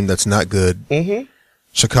Carolina team that's not good. Mm-hmm.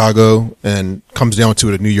 Chicago, and comes down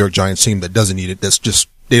to it, a New York Giants team that doesn't need it.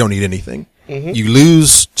 They don't need anything. Mm-hmm. You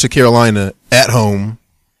lose to Carolina at home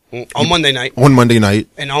on Monday night.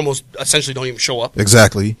 And almost essentially don't even show up.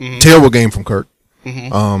 Exactly. Mm-hmm. Terrible game from Kirk.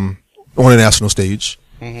 Mm-hmm. On a national stage.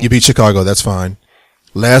 Mm-hmm. You beat Chicago, that's fine.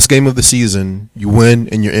 Last game of the season, you win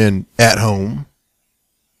and you're in at home.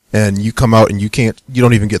 And you come out and you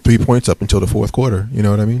don't even get 3 points up until the fourth quarter. You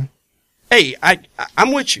know what I mean? Hey,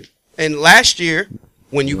 I'm with you. And last year,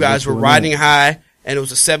 when you guys were riding high and it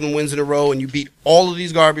was 7 wins in a row and you beat all of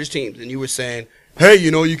these garbage teams and you were saying, hey,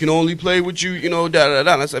 you can only play with you,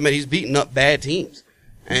 da-da-da. And I said, man, he's beating up bad teams.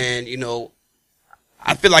 And,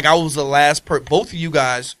 I feel like I was the last both of you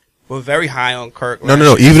guys were very high on Kirk.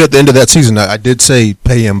 No. Even at the end of that season, I did say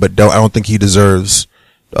pay him, but I don't think he deserves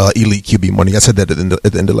elite QB money. I said that at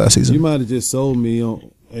the end of last season. You might have just sold me on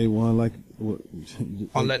A1, like what,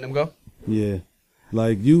 on letting him go. Yeah,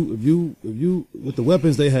 like if you with the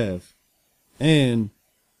weapons they have, and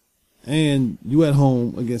you at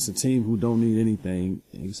home against a team who don't need anything,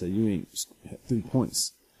 and you say you ain't 3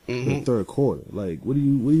 points in the third quarter. Like, are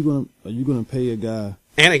you gonna pay a guy?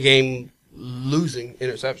 And a game losing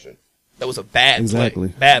interception. That was a bad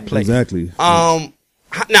play. Bad play. Exactly. Now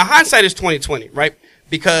hindsight is 20/20, right?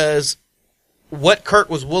 Because what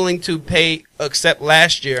Kirk was willing to accept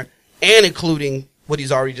last year, and including what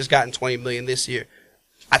he's already just gotten $20 million this year,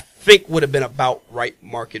 I think would have been about right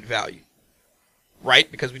market value, right?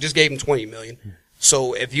 Because we just gave him $20 million.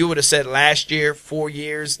 So if you would have said last year 4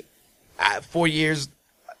 years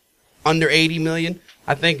under $80 million,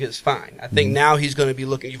 I think it's fine. I think now he's going to be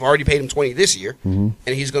looking. You've already paid him $20 this year, and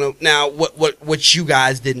he's going to now. What you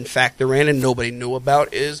guys didn't factor in and nobody knew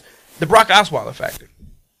about is the Brock Osweiler factor.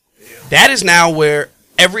 Yeah. That is now where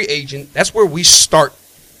every agent. That's where we start.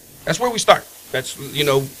 That's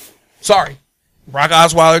sorry, Brock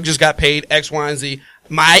Osweiler just got paid X, Y, and Z.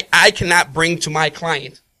 I cannot bring to my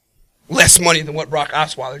client less money than what Brock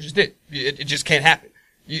Osweiler just did. It just can't happen.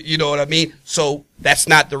 You know what I mean? So that's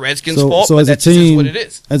not the Redskins' fault, but that's just what it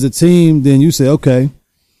is. As a team, then you say, okay,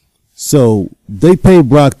 so they paid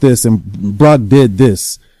Brock this and Brock did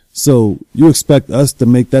this. So you expect us to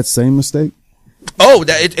make that same mistake? Oh,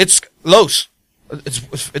 it's Los.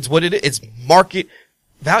 It's what it is. It's market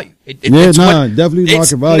value. Definitely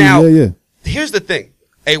market value. Now, yeah. Here's the thing,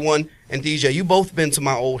 A1 and DJ, you both been to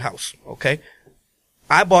my old house, okay?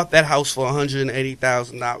 I bought that house for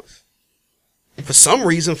 $180,000. for some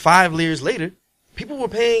reason, 5 years later, people were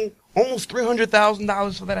paying almost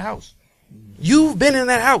 $300,000 for that house. You've been in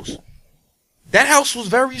that house. That house was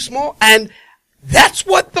very small, and that's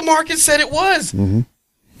what the market said it was. Mm-hmm.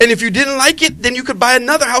 And if you didn't like it, then you could buy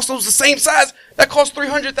another house that was the same size that cost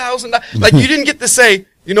 $300,000. Like, you didn't get to say,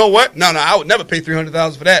 you know what? No, I would never pay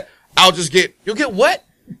 $300,000 for that. You'll get what?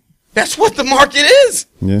 That's what the market is.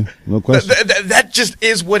 Yeah, no question. That just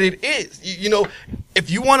is what it is. You know, if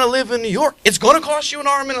you want to live in New York, it's going to cost you an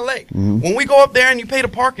arm and a leg. Mm-hmm. When we go up there and you pay to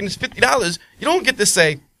park and it's $50, you don't get to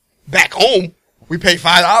say, back home, we pay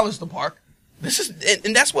 $5 to park.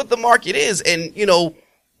 And that's what the market is. And, you know,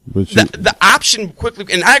 the option quickly,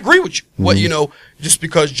 and I agree with you. Mm-hmm. What, you know, just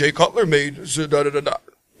because Jay Cutler made,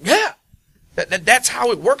 yeah, that's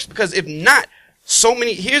how it works. Because if not,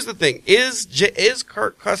 here's the thing, is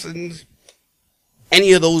Kirk Cousins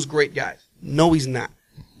any of those great guys? No, he's not.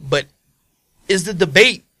 But is the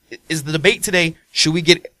debate today, should we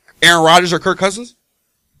get Aaron Rodgers or Kirk Cousins?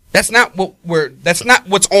 That's not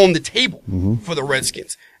what's on the table for the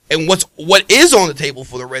Redskins. And what is on the table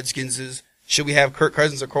for the Redskins is, should we have Kirk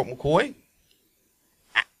Cousins or Colt McCoy?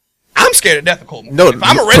 I'm scared to death of Colt McCoy. No, if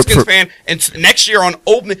I'm a Redskins fan and next year on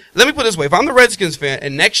opening, let me put it this way. If I'm the Redskins fan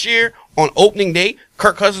and next year on opening day,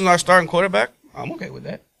 Kirk Cousins is our starting quarterback, I'm okay with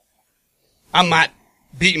that. I'm not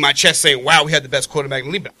beating my chest saying, wow, we had the best quarterback in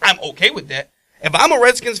the league, but I'm okay with that. If I'm a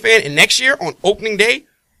Redskins fan and next year on opening day,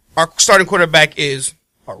 our starting quarterback is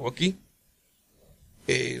our rookie,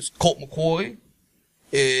 is Colt McCoy,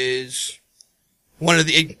 is one of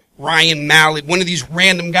the Ryan Mallett, one of these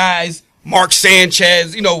random guys, Mark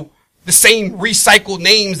Sanchez, you know, the same recycled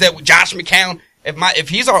names that with Josh McCown. If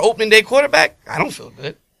he's our opening day quarterback, I don't feel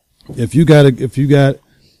good. If you got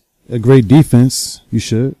a great defense, you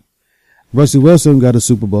should. Russell Wilson got a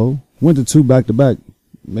Super Bowl, went to 2 back-to-back,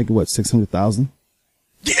 making what, $600,000?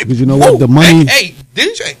 Yeah, because you know what, the money. Hey,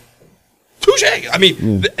 DJ, touche. I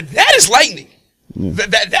mean, that is lightning. Yeah.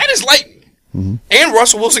 That is lightning. Mm-hmm. And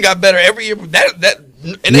Russell Wilson got better every year. And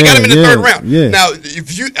they got him in the third round. Yeah. Now,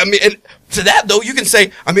 and to that though, you can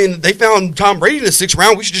say, I mean, they found Tom Brady in the 6th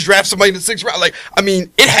round. We should just draft somebody in the 6th round. Like, I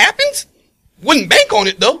mean, it happens. Wouldn't bank on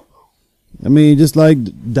it though. I mean, just like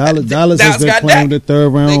Dallas has been playing the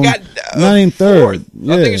 3rd round. They got not even 3rd.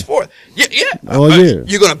 Yeah. I think it's 4th. Yeah. Oh yeah.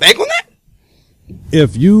 You gonna bank on that?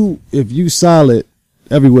 If you solid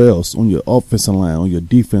everywhere else on your offensive line, on your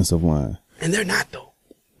defensive line, and they're not though.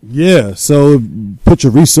 Yeah, so put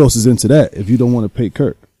your resources into that if you don't want to pay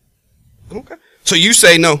Kirk. Okay. So you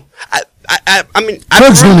say no. I mean,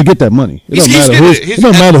 Kirk's going to get that money. It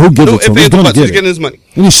don't matter who gives it to him. He's going to get getting his money.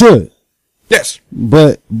 And he should. Yes.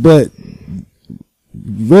 But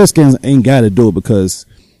Redskins ain't got to do it because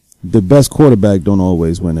the best quarterback don't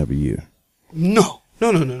always win every year. No.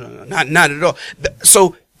 Not at all.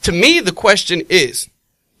 So to me, the question is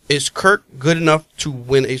Kirk good enough to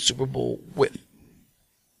win a Super Bowl with?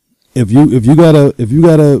 If you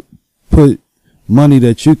gotta put money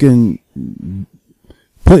that you can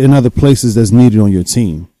put in other places that's needed on your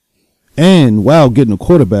team, and while getting a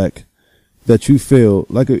quarterback that you feel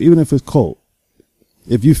like, even if it's Colt,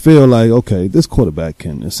 if you feel like, okay, this quarterback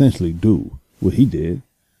can essentially do what he did,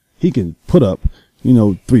 he can put up,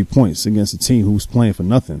 3 points against a team who's playing for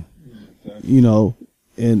nothing,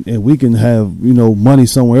 and we can have, money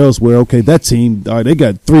somewhere else where, okay, that team, all right, they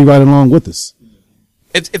got 3 right along with us.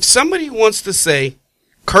 If somebody wants to say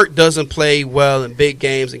Kirk doesn't play well in big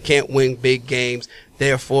games and can't win big games,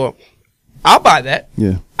 therefore, I'll buy that.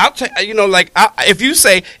 Yeah. I'll take,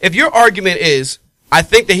 if your argument is, I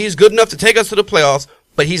think that he's good enough to take us to the playoffs,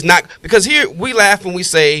 but he's not, because here we laugh when we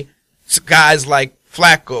say guys like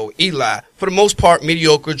Flacco, Eli, for the most part,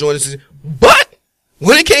 mediocre join us. But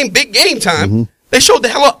when it came big game time, they showed the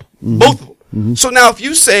hell up, both of them. Mm-hmm. So now if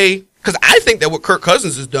you say, because I think that what Kirk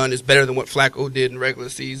Cousins has done is better than what Flacco did in regular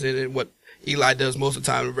season and what Eli does most of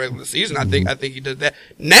the time in regular season. I think he does that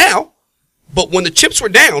now. But when the chips were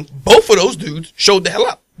down, both of those dudes showed the hell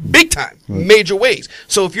up, big time, major ways.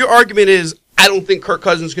 So if your argument is, I don't think Kirk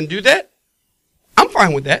Cousins can do that, I'm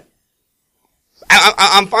fine with that.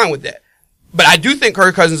 I'm fine with that. But I do think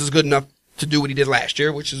Kirk Cousins is good enough to do what he did last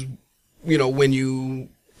year, which is, win you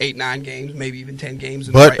 8-9 games, maybe even 10 games.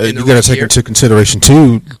 But you got to take into consideration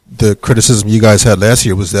too the criticism you guys had last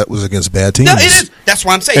year was against bad teams. No, it is. That's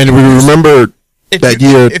what I'm saying. And we remember that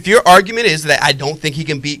year. If your argument is that I don't think he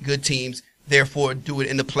can beat good teams, therefore do it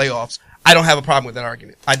in the playoffs, I don't have a problem with that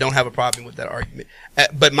argument.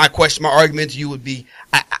 But my argument to you would be,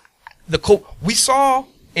 we saw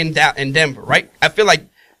in Denver, right? I feel like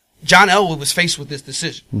John Elway was faced with this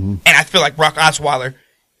decision, and I feel like Brock Osweiler.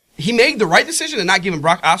 He made the right decision in not giving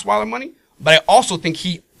Brock Osweiler money, but I also think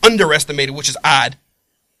he underestimated, which is odd,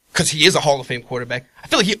 because he is a Hall of Fame quarterback. I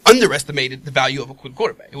feel like he underestimated the value of a good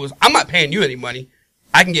quarterback. It was, I'm not paying you any money.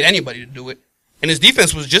 I can get anybody to do it. And his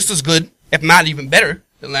defense was just as good, if not even better,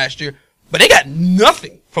 than last year. But they got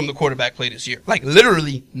nothing from the quarterback play this year. Like,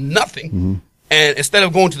 literally nothing. Mm-hmm. And instead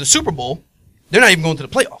of going to the Super Bowl, they're not even going to the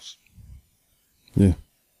playoffs. Yeah.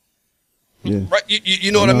 Yeah. Right?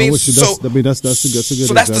 You know what I mean? That's a good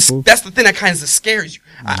example. That's the thing that kind of scares you.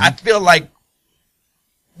 Mm-hmm. I feel like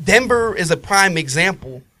Denver is a prime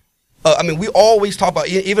example. I mean, we always talk about,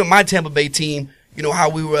 even my Tampa Bay team, you know, how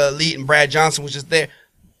we were elite and Brad Johnson was just there.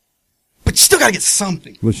 But you still got to get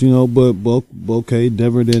something. But, you know, okay,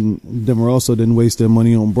 Denver also didn't waste their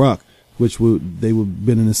money on Brock, which they would have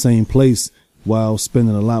been in the same place while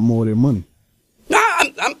spending a lot more of their money. Nah,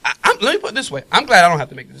 let me put it this way. I'm glad I don't have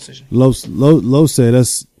to make the decision. Lowe said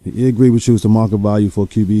he agreed with you. It's the market value for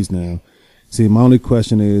QBs now. See, my only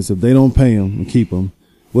question is, if they don't pay him and keep him,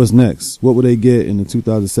 what's next? What would they get in the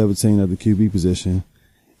 2017 at the QB position?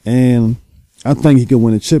 And I think he could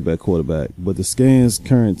win a chip at quarterback, but the Skins'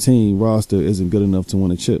 current team roster isn't good enough to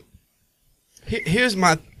win a chip. Here's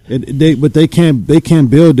my. But they can't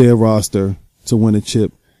build their roster to win a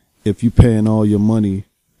chip if you're paying all your money.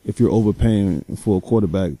 If you're overpaying for a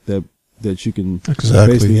quarterback that you can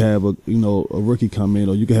basically have a rookie come in,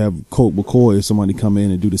 or you can have Colt McCoy or somebody come in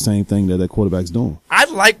and do the same thing that quarterback's doing. I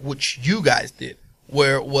like what you guys did,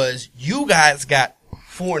 where it was you guys got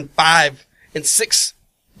 4 and 5 and 6,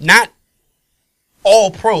 not all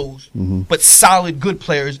pros, mm-hmm. but solid good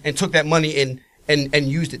players, and took that money and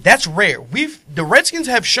used it. That's rare. The Redskins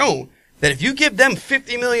have shown that if you give them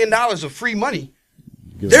 $50 million of free money,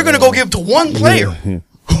 they're going to go give to one player. Yeah.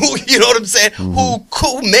 Who, you know what I'm saying?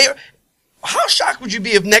 Mm-hmm. How shocked would you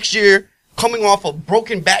be if next year, coming off of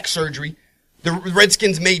broken back surgery, the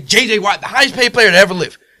Redskins made J.J. Watt the highest paid player to ever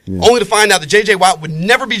live, only to find out that J.J. Watt would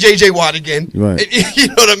never be J.J. Watt again. Right. You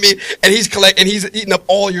know what I mean? And he's eating up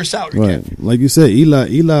all your salary cap. Like you said,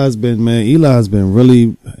 Eli's been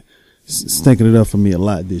really stinking it up for me a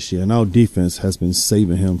lot this year, and our defense has been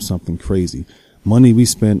saving him something crazy. Money we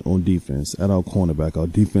spent on defense at our cornerback, our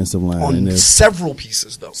defensive line. On several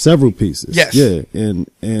pieces, though. Several pieces. Yes. Yeah.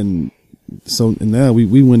 And now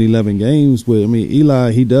we win 11 games with,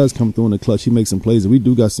 Eli, he does come through in the clutch. He makes some plays, and we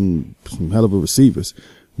do got some hell of a receivers.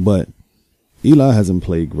 But Eli hasn't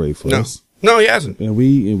played great for us. No, he hasn't. And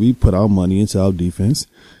we put our money into our defense,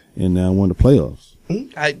 and now we're in the playoffs.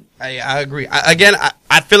 I agree.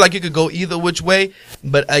 I feel like you could go either which way,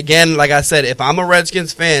 but again, like I said, if I'm a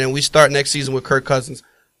Redskins fan and we start next season with Kirk Cousins,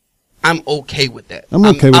 I'm okay with that. I'm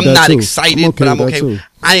not excited, but I'm okay.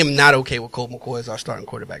 I am not okay with Colt McCoy as our starting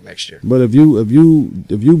quarterback next year. But if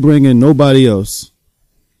you bring in nobody else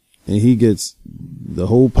and he gets the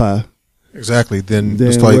whole pie, exactly, then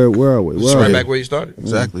it's like, where are we? Right back where you started.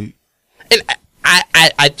 Exactly. And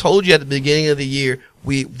I told you at the beginning of the year,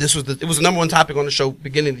 it was the number one topic on the show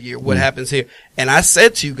beginning of the year. What happens here? And I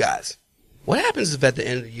said to you guys, what happens if at the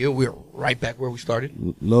end of the year we're right back where we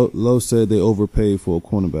started? Lowe said they overpaid for a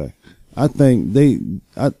cornerback. I think they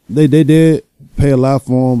did pay a lot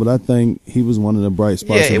for him, but I think he was one of the bright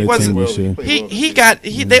spots in their team this year.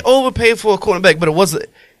 They overpaid for a cornerback, but it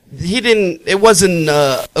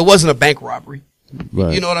wasn't a bank robbery.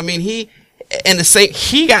 Right. You know what I mean? He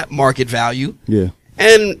got market value. Yeah.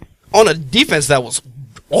 And on a defense that was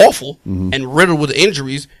awful and riddled with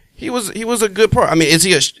injuries, he was a good part. I mean, is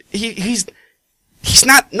he's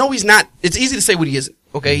not? No, he's not. It's easy to say what he isn't.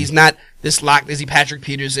 Okay, he's not this locked. Is he Patrick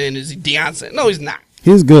Peterson? Is he Deion? No, he's not.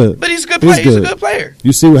 He's good, but he's a good player. He's a good player.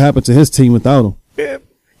 You see what happened to his team without him? Yeah,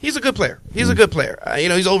 he's a good player. He's a good player.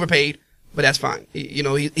 He's overpaid, but that's fine.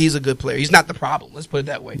 He's a good player. He's not the problem. Let's put it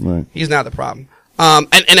that way. Right. He's not the problem.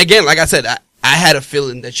 And again, like I said, I had a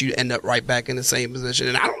feeling that you'd end up right back in the same position,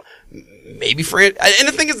 and maybe and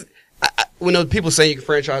the thing is, when people say you can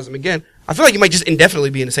franchise him again, I feel like you might just indefinitely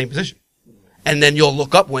be in the same position. And then you'll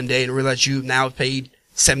look up one day and realize you've now paid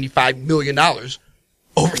 $75 million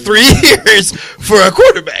over 3 years for a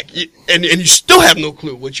quarterback. And you still have no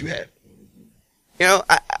clue what you have.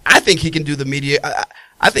 I think he can do the media.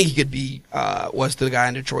 I think he could be, what's the guy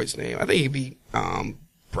in Detroit's name? I think he could be,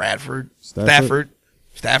 Stafford.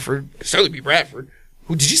 Could certainly be Bradford.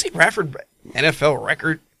 Did you see Bradford NFL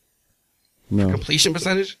record? No. Completion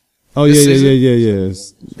percentage? Oh, yeah.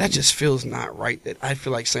 That just feels not right. That I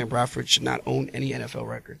feel like Sam Bradford should not own any NFL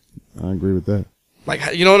record. I agree with that.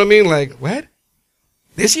 Like, you know what I mean? Like, what?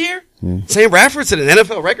 This year? Yeah. Sam Bradford set an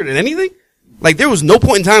NFL record in anything? Like, there was no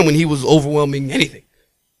point in time when he was overwhelming anything.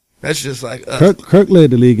 That's just like... Kirk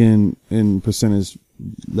led the league in percentage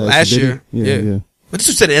last year. Yeah. But this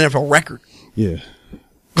was set an NFL record. Yeah.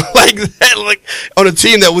 like that, like on a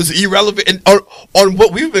team that was irrelevant and on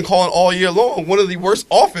what we've been calling all year long, one of the worst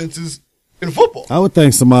offenses in football. I would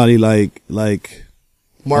think somebody like Mark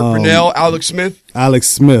Brunell, Alex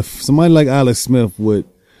Smith. Somebody like Alex Smith would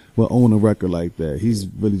own a record like that. He's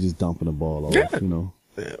really just dumping the ball off, you know.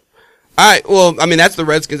 Yeah. All right. Well, I mean, that's the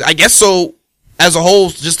Redskins. I guess so. As a whole,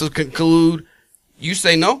 just to conclude, you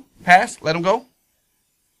say no, pass, let him go.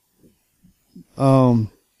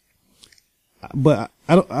 But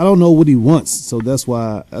I don't know what he wants, so that's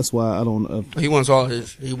why I don't. He wants all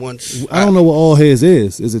his. He wants. I don't know what all his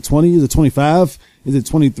is. Is it 20? Is it 25? Is it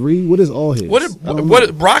 23? What is all his?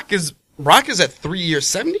 What Brock is at 3 years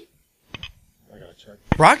 70. I gotta check.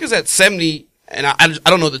 Brock is at 70, and I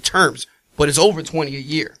don't know the terms, but it's over 20 a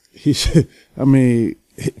year. He should. I mean,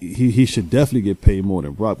 he should definitely get paid more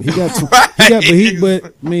than Brock. But he got. Right.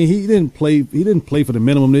 But I mean, he didn't play. He didn't play for the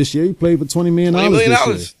minimum this year. He played for $20 million. $20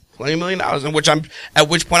 million. $20 million, and at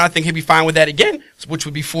which point I think he'd be fine with that again, which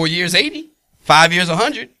would be 4 years 80, 5 years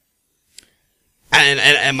 100.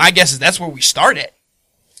 And my guess is that's where we start at.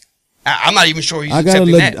 I'm not even sure he's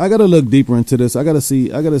accepting that. I gotta look deeper into this. I gotta see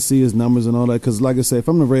his numbers and all that. Cause like I said, if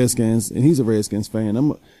I'm the Redskins and he's a Redskins fan,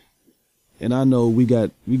 and I know we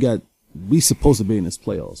supposed to be in this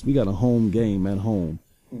playoffs. We got a home game at home,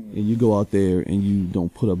 and you go out there and you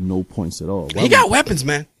don't put up no points at all. He got weapons,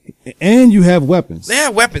 man. And you have weapons. They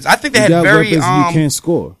have weapons. I think they you had got very weapons and you can't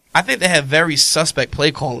score. I think they have very suspect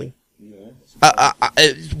play calling.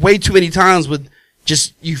 Way too many times with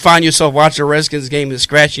just you find yourself watching a Redskins game and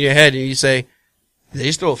scratching your head and you say, did they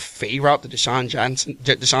just throw a fade route to Deshaun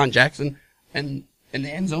Jackson and in the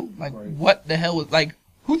end zone? Like what the hell was like?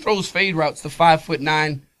 Who throws fade routes to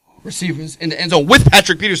 5'9" receivers in the end zone with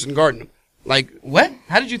Patrick Peterson guarding them? Like what?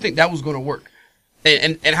 How did you think that was going to work?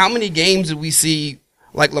 And how many games did we see?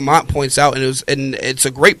 Like Lamont points out, and it's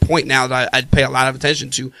a great point now that I'd pay a lot of attention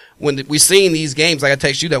to when we seen these games. Like I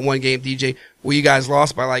text you that one game, DJ, where you guys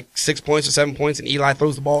lost by like 6 points or 7 points, and Eli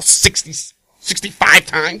throws the ball 65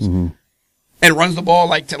 times and runs the ball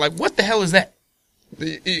like what the hell is that?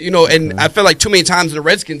 You know, and I feel like too many times in the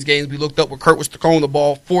Redskins games we looked up where Kurt was throwing the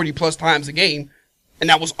ball 40 plus times a game, and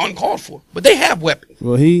that was uncalled for. But they have weapons.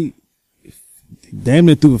 Well, he damn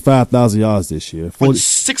near threw for 5,000 yards this year.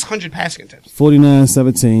 600 passing attempts.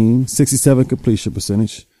 49-17, 67 completion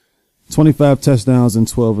percentage, 25 touchdowns and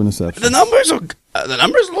 12 interceptions. The numbers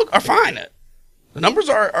are fine. The numbers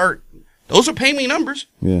are those are pay me numbers.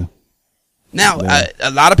 Yeah. Now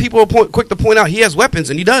a lot of people are quick to point out he has weapons,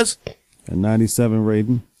 and he does. A 97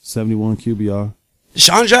 rating, 71 QBR.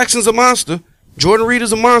 Deshaun Jackson's a monster. Jordan Reed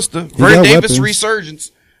is a monster. Vernon Davis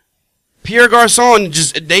resurgence. Pierre Garçon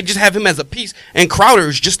they just have him as a piece, and Crowder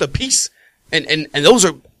is just a piece, and those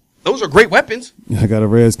are great weapons. I got a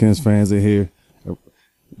Redskins fans in here.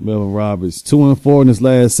 Melvin Roberts, 2-4 in his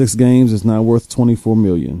last 6 games is now worth $24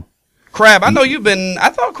 million. Crab, I know you've been. I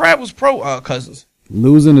thought Crab was pro Cousins.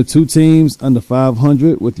 Losing to 2 teams under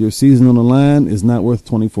 500 with your season on the line is not worth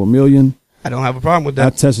 $24 million. I don't have a problem with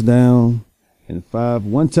that.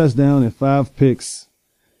 One touchdown and 5 picks.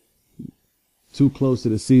 Too close to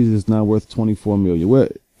the season is not worth $24 million.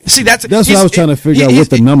 See, that's what I was trying to figure out what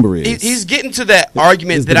the number is. He's getting to that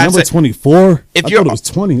argument is that the I number said 24. I thought it was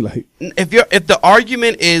 20. Like if the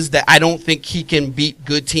argument is that I don't think he can beat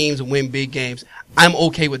good teams and win big games, I'm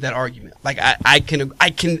okay with that argument. Like I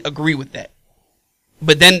can agree with that.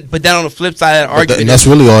 But then on the flip side of that argument, and that's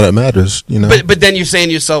really all that matters, you know. But then you're saying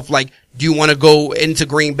to yourself, like, do you want to go into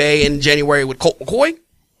Green Bay in January with Colt McCoy?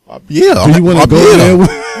 Yeah, do you want to go there?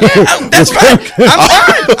 Yeah, that's fine.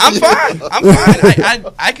 I'm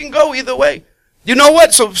fine. I can go either way. You know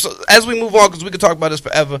what? So as we move on, because we could talk about this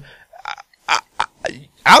forever,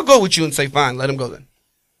 I'll go with you and say fine. Let him go then.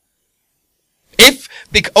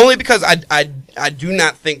 Only because I do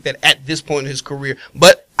not think that at this point in his career,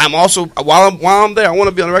 but I'm also while I'm there, I want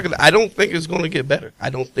to be on the record. I don't think it's going to get better. I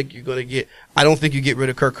don't think you get rid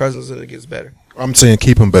of Kirk Cousins and it gets better. I'm saying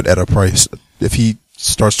keep him, but at a price. If he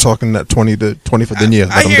starts talking that 20 to 24, then yeah,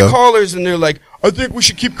 I let him hear go. callers and they're like, I think we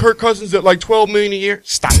should keep Kirk Cousins at like $12 million a year.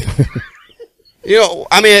 Stop it. You know,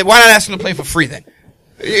 I mean, why not ask him to play for free then?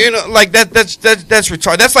 You know, like that's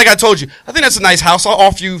retarded. That's like I told you. I think that's a nice house. I'll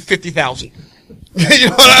offer you $50,000. You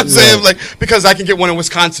know what I'm saying? Like, because I can get one in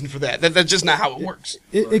Wisconsin for that. That's just not how it works.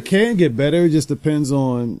 It can get better. It just depends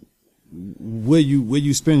on where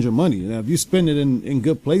you spend your money. Now, if you spend it in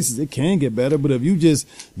good places, it can get better. But if you just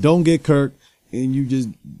don't get Kirk and you just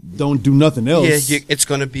don't do nothing else, yeah, it's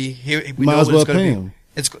going to be here. We might know as what well it's going pay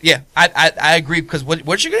to be. him. I agree, because what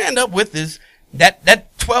you're going to end up with is that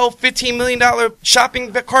 $12-15 million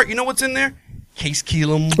shopping cart. You know what's in there? Case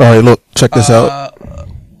Keenum. All right, look, check this out.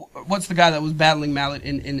 what's the guy that was battling Mallet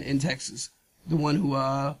in Texas? The one who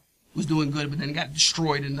was doing good, but then got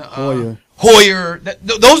destroyed in the Hoyer.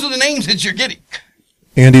 Those are the names that you're getting.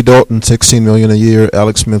 Andy Dalton, $16 million a year.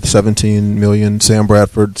 Alex Smith, $17 million. Sam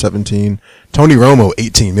Bradford, $17. Tony Romo,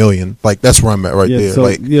 $18 million. Like, that's where I'm at there. So,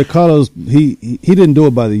 like, Carlos, he didn't do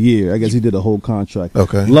it by the year. I guess he did a whole contract.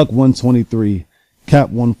 Okay. Luck 123, Cap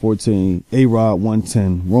 114, A-Rod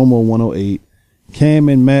 110, Romo 108, Cam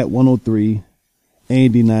and Matt 103,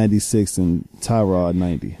 Andy 96, and Tyrod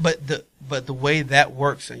 90. But the way that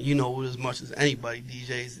works, and you know as much as anybody,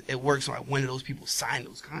 DJs, it works like when those people sign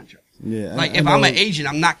those contracts. Yeah. Like, if I'm an agent,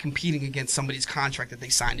 I'm not competing against somebody's contract that they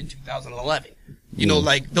signed in 2011. You know,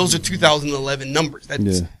 like, those are 2011 numbers.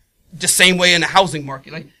 That's the same way in the housing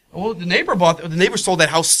market. Like, well, the neighbor sold that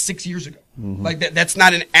house 6 years ago. Mm-hmm. Like, that's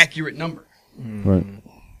not an accurate number. Right.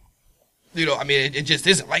 You know, I mean, it just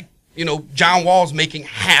isn't. Like, you know, John Wall's making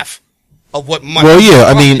half of what money. Well, yeah,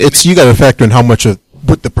 I mean, you got to factor in how much of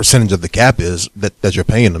what the percentage of the cap is that you're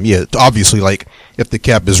paying them. Yeah, obviously, like, if the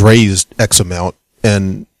cap is raised X amount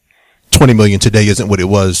and $20 million today isn't what it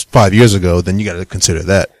was 5 years ago, then you got to consider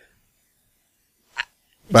that.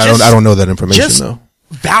 But I don't know that information though.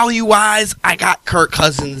 Value wise, I got Kirk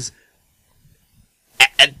Cousins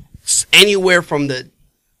at anywhere from the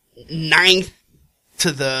 9th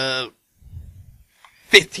to the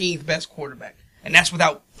 15th best quarterback, and that's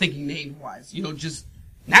without thinking name wise. You know, just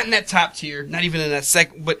not in that top tier, not even in that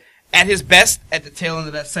second, but at his best, at the tail end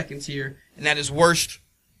of that second tier, and at his worst,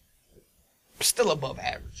 still above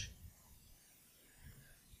average.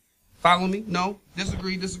 Follow me? No?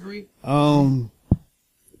 Disagree?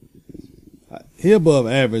 He above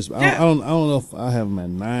average. Yeah. I don't know if I have him at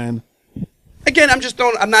 9. Again,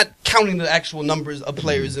 I'm not counting the actual numbers of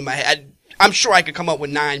players in my head. I'm sure I could come up with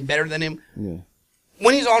 9 better than him. Yeah.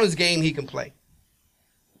 When he's on his game, he can play.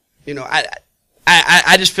 You know,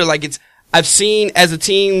 I just feel like I've seen as a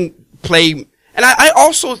team play, and I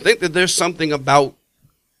also think that there's something about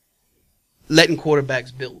letting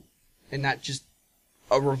quarterbacks build and not just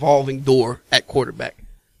a revolving door at quarterback.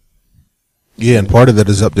 Yeah, and part of that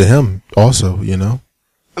is up to him also, you know.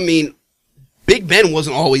 I mean, Big Ben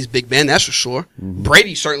wasn't always Big Ben, that's for sure. Mm-hmm.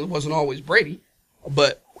 Brady certainly wasn't always Brady.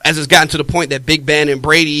 But as it's gotten to the point that Big Ben and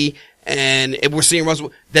Brady and we're seeing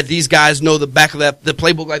Russell, that these guys know the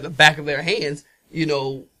playbook like the back of their hands, you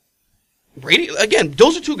know, Brady, again,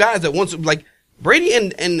 those are two guys that once, like, Brady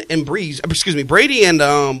and Brady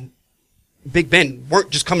and Big Ben weren't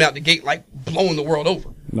just coming out the gate like blowing the world over.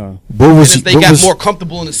 No. As they got more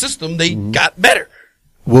comfortable in the system, they got better.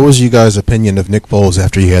 What was you guys' opinion of Nick Foles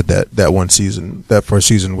after he had that one season, that first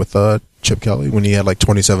season with Chip Kelly, when he had like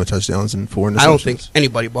 27 touchdowns and 4 interceptions? I don't think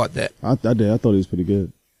anybody bought that. I did. I thought he was pretty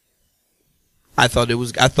good. I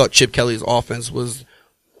thought Chip Kelly's offense was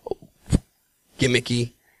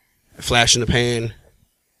gimmicky, flash in the pan,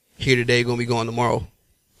 here today, gonna be gone tomorrow.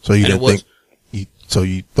 So you didn't think? So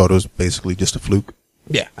you thought it was basically just a fluke?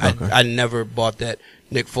 Yeah, okay. I never bought that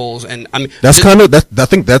Nick Foles, and I mean that's kind of I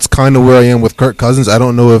think that's kind of where I am with Kirk Cousins. I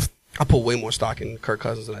don't know if I put way more stock in Kirk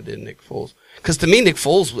Cousins than I did in Nick Foles, because to me Nick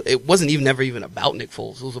Foles, it wasn't never even about Nick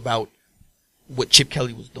Foles. It was about what Chip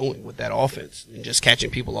Kelly was doing with that offense and just catching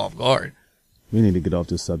people off guard. We need to get off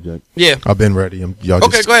this subject. Yeah, I've been ready.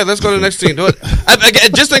 Okay, go ahead. Let's go to the next team. Do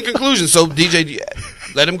it. Just in conclusion. So DJ,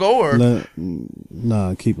 let him go or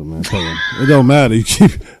nah, keep him, man. Tell him it don't matter. You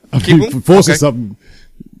keep him. Forcing something.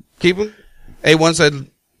 Keep him. A1 said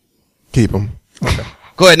keep him. Okay.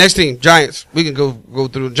 Go ahead. Next team, Giants. We can go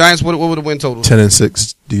through Giants. What were the win totals?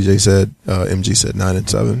 10-6. DJ said. MG said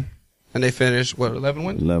 9-7. And they finished 11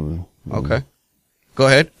 wins. 11. Okay. Go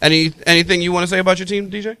ahead. Anything you want to say about your team,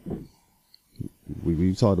 DJ?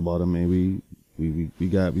 We talked about it, man.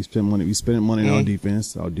 We spent money. We spent money on our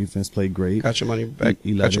defense. Our defense played great. Got your money back.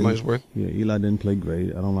 Got your money's worth. Yeah, Eli didn't play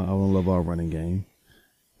great. I don't love our running game.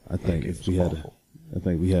 I think if we had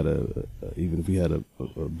even if we had a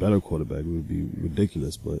better quarterback, it would be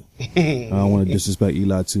ridiculous. But I don't want to disrespect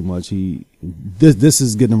Eli too much. This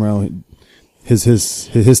is getting around his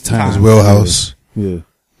time. His wheelhouse. Yeah.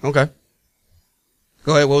 Okay.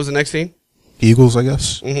 Go ahead. What was the next team? Eagles, I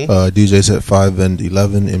guess. Mm-hmm. DJ said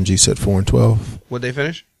 5-11. MG said 4-12. What'd they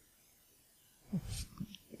finish?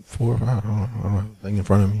 4. I don't have a thing in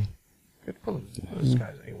front of me. This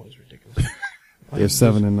guy's A1's ridiculous. They're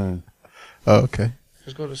 7-9. Oh, okay.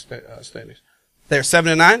 Let's go to standings. They're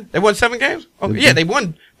 7-9. They won 7 games. Okay, yeah, they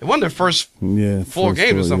won. They won their first 4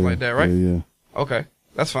 games or something like that, right? Yeah. Okay,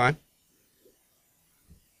 that's fine.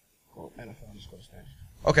 NFL, just go to standings.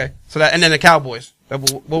 Okay, so that, and then the Cowboys. What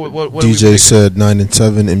DJ said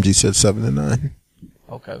 9-7. MG said 7-9.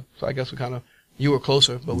 Okay, so I guess we kind of You were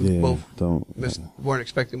closer, but we both don't weren't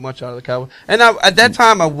expecting much out of the Cowboys. And at that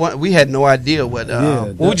time, we had no idea what.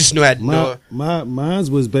 We just knew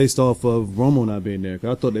Mine was based off of Romo not being there.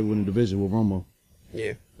 'Cause I thought they would win the division with Romo.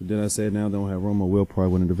 Yeah. But then I said now they don't have Romo. We'll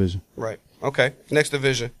probably win the division. Right. Okay. Next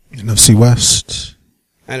division. NFC West.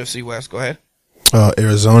 NFC West. Go ahead.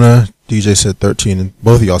 Arizona. DJ said 13, and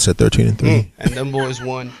both of y'all said 13-3. And them boys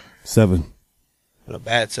won 7. And a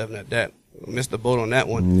bad 7 at that. Missed the boat on that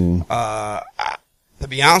one. To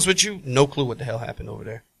be honest with you, no clue what the hell happened over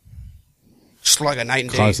there. Just like a night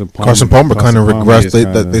and day. Carson Palmer kind of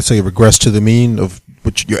regressed. They say regressed to the mean of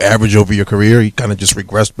what your average over your career. He kind of just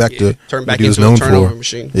regressed back to turned back what he was into known a turnover for.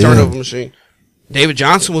 machine. Yeah. Turnover machine. David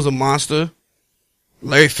Johnson was a monster.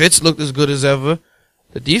 Larry Fitz looked as good as ever.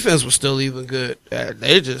 The defense was still even good.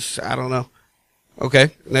 They just, I don't know.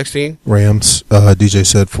 Okay, next team. Rams. DJ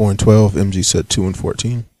said 4-12. MG said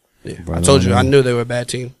 2-14. Yeah, right, I told you, I knew they were a bad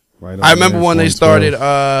team. Right, I remember when they started,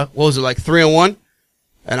 what was it, like 3-1?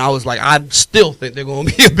 And I was like, I still think they're going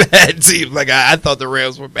to be a bad team. Like, I thought the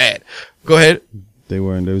Rams were bad. Go ahead. They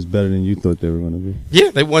weren't. They was better than you thought they were going to be.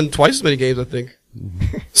 Yeah, they won twice as many games, I think.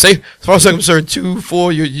 Same, as far as I'm concerned,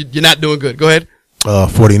 2-4, you're not doing good. Go ahead.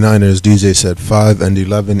 49ers. DJ said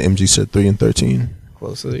 5-11. MG said 3-13.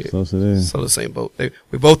 Close to there. So the same boat.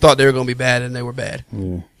 We both thought they were going to be bad, and they were bad.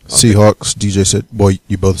 Yeah. Okay. Seahawks. DJ said,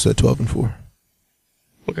 you both said 12-4.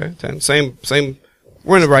 Okay, 10. Same.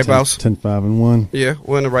 We're in the right house. 10-5-1. Yeah,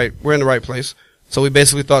 we're in the right place. So we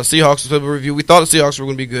basically thought Seahawks was a review. We thought the Seahawks were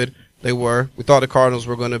going to be good. They were. We thought the Cardinals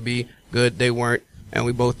were going to be good. They weren't. And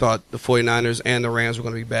we both thought the 49ers and the Rams were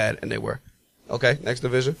going to be bad, and they were. Okay, next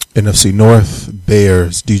division. NFC North.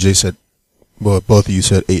 Bears. DJ said, both of you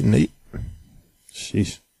said 8-8.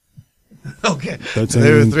 Sheesh. Okay.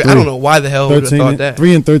 13-3. I don't know why the hell we would have thought that.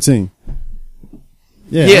 3-13.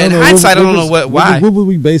 Yeah, in hindsight, I don't know why. What would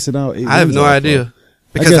we base it out? I have no idea.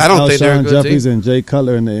 Because I don't think they're a good Jeffries team. And Jay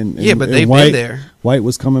Cutler and yeah, but they've White, been there. White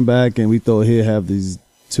was coming back, and we thought he'd have these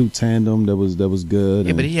two tandem that was good.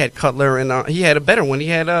 Yeah, but he had Cutler and he had a better one. He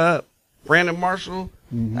had Brandon Marshall,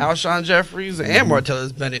 Alshon Jeffries, and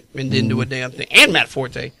Martellus Bennett, and didn't do a damn thing. And Matt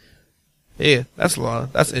Forte. Yeah, that's a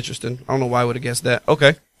lot. That's interesting. I don't know why I would have guessed that.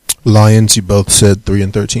 Okay. Lions. You both said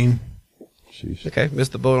 3-13. Sheesh. Okay,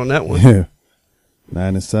 missed the boat on that one. Yeah.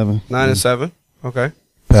 9-7. 9-7. Okay.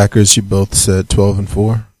 Packers. You both said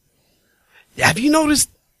 12-4. Have you noticed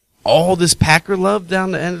all this Packer love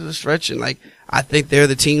down the end of the stretch? And like, I think they're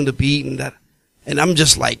the team to beat, and I'm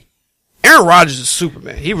just like, Aaron Rodgers is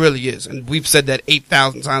Superman. He really is, and we've said that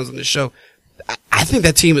 8,000 times on the show. I think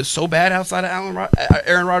that team is so bad outside of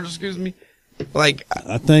Aaron Rodgers. Excuse me. Like,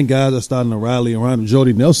 I think guys are starting to rally around him.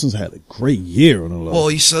 Jody Nelson's had a great year on the low.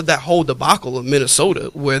 Well, you said that whole debacle of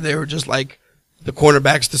Minnesota where they were just like, the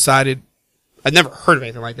cornerbacks decided. I'd never heard of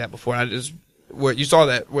anything like that before. Where you saw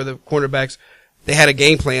that where the cornerbacks, they had a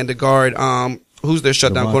game plan to guard who's their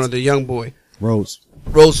shutdown corner, the young boy. Rose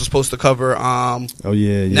was supposed to cover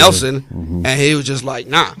Nelson, and he was just like,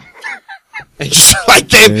 nah. And just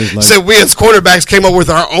like said, we as quarterbacks came up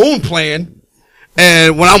with our own plan.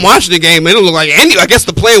 And when I'm watching the game, it don't look like any. I guess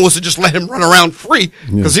the plan was to just let him run around free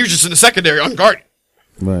because he was just in the secondary unguarded.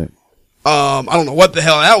 Right. I don't know what the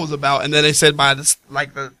hell that was about. And then they said by this,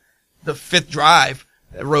 like the fifth drive,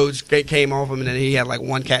 Rhodes came off him, and then he had like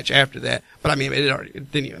one catch after that. But I mean,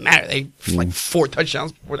 it didn't even matter. They like 4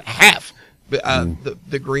 touchdowns before the half.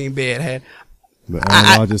 The Green Bay had. But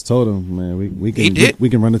Aaron Rodgers told him, man, we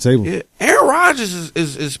can run the table. Yeah. Aaron Rodgers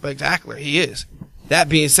is spectacular. He is. That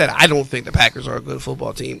being said, I don't think the Packers are a good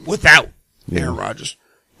football team without Aaron Rodgers.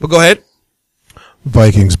 But go ahead.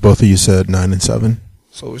 Vikings. Both of you said 9-7.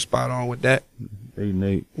 So we're spot on with that.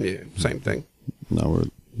 8-8. Yeah, same thing. No, we're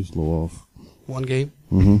just a little off. One game.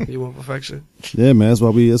 You want perfection? Yeah, man.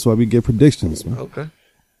 That's why we get predictions, man. Okay.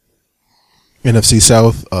 NFC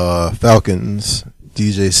South. Falcons.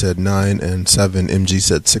 DJ said 9-7. MG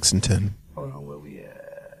said 6-10. Hold on, where we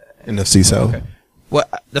at? NFC South. Okay.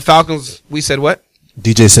 What the Falcons? We said what?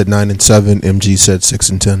 DJ said 9-7. MG said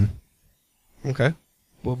 6-10. Okay.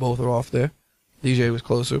 Well, both are off there. DJ was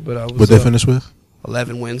closer, but I was. What they finish with?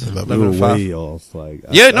 11 wins. 11. 11 and 5. way off. Like,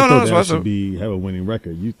 I thought that's should have a winning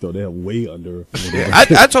record. You thought they have way under.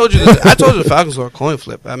 I told you. I told you the Falcons were a coin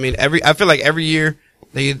flip. I mean, I feel like every year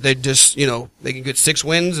they just they can get 6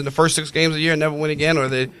 wins in the first 6 games of the year and never win again, or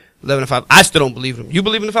they 11-5. I still don't believe them. You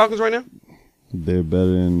believe in the Falcons right now? They're better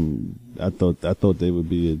than I thought. I thought they would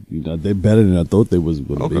be. They're better than I thought they would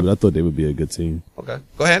be. But I thought they would be a good team. Okay,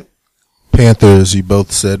 go ahead. Panthers. You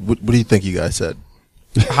both said. What do you think you guys said?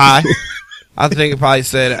 High. I think it probably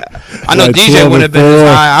said. I know Like DJ wouldn't have been as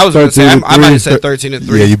 12-4, high. I was going to say I might have 13-3. said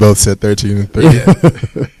 13-3. Yeah, you both said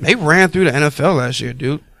 13-3. They ran through the NFL last year,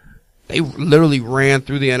 dude. They literally ran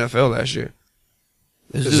through the NFL last year.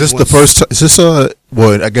 Is this the first? Is this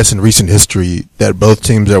well, I guess in recent history that both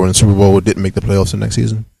teams that were in the Super Bowl didn't make the playoffs the next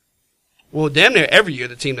season? Well, damn near every year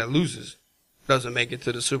the team that loses doesn't make it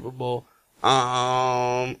to the Super Bowl.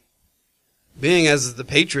 Being as the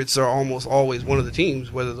Patriots are almost always one of the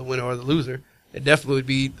teams, whether the winner or the loser, it definitely would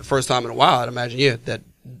be the first time in a while, I'd imagine, yeah, that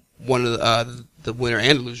one of the winner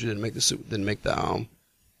and the loser didn't make the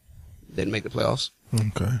playoffs.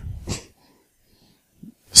 Okay.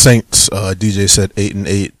 Saints, DJ said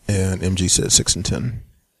 8-8, and MG said 6-10.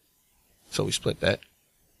 So we split that.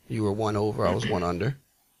 You were 1 over, I was 1 under.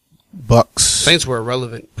 Bucks. Saints were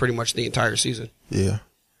irrelevant pretty much the entire season. Yeah.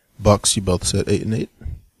 Bucks, you both said 8-8.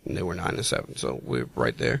 And they were 9-7, so we're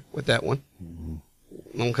right there with that one.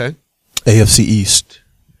 Okay. AFC East.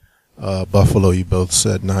 Buffalo, you both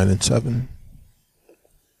said 9-7.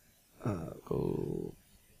 Go.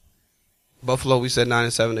 Buffalo, we said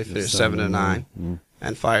 9-7. They finished 7-9,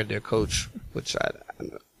 and fired their coach, which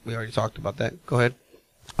we already talked about that. Go ahead.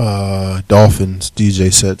 Dolphins,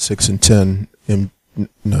 DJ said 6-10.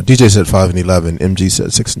 DJ said 5-11. MG said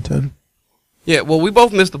 6-10. Yeah, well, we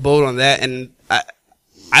both missed the boat on that, and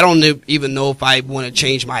I don't even know if I want to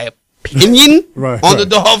change my opinion on the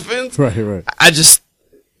Dolphins. Right. I just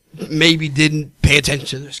maybe didn't pay attention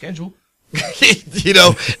to their schedule,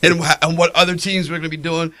 and what other teams were going to be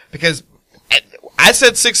doing, because I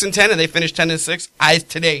said 6-10 and they finished 10-6. I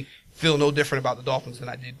today feel no different about the Dolphins than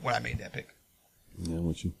I did when I made that pick. Yeah, I'm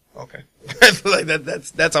with you. Okay. Like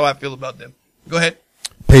that's how I feel about them. Go ahead.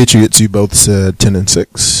 Patriots, you both said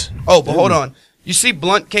 10-6. Oh, but hold on. You see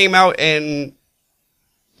Blunt came out and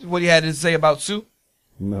what he had to say about Sue?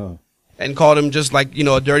 No. And called him just like,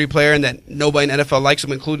 a dirty player, and that nobody in the NFL likes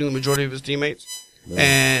him, including the majority of his teammates. No.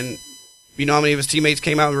 And you know how many of his teammates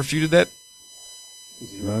came out and refuted that?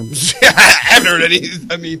 I haven't heard any.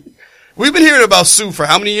 I mean, we've been hearing about Sue for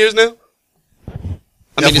how many years now?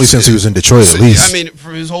 Definitely since he was in Detroit, at least. I mean,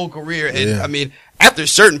 for his whole career. And yeah. I mean, after a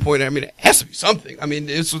certain point, it has to be something. I mean,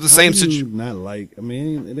 this was the same situation. Not like, it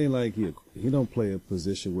ain't like he don't play a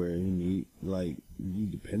position where he need, like, you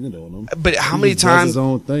dependent on him. But how many times? Does his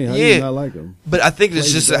own thing. How do you not like him? But I think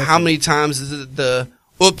it's just how many times is it the,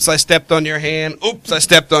 oops, I stepped on your hand. Oops, I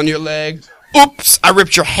stepped on your leg. Oops, I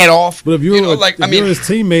ripped your head off. But if you're you're his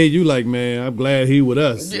teammate, you like, man, I'm glad he with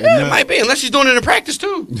us. Yeah, it might be, unless he's doing it in practice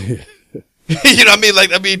too. You know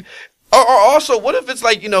what I mean? Or also, what if it's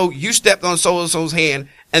like, you stepped on so-and-so's hand,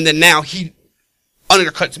 and then now he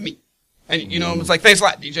undercuts me. And, it's like, thanks a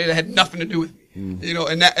lot, DJ. That had nothing to do with me.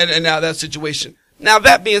 And now that situation. Now,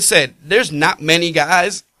 that being said, there's not many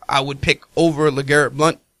guys I would pick over LeGarrette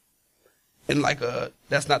Blount. And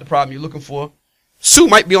that's not the problem you're looking for. Sue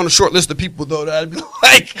might be on a short list of people, though, that I'd be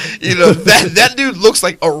like, that dude looks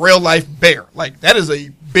like a real-life bear. Like, that is a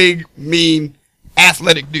big, mean,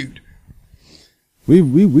 athletic dude. We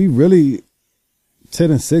really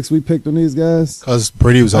 10-6. We picked on these guys because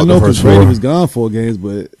Brady was out. I know because Brady was gone 4 games,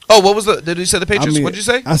 but what was did you say the Patriots? What did you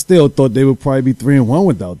say? I still thought they would probably be 3-1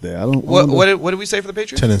 without that. I don't. What did we say for the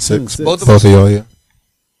Patriots? 10-6. Both of y'all, yeah.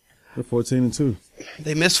 They're 14-2.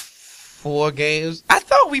 They missed 4 games. I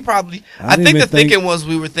thought we probably. I think the thinking was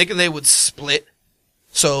we were thinking they would split.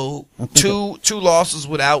 So two losses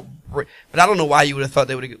without. But I don't know why you would have thought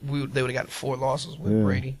they would have gotten 4 losses with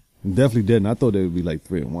Brady. Definitely didn't. I thought they would be like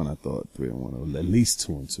 3-1. I thought 3-1 or at least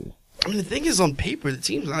 2-2. I mean, the thing is, on paper, the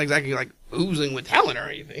team's not exactly like oozing with talent or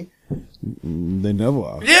anything. They never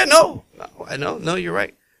are. Yeah, no, I know. No, you're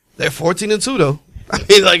right. They're 14-2 though. I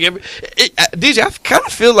mean, like DJ, I kind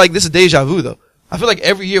of feel like this is deja vu though. I feel like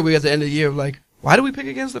every year we at the end of the year, like, why do we pick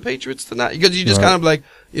against the Patriots tonight? Because you just kind of like,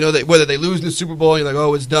 whether they lose in the Super Bowl, you're like,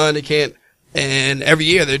 oh, it's done, they can't. And every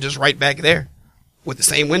year they're just right back there with the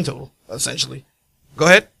same win total, essentially. Go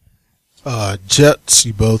ahead. Jets,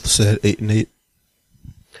 you both said 8-8.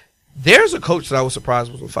 There's a coach that I was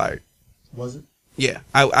surprised wasn't fired. Was it? Yeah,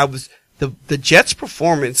 I was. The Jets'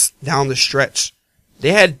 performance down the stretch,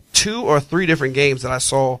 they had 2 or 3 different games that I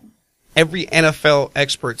saw every NFL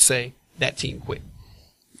expert say that team quit.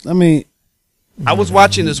 I mean, I was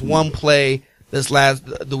watching this one play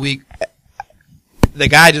the week. The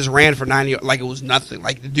guy just ran for 90 yards like it was nothing.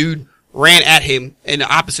 Like the dude ran at him in the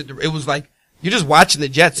opposite. It was like you're just watching the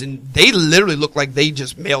Jets and they literally look like they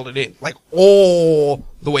just mailed it in, like all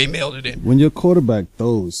the way mailed it in. When your quarterback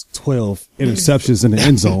throws 12 interceptions in the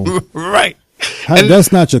end zone, right?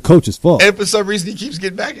 That's not your coach's fault. And for some reason, he keeps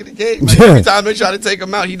getting back in the game. Like every time they try to take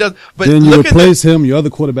him out, he does. But then you replace him, your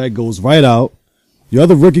other quarterback goes right out, your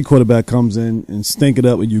other rookie quarterback comes in and stink it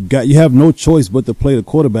up, and you have no choice but to play the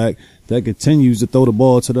quarterback that continues to throw the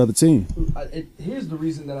ball to the other team. Here's the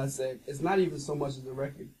reason that I said it's not even so much as the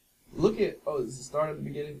record. Look at is the start at the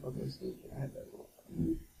beginning? Okay, so I had that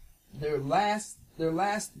wrong. Their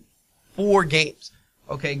last 4 games.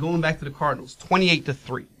 Okay, going back to the Cardinals,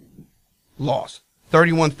 28-3, loss.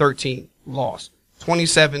 31-13, loss.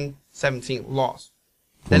 27-17, loss.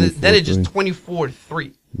 Then it's just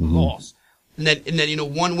 24-3, loss. And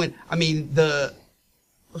then one win. I mean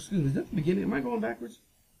excuse me, is that the beginning? Am I going backwards?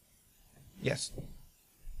 Yes.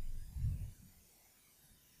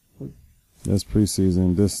 That's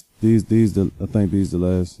preseason. I think these the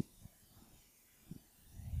last.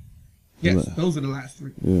 Yes, those are the last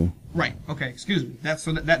 3. Yeah. Right. Okay. Excuse me. That's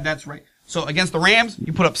right. So against the Rams,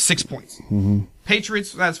 you put up 6 points. Mm-hmm.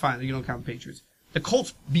 Patriots, that's fine. You don't count the Patriots. The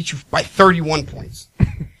Colts beat you by 31 points.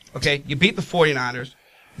 Okay. You beat the 49ers.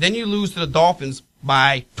 Then you lose to the Dolphins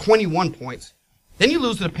by 21 points. Then you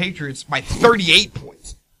lose to the Patriots by 38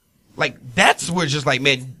 points. Like, that's where it's just like,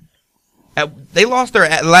 man, they lost their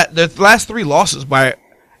last 3 losses by an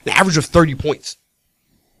average of 30 points.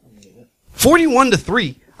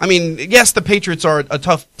 41-3. I mean, yes, the Patriots are a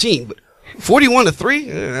tough team, but 41-3,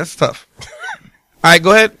 that's tough. All right,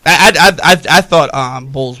 go ahead. I thought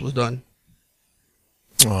Bulls was done.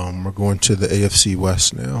 We're going to the AFC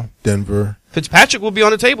West now. Denver. Fitzpatrick will be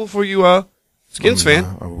on the table for you, Skins fan.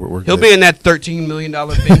 He'll good. be in that $13 million bin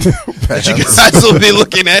that you guys will be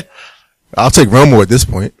looking at. I'll take Romo at this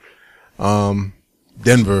point.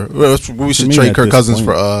 Denver. We should trade Kirk Cousins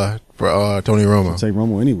for Tony Romo. Take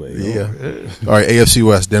Romo anyway. Yeah. All right. AFC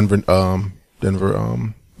West. Denver.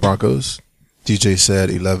 Broncos. DJ said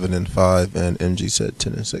 11-5, and MG said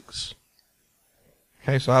 10-6.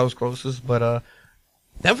 Okay, so I was closest, but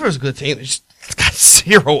Denver is a good team. They just got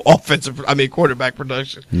 0 quarterback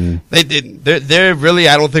production. Yeah. They didn't. They're really,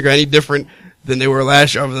 I don't think, are any different than they were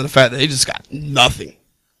last year, other than the fact that they just got nothing.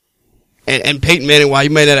 And Peyton Manning, while he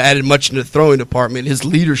may not have added much in the throwing department, his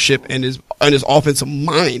leadership and his offensive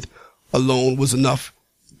mind alone was enough,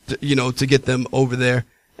 to get them over there.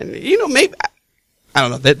 And maybe I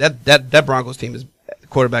don't know that Broncos team is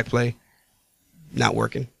quarterback play not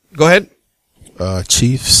working. Go ahead.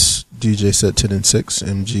 Chiefs. DJ said 10-6.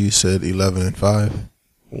 MG said 11-5.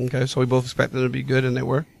 Okay, so we both expected them to be good, and they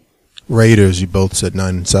were. Raiders. You both said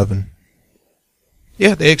 9-7.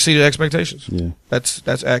 Yeah, they exceeded expectations. Yeah,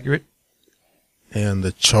 that's accurate. And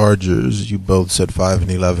the Chargers, you both said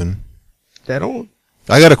 5-11. That on.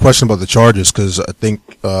 I got a question about the Chargers because I think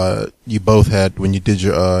you both had, when you did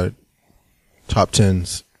your top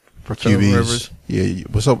 10s for QBs. Rivers. Yeah,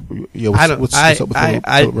 what's up? Yeah, what's up with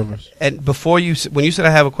Phillip Rivers? And when you said I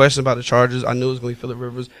have a question about the Chargers, I knew it was going to be Phillip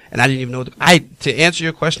Rivers, and I didn't even know. To answer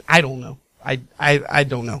your question, I don't know. I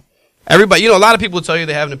don't know. Everybody, a lot of people tell you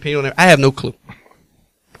they have an opinion on it. I have no clue.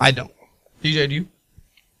 I don't. DJ, do you?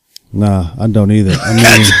 Nah, I don't either. I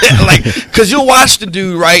mean, because you'll watch the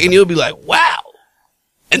dude, right, and you'll be like, wow.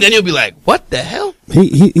 And then you'll be like, what the hell?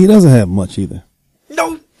 He doesn't have much either.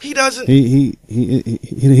 No, he doesn't. He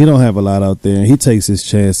don't have a lot out there. He takes his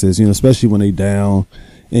chances, especially when they down,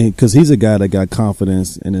 and because he's a guy that got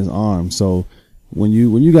confidence in his arm. So when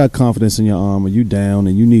you got confidence in your arm and you down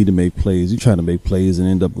and you need to make plays, you try to make plays and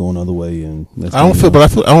end up going the other way. And I don't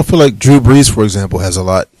feel like Drew Brees, for example, has a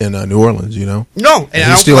lot in New Orleans. No,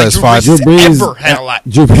 and he still has 5. Drew Brees ever had a lot.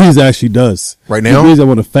 Drew Brees actually does Right now. Drew Brees is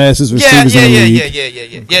one of the fastest receivers in the league.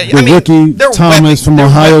 Yeah. The rookie Thomas from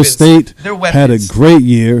Ohio State had a great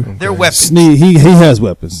year. They're weapons. He has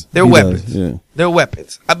weapons. They're weapons. Yeah, they're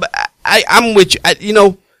weapons. I'm with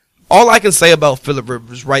you. All I can say about Phillip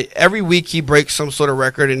Rivers, right? Every week he breaks some sort of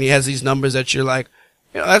record and he has these numbers that you're like,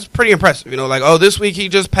 that's pretty impressive. This week he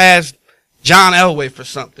just passed John Elway for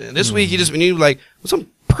something. This week he just, some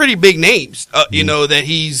pretty big names, that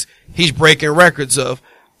he's breaking records of.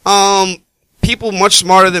 People much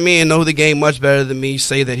smarter than me and know the game much better than me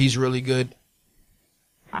say that he's really good.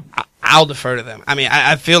 I'll defer to them. I mean,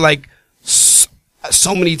 I feel like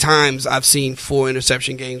so many times I've seen 4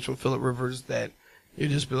 interception games from Phillip Rivers that you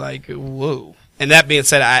just be like, whoa. And that being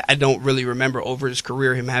said, I don't really remember over his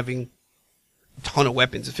career him having a ton of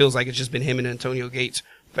weapons. It feels like it's just been him and Antonio Gates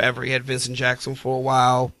forever. He had Vincent Jackson for a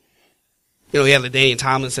while. He had LaDainian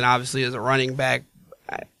Tomlinson, obviously, as a running back.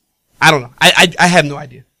 I don't know. I have no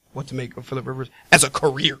idea what to make of Phillip Rivers as a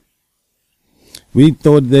career. We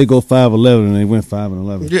thought they'd go 5-11 and they went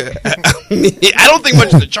 5-11. Yeah. I don't think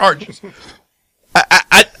much of the Chargers.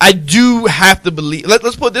 I do have to believe.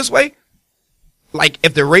 Let's put it this way.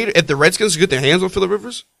 If the Redskins get their hands on Phillip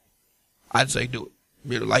Rivers, I'd say do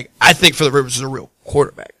it. I think Phillip Rivers is a real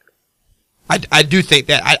quarterback. I do think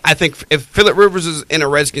that. I think if Phillip Rivers is in a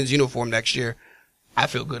Redskins uniform next year, I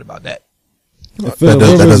feel good about that. If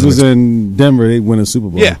Phillip Rivers was in Denver, they'd win a Super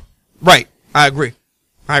Bowl. Yeah, right. I agree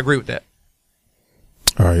with that.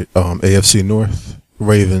 All right. AFC North,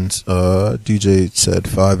 Ravens. DJ said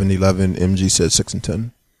 5-11. MG said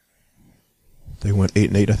 6-10. They went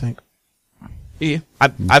 8-8, I think. Yeah,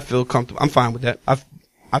 I feel comfortable. I'm fine with that. I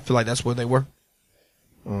feel like that's where they were.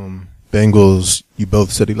 Bengals. You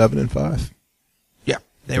both said 11-5. Yeah,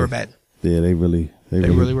 they were bad. Yeah, they really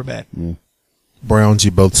were bad. Yeah. Browns.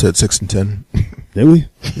 You both said 6-10. Did we?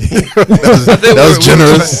 that was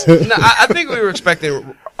generous. No, I think we were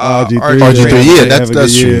expecting RG3. Yeah,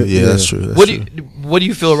 that's true. Yeah, that's true. What do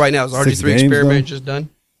you feel right now? Is RG3 experiment just done?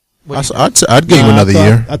 I'd give him another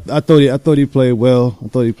year. I thought he played well. I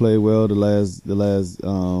thought he played well the last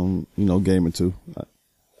game or two.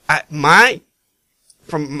 My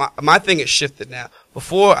thing has shifted now.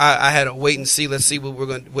 Before I had to wait and see. Let's see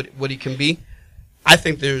what he can be. I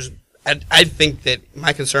think that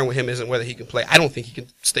my concern with him isn't whether he can play. I don't think he can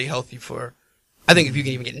stay healthy I think if you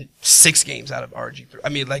can even get 6 games out of RG3. I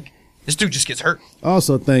mean, like, this dude just gets hurt. I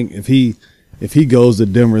also think if he goes to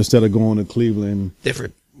Denver instead of going to Cleveland,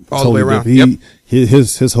 different all the way around.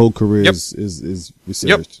 His whole career is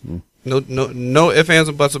researched. Yep. No ifs, ands,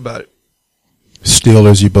 and buts about it.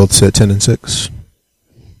 Steelers, you both said 10-6.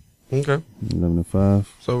 Okay. 11-5.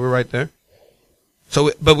 So we're right there.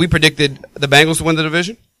 But we predicted the Bengals to win the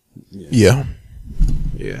division? Yeah.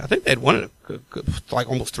 Yeah, I think they'd won it like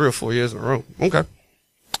almost 3 or 4 years in a row. Okay.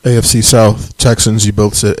 AFC South, Texans, you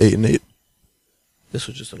both said 8-8. This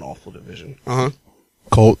was just an awful division. Uh-huh.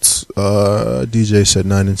 Colts, DJ said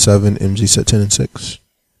 9-7. MG said 10-6.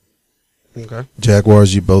 Okay.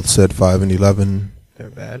 Jaguars, you both said 5-11. They're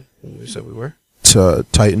bad. We said we were.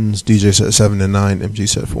 Titans, DJ said 7-9. MG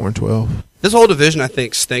said 4-12. This whole division, I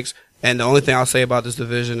think, stinks. And the only thing I'll say about this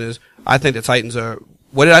division is I think the Titans are.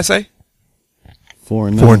 What did I say?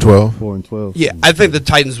 4-12. 4-12. Yeah, I think the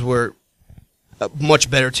Titans were a much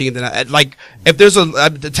better team than if there's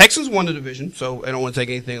the Texans won the division, so I don't want to take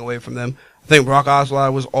anything away from them. I think Brock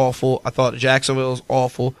Osweiler was awful. I thought Jacksonville was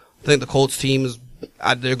awful. I think the Colts team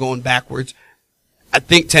they're going backwards. I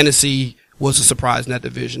think Tennessee was a surprise in that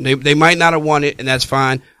division. They might not have won it, and that's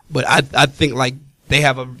fine. But I think like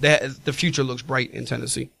the future looks bright in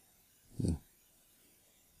Tennessee. Yeah.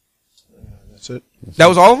 That's it. That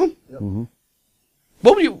was all of them? Yep. Mm-hmm.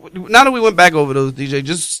 What would you, now that we went back over those, DJ,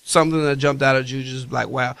 just something that jumped out at you, just like,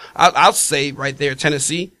 wow. I'll say right there,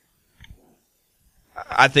 Tennessee,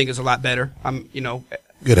 I think is a lot better.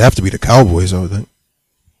 It'd have to be the Cowboys, I would think.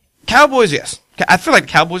 Cowboys, yes. I feel like the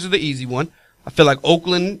Cowboys are the easy one. I feel like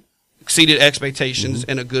Oakland exceeded expectations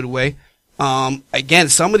in a good way. Again,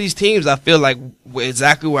 some of these teams I feel like were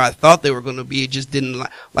exactly where I thought they were going to be. It just didn't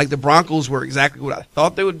like the Broncos were exactly what I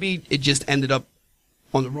thought they would be. It just ended up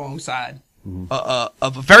on the wrong side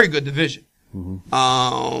of a very good division.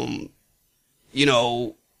 Mm-hmm.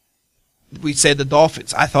 We said the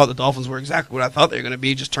Dolphins. I thought the Dolphins were exactly what I thought they were going to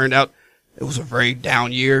be. It just turned out it was a very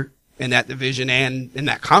down year in that division and in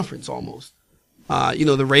that conference almost.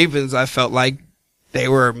 The Ravens, I felt like they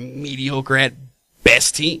were a mediocre at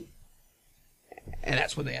best team. And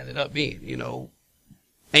that's what they ended up being,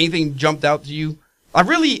 Anything jumped out to you? I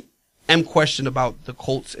really am questioned about the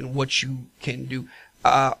Colts and what you can do.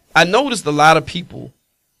 I noticed a lot of people,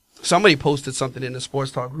 somebody posted something in the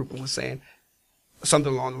Sports Talk group and was saying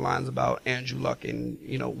something along the lines about Andrew Luck and,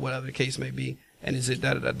 whatever the case may be. And is it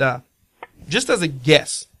da-da-da-da? Just as a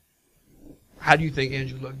guess, how do you think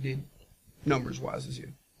Andrew Luck did numbers-wise this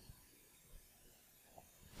year?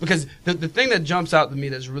 Because the thing that jumps out to me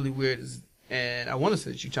that's really weird is, and I want to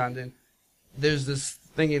say that you chimed in, there's this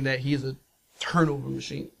thinking that he's a turnover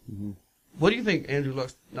machine. Mm-hmm. What do you think Andrew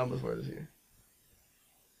Luck's numbers were this year?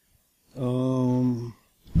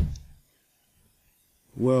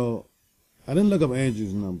 Well, I didn't look up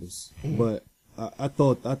Andrew's numbers, but I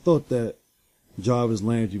thought that Jarvis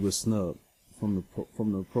Landry was snubbed from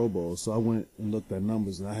the Pro Bowl, so I went and looked at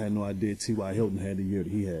numbers, and I had no idea T.Y. Hilton had the year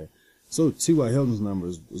that he had. So T.Y. Hilton's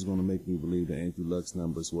numbers was going to make me believe that Andrew Luck's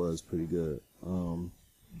numbers was pretty good.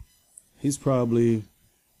 He's probably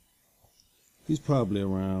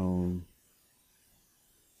around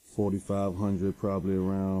 4,500, probably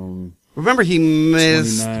around. Remember, he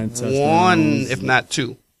missed one, if not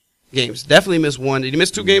 2 games. Definitely missed one. Did he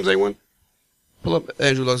miss 2 games they won? Pull up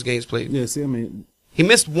Andrew Luck's games played. Yeah, see, I mean. He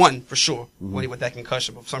missed 1 for sure when he with that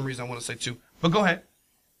concussion, but for some reason I want to say 2. But go ahead.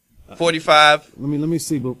 45. Let me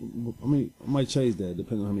see, but I might change that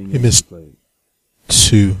depending on how many games he played.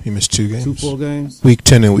 2. He missed 2 games. 2 full games? Week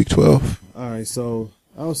 10 and week 12. All right, so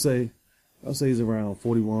I'll say he's around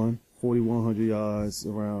 41, 4,100 yards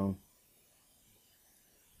around.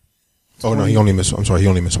 Oh no, he only missed one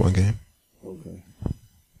game. Okay.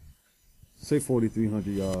 Say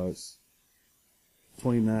 4,300 yards,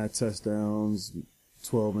 29 touchdowns,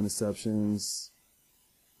 12 interceptions,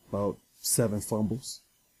 about 7 fumbles.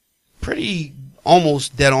 Pretty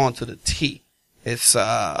almost dead on to the T. It's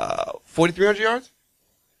 4,300 yards?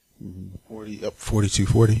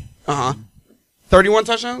 42-40. 31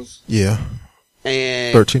 touchdowns? Yeah.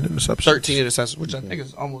 And 13 interceptions. 13 interceptions, which I think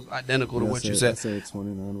is almost identical to what you said. I said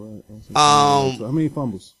 29, right? How many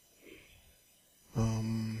fumbles?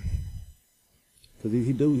 Because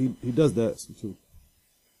he does that too.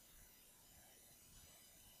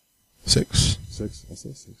 6. I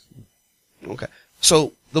said 6. Okay.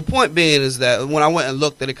 So the point being is that when I went and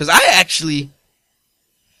looked at it, because I actually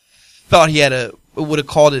thought he would have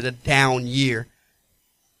called it a down year.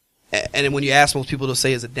 And then when you ask most people, they'll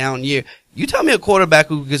say it's a down year. You tell me a quarterback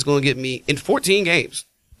who is going to get me in 14 games,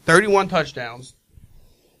 31 touchdowns,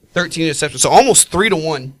 13 interceptions, so almost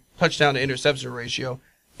 3-to-1 touchdown to interception ratio,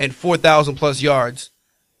 and 4,000 plus yards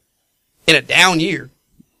in a down year.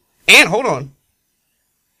 And hold on,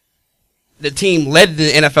 the team led the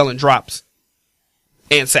NFL in drops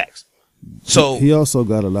and sacks. So he also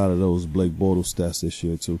got a lot of those Blake Bortles stats this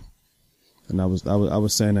year too. And I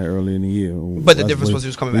was saying that early in the year. But the difference was he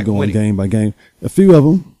was coming back and winning. Game by game. A few of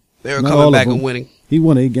them. They were coming back and winning. He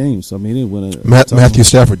won 8 games. So, I mean, he didn't win Matthew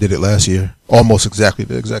Stafford did it last year. Almost exactly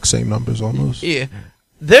the exact same numbers, almost. Yeah.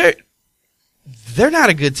 They're not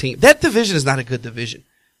a good team. That division is not a good division.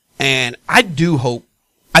 And I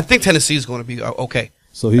think Tennessee is going to be okay.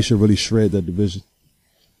 So he should really shred that division.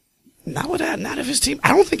 Not with that. Not if his team. I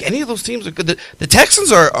don't think any of those teams are good. The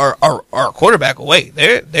Texans are a quarterback away.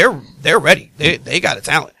 They're ready. They got a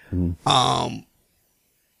talent. Mm-hmm.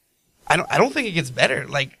 I don't think it gets better.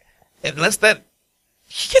 Like unless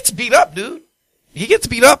he gets beat up, dude. He gets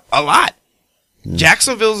beat up a lot. Yeah.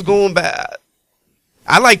 Jacksonville's going bad.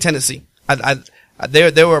 I like Tennessee.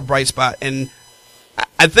 They were a bright spot, and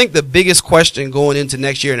I think the biggest question going into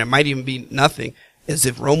next year, and it might even be nothing, is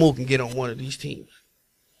if Romo can get on one of these teams.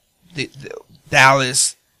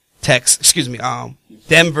 Dallas,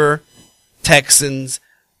 Denver, Texans,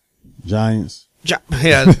 Giants. Yeah,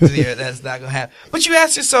 that's not gonna happen. But you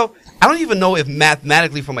ask yourself, I don't even know if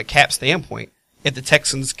mathematically, from a cap standpoint, if the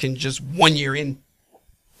Texans can just 1 year in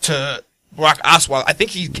to Brock Osweiler. I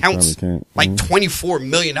think he counts like $24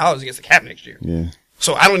 million against the cap next year. Yeah.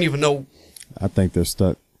 So I don't even know. I think they're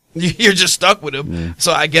stuck. You're just stuck with him. Yeah.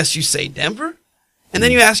 So I guess you say Denver, and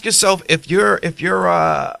then you ask yourself, if you're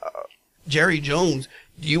Jerry Jones,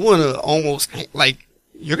 do you want to almost like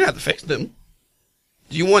you're gonna have to fix them?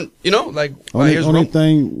 Do you want only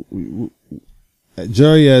thing?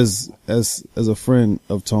 Jerry, as a friend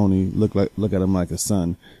of Tony, look at him like a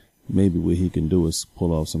son. Maybe what he can do is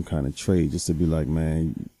pull off some kind of trade, just to be like,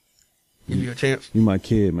 man, give you a chance. You my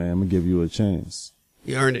kid, man. I'm gonna give you a chance.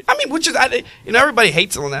 You earned it. I mean, which is, everybody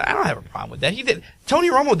hates on that. I don't have a problem with that. Tony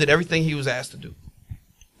Romo did everything he was asked to do.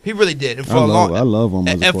 He really did. And I love him.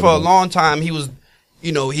 And for a long time, he was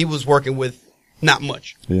working with not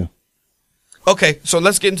much. Yeah. Okay, so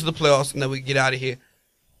let's get into the playoffs, and then we can get out of here.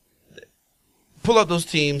 Pull up those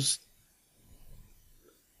teams.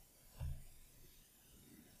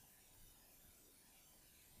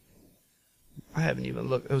 I haven't even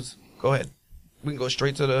looked. Go ahead. We can go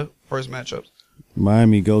straight to the first matchups.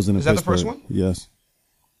 Miami goes into Pittsburgh. Is that the first one? Yes.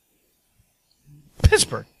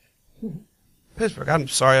 Pittsburgh. I'm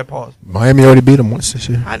sorry, I paused. Miami already beat them once this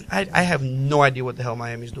year. I have no idea what the hell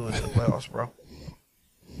Miami's doing in the playoffs, bro.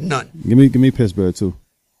 None. Give me Pittsburgh too.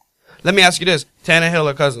 Let me ask you this: Tannehill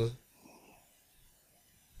or Cousins?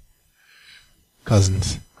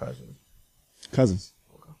 Cousins. Okay.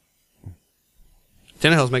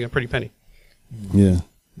 Tannehill's making a pretty penny. Yeah.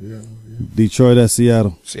 Detroit at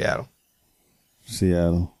Seattle.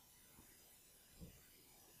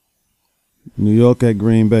 New York at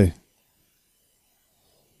Green Bay.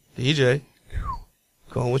 DJ,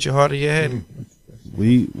 going with your heart or your head.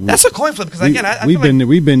 That's a coin flip because again,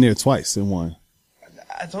 we've been there twice and won.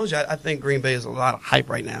 I told you, I think Green Bay is a lot of hype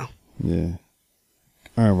right now. Yeah,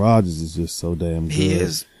 Aaron Rodgers is just so damn good. He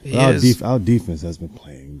is. Our defense has been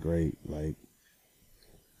playing great. Like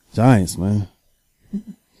Giants, man.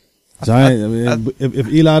 If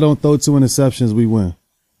Eli don't throw 2 interceptions, we win.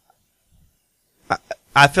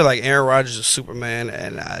 I feel like Aaron Rodgers is Superman,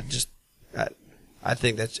 and I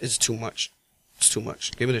think it's too much. It's too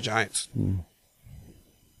much. Give me the Giants.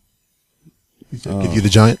 Give you the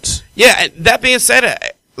Giants? Yeah. And that being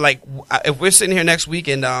said, if we're sitting here next week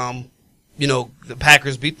and the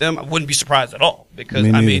Packers beat them, I wouldn't be surprised at all because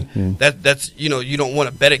that's you don't want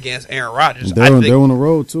to bet against Aaron Rodgers. They're on the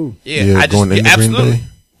road too. Yeah, going into Green Bay.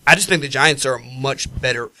 I just think the Giants are a much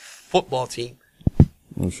better football team.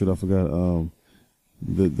 Oh shit, I forgot.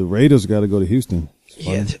 The Raiders got to go to Houston.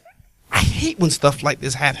 Yeah, I hate when stuff like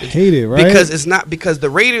this happens. Hate it, right? Because it's not because the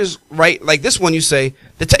Raiders, right? Like this one, you say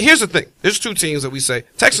here's the thing. There's two teams that we say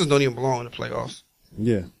Texans don't even belong in the playoffs.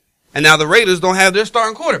 Yeah. And now the Raiders don't have their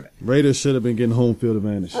starting quarterback. Raiders should have been getting home field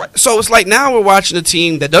advantage. Right. So it's like now we're watching a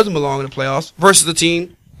team that doesn't belong in the playoffs versus a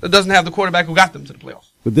team that doesn't have the quarterback who got them to the playoffs.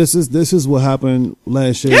 But this is what happened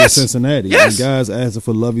last year in Cincinnati. Yes. The guys asking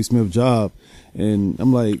for Lovie Smith's job, and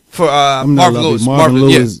I'm like, for Marvin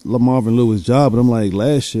Lewis' job. But I'm like,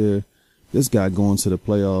 last year, this guy going to the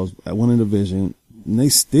playoffs, winning the division, and they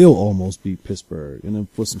still almost beat Pittsburgh. And then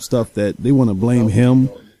for some stuff that they want to blame him.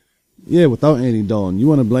 Yeah, without Andy Dalton. You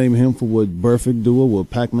want to blame him for what Burfict do or what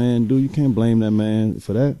Pac-Man do? You can't blame that man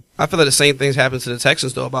for that. I feel like the same things happened to the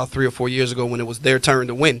Texans, though, about 3 or 4 years ago when it was their turn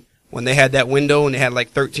to win. When they had that window and they had like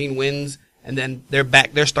 13 wins, and then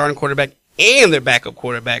their starting quarterback and their backup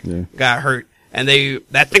quarterback got hurt. And I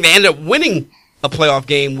think they ended up winning a playoff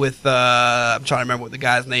game with, I'm trying to remember what the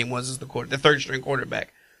guy's name was, the third string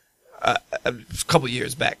quarterback. A couple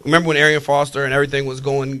years back. Remember when Arian Foster and everything was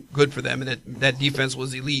going good for them and that defense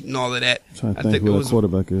was elite and all of that? I'm trying to think who that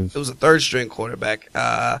quarterback is. It was a third string quarterback.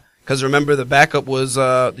 Because remember the backup was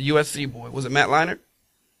the USC boy. Was it Matt Leinart?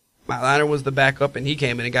 Matt Leinart was the backup and he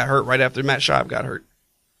came in and got hurt right after Matt Schaub got hurt.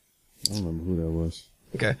 I don't remember who that was.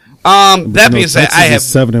 Okay. That being said, I have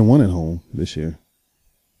 7-1 at home this year.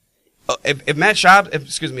 If Matt Schaub,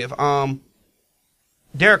 if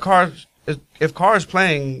Derek Carr, if Carr is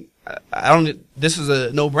playing, this is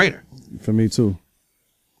a no-brainer. For me too.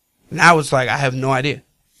 Now it's like I have no idea.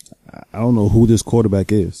 I don't know who this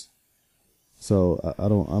quarterback is. So I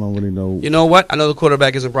don't really know. You know what? I know the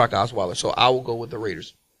quarterback isn't Brock Osweiler, so I will go with the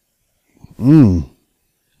Raiders.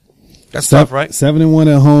 That's tough, right?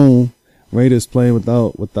 7-1 at home. Raiders playing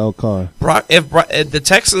without Carr. If the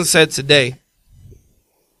Texans said today,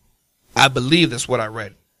 I believe that's what I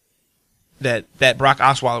read, that Brock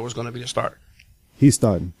Osweiler was going to be the starter. He's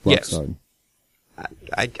starting. Brock's starting.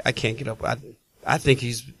 I can't get up. I think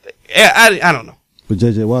he's. I don't know. But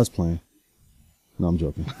JJ Watt's playing. No, I'm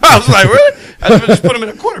joking. I was like, really? I just put him in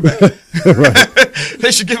a quarterback.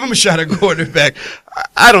 They should give him a shot at quarterback.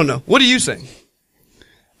 I don't know. What are you saying?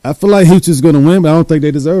 I feel like Houston's going to win, but I don't think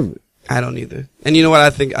they deserve it. I don't either. And you know what?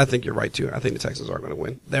 I think you're right too. I think the Texans are going to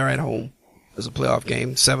win. They're at home. It's a playoff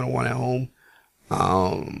game. 7-1 at home.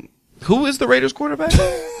 Who is the Raiders quarterback?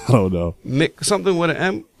 I don't know. Mick something with an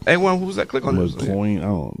M. A1. Who's that? Click on it. McCoy. I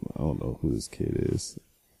don't know who this kid is.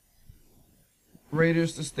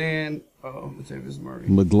 Raiders to stand. Latavius Murray.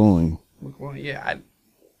 McGloin. Yeah, I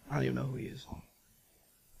don't even know who he is.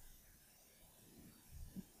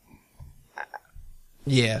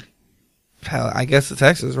 Yeah. Hell, I guess the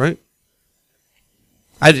Texans, right?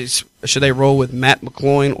 Should they roll with Matt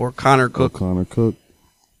McCloin or Connor Cook? Connor Cook.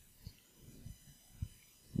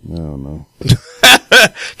 I don't know.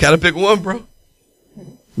 Gotta pick one, bro.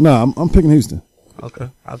 No, I'm picking Houston. Okay,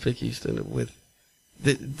 I'll pick Houston with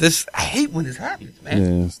this. I hate when this happens,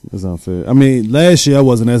 man. Yeah, it's unfair. I mean, last year I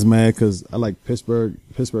wasn't as mad because I like Pittsburgh.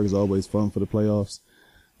 Pittsburgh is always fun for the playoffs,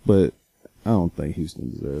 but I don't think Houston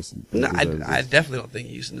deserves it. No, I definitely don't think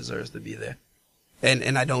Houston deserves to be there,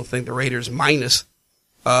 and I don't think the Raiders minus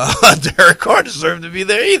Derek Carr deserve to be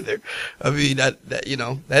there either. I mean, that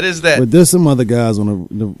is that. But there's some other guys on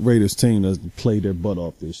the Raiders team that's played their butt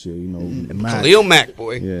off this year. Khalil Mack,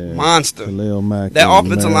 boy, monster. Khalil Mack. That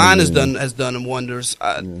offensive line has done him wonders.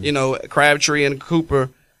 Crabtree and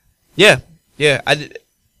Cooper. Yeah. I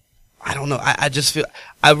don't know. I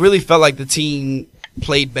really felt like the team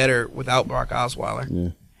played better without Brock Osweiler.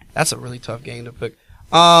 Yeah. That's a really tough game to pick.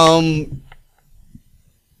 The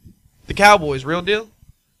Cowboys, real deal?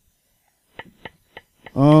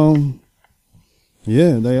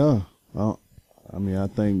 Yeah, they are. I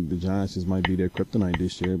think the Giants just might be their kryptonite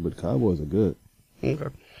this year, but the Cowboys are good. Okay.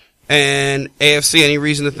 And AFC, any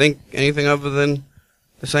reason to think anything other than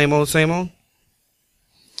the same old, same old?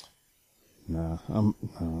 Nah.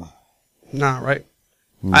 Nah, right?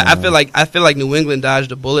 Nah. I feel like New England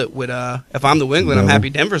dodged a bullet with if I'm New England, I'm happy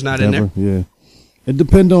Denver's not in there. Yeah. It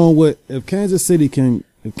depends on if Kansas City can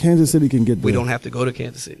get there. We don't have to go to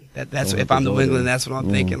Kansas City. That's if I'm New England, that's what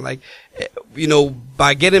I'm thinking. Like,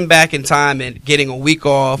 by getting back in time and getting a week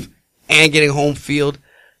off and getting home field,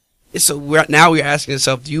 we're asking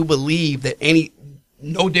ourselves, do you believe that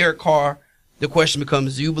no Derek Carr? The question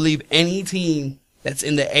becomes, do you believe any team that's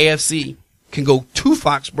in the AFC can go to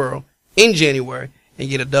Foxborough in January and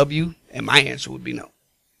get a W And my answer would be no.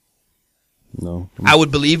 No. I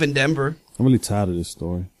would believe in Denver. I'm really tired of this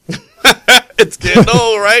story. It's getting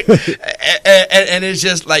old, right? and it's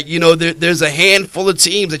just like, there's a handful of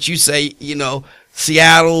teams that you say,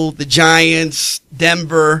 Seattle, the Giants,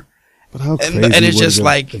 Denver. But how crazy and it's just it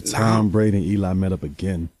like if Tom Brady and Eli met up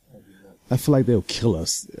again? I feel like they'll kill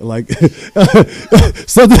us. Like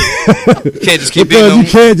something. You can't just keep because you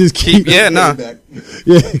can't just keep. Yeah, no.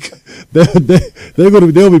 Yeah,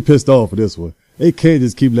 they'll be pissed off for this one. They can't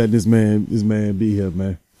just keep letting this man be here,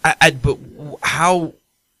 man. But how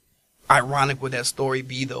ironic would that story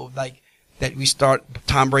be, though? Like that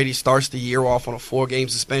Tom Brady starts the year off on a 4-game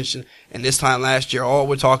suspension, and this time last year, all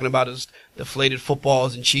we're talking about is deflated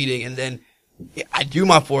footballs and cheating, and then I do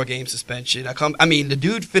my 4-game suspension. The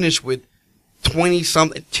dude finished with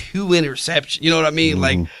 20-something, 2 interceptions. You know what I mean? Mm-hmm.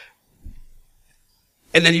 Like,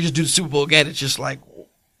 and then you just do the Super Bowl again. It's just like,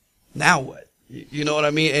 now what? You know what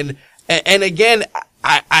I mean? And again,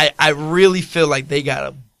 I really feel like they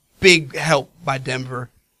got a big help by Denver.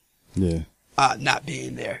 Yeah. Not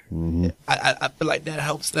being there. Mm-hmm. I feel like that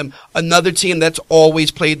helps them. Another team that's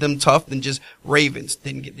always played them tough than just Ravens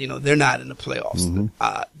didn't get, they're not in the playoffs. Mm-hmm.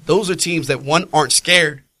 Those are teams that aren't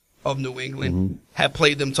scared of New England, mm-hmm. have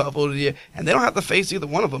played them tough over the year, and they don't have to face either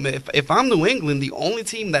one of them. If I'm New England, the only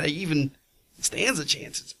team that even stands a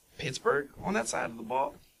chance is Pittsburgh on that side of the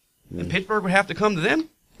ball. Yeah. And Pittsburgh would have to come to them.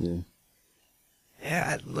 Yeah.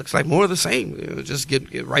 Yeah, it looks like more of the same. Just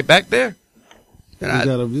get right back there.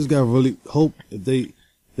 And just gotta really hope if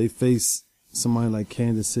they face somebody like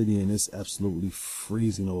Kansas City and it's absolutely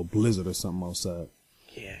freezing or a blizzard or something outside.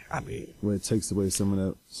 Yeah, where it takes away some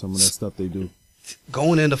of that stuff they do.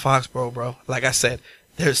 Going into Foxborough, bro, like I said,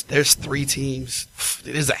 there's 3 teams.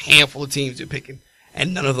 There's a handful of teams you're picking,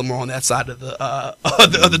 and none of them are on that side of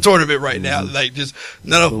the tournament right now. Like just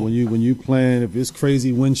none of them. When you playing, if it's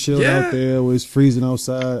crazy wind chill out there or it's freezing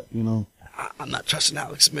outside, I'm not trusting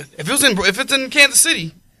Alex Smith. If it's in Kansas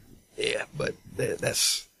City, yeah, but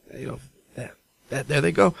that's there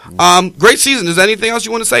they go. Great season. Is there anything else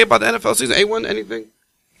you want to say about the NFL season? A1, anything?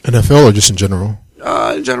 NFL or just in general?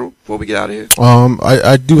 In general, before we get out of here.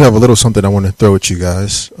 I do have a little something I want to throw at you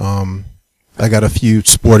guys. I got a few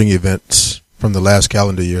sporting events from the last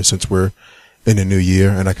calendar year since we're in a new year,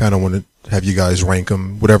 and I kind of want to have you guys rank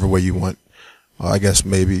them whatever way you want. I guess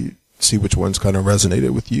maybe see which ones kind of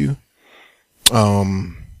resonated with you.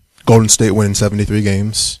 Golden State winning 73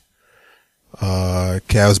 games.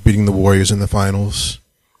 Cavs beating the Warriors in the finals.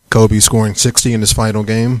 Kobe scoring 60 in his final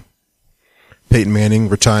game. Peyton Manning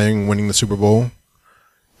retiring, winning the Super Bowl.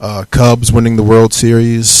 Cubs winning the World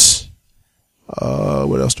Series.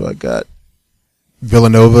 What else do I got?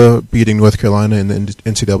 Villanova beating North Carolina in the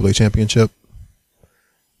NCAA championship.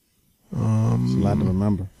 It's a lot to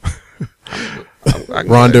remember.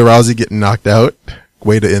 Ronda Rousey getting knocked out.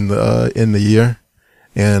 Way to end the year.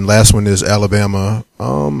 And last one is Alabama,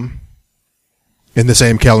 in the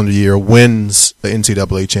same calendar year, wins the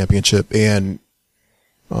NCAA championship and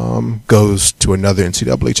goes to another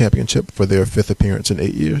NCAA championship for their 5th appearance in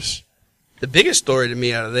 8 years. The biggest story to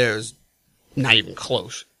me out of there is not even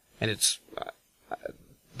close, and it's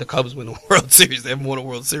the Cubs win the World Series. They haven't won a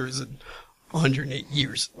World Series in 108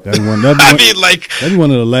 years. That'd be one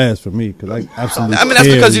of the last for me because I absolutely. That's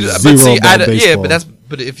because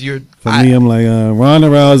but if you're for me, I'm like Ronda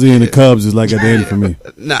Rousey and the Cubs is like at the end for me.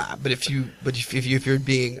 Nah, but if you're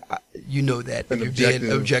being, that if you're being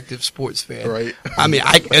an objective sports fan, right?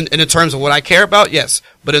 And in terms of what I care about, yes,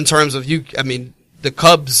 but in terms of the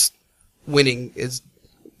Cubs winning is.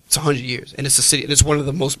 It's 100 years, and it's a city, and it's one of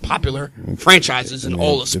the most popular franchises in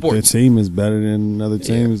all of sports. If their team is better than other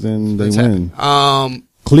teams, then they win.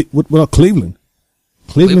 What about Cleveland?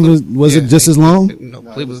 Cleveland was it just as long? No,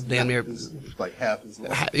 Cleveland was damn near like half as long.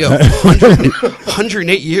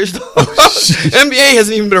 108 years. NBA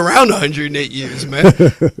hasn't even been around 108 years, man.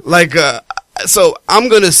 So I'm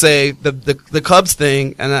gonna say the Cubs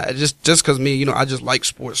thing, and just because me, I just like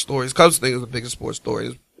sports stories. Cubs thing is the biggest sports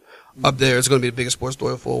story. Up there, it's going to be the biggest sports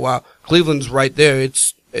story for a while. Cleveland's right there.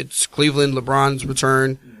 It's Cleveland, LeBron's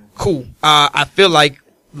return. Cool. I feel like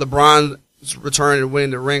LeBron's return and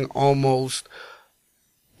winning the ring almost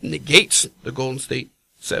negates the Golden State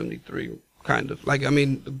 73, kind of.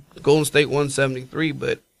 The Golden State won 73,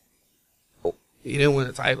 but he didn't win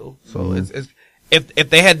a title. So it's if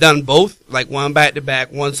they had done both, like one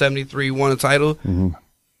back-to-back, 173, won a title,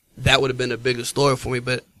 that would have been a bigger story for me.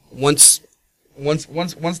 But once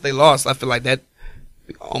they lost, I feel like that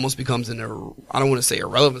almost becomes I don't want to say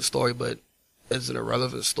irrelevant story, but it's an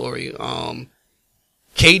irrelevant story.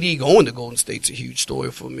 KD going to Golden State's a huge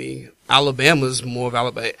story for me. Alabama's more of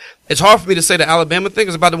Alabama. It's hard for me to say the Alabama thing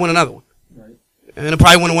is about to win another one. Right. And they'll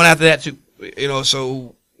probably win one after that too.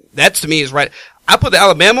 So that to me is right. I put the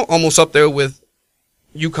Alabama almost up there with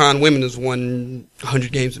UConn women has won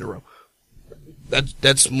 100 games in a row.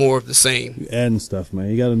 That's more of the same. You adding stuff, man.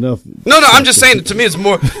 You got enough. No, I'm just saying. To me, it's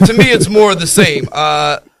more of the same.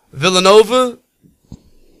 Villanova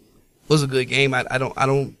was a good game. I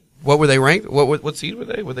don't. What were they ranked? What seed were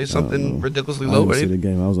they? Were they something ridiculously low? I didn't see the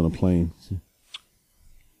game. I was on a plane.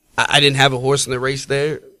 I didn't have a horse in the race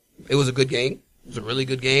there. It was a good game. It was a really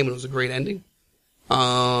good game. It was a great ending.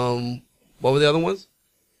 What were the other ones?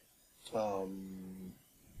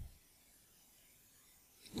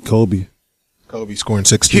 Kobe scoring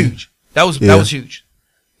 16. Huge. That was huge.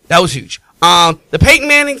 That was huge. The Peyton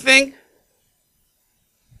Manning thing,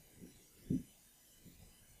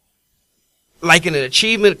 like in an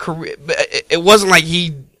achievement career, it wasn't like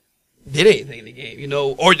he did anything in the game,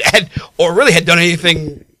 or really had done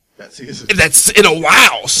anything that's in a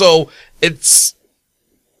while. So it's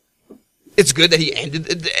good that he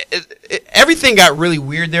ended. Everything got really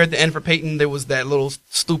weird there at the end for Peyton. There was that little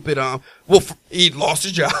stupid, he lost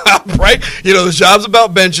his job, right? The job's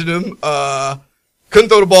about benching him. Couldn't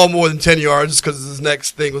throw the ball more than 10 yards because his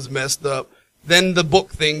next thing was messed up. Then the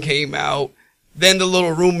book thing came out. Then the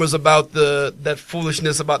little rumors about that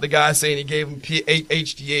foolishness about the guy saying he gave him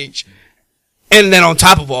HGH. And then on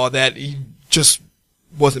top of all that, he just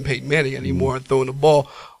wasn't Peyton Manning anymore and throwing the ball.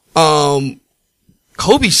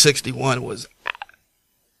 Kobe 61 was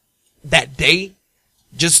that day,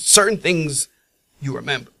 just certain things you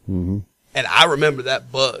remember. Mm-hmm. And I remember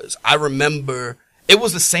that buzz. I remember it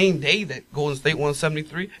was the same day that Golden State won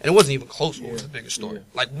 73, and it wasn't even close. What was the bigger story? Yeah.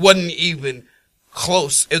 Like, wasn't even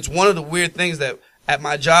close. It's one of the weird things that at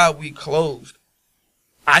my job we closed.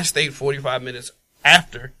 I stayed 45 minutes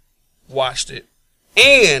after, watched it,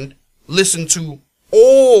 and listened to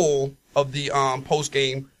all of the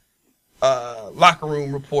post-game locker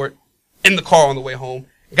room report in the car on the way home.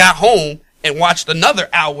 Got home and watched another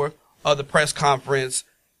hour of the press conference.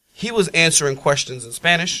 He was answering questions in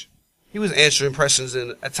Spanish. He was answering questions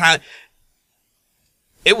in Italian.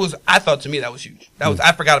 I thought to me that was huge.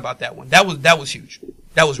 I forgot about that one. That was huge.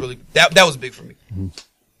 That was really, that was big for me. Mm-hmm.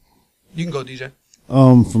 You can go, DJ.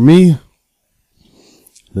 For me,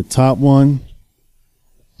 the top one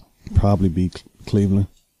probably be Cleveland.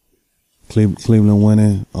 Cleveland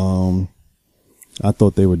winning. I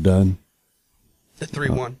thought they were done. The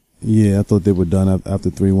 3-1. Yeah, I thought they were done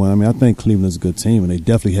after 3-1. I mean, I think Cleveland's a good team, and they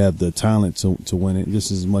definitely have the talent to win it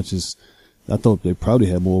just as much as I thought they probably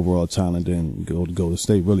had more overall talent than Golden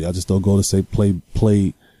State. Really, I just thought Golden State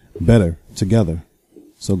played better together.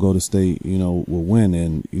 So Golden State, will win,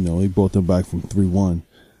 and he brought them back from 3-1,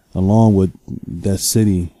 along with that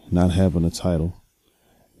city not having a title,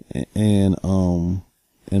 and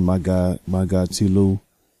my guy T. Lue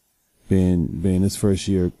being his first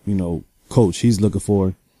year, coach. He's looking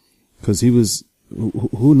for, because he was,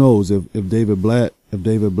 who knows if David Blatt,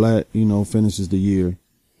 finishes the year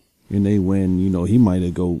and they win, he might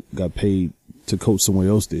have got paid to coach somewhere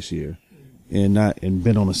else this year and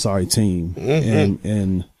been on a sorry team. Mm-hmm.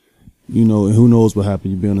 And who knows what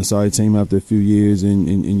happened. You've been on a sorry team after a few years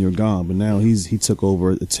and you're gone. But now he took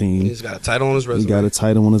over a team. He's got a title on his resume. He got a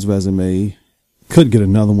title on his resume. Could get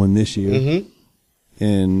another one this year. Mm-hmm.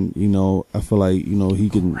 And, I feel like, he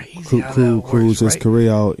can cruise his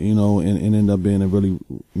career out, and end up being a really,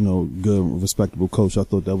 good, respectable coach. I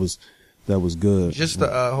thought that was good. Just, hold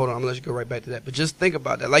on, I'm going to let you go right back to that. But just think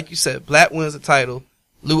about that. Like you said, Blatt wins the title.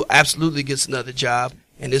 Lou absolutely gets another job.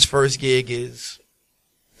 And his first gig is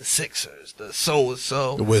the Sixers, the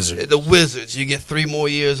so-and-so. The Wizards. The Wizards. You get 3 more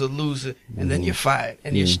years of losing, and then you're fired.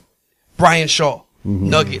 And you're Brian Shaw,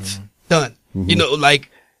 Nuggets, done. Mm-hmm.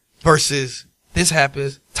 Versus this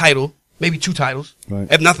happens, title, maybe 2 titles. Right.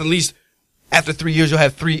 If nothing, at least after 3 years, you'll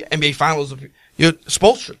have 3 NBA finals. You're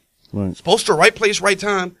Spoelstra. Right. Spoelstra, right place, right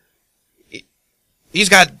time. He's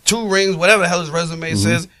got 2 rings, whatever the hell his resume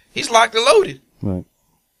says. He's locked and loaded. Right.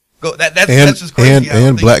 That's just crazy.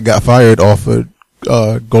 And Black got fired off of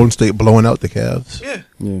Golden State blowing out the Cavs.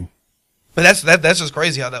 Yeah. But that's just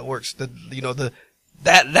crazy how that works. That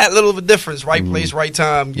little of a difference, right place, right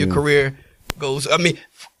time, your career goes. I mean,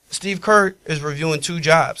 Steve Kerr is reviewing 2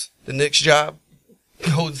 jobs: the Knicks job,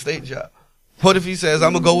 Golden State job. What if he says,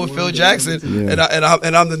 "I'm gonna go with Phil Jackson and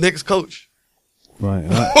I'm the Knicks coach"? Right.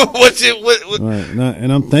 Right.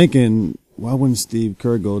 And I'm thinking, why wouldn't Steve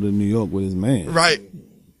Kerr go to New York with his man? Right.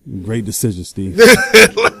 Great decision, Steve.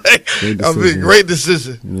 Great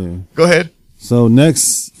decision. Yeah. Go ahead. So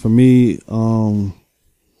next for me,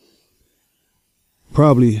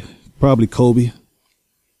 probably Kobe.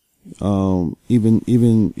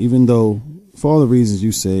 Even though, for all the reasons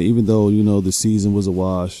you said, even though, the season was a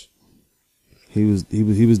wash, he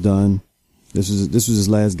was done. This was his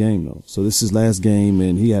last game though. So this is his last game,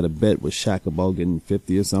 and he had a bet with Shaq about getting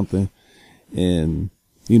 50 or something. And,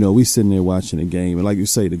 we sitting there watching the game, and like you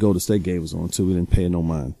say, the Golden State game was on too. We didn't pay no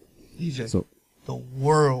mind. DJ, so, the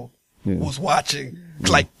world was watching. Yeah.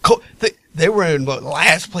 Like, they were in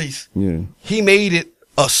last place. Yeah. He made it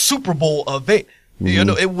a Super Bowl event.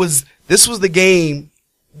 Mm-hmm. This was the game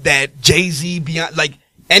that Jay-Z,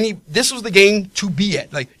 Beyonce, this was the game to be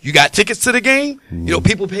at. Like, you got tickets to the game, mm-hmm.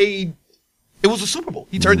 People paid. It was a Super Bowl.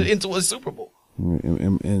 He turned it into a Super Bowl.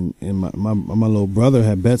 And my little brother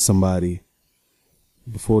had bet somebody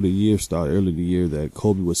before the year started, early the year, that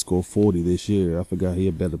Kobe would score 40 this year. I forgot he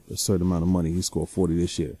had bet a certain amount of money. He scored 40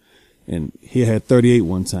 this year. And he had 38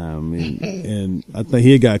 one time. And I think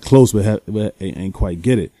he got close, but ain't quite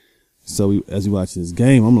get it. So as we watching this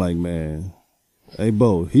game, I'm like, man, hey,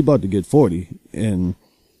 Bo, he about to get 40. And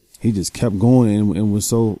he just kept going and was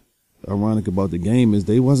so ironic about the game is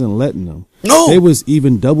they wasn't letting him. No. They was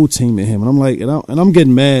even double teaming him. And I'm like, and I'm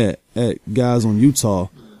getting mad at guys on Utah.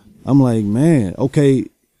 I'm like, man, okay,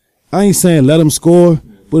 I ain't saying let him score,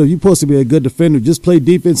 but if you're supposed to be a good defender, just play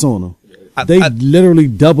defense on him. They literally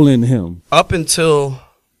doubling him. Up until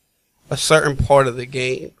a certain part of the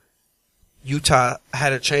game, Utah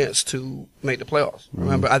had a chance to make the playoffs.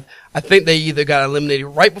 Remember, I think they either got eliminated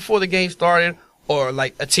right before the game started, or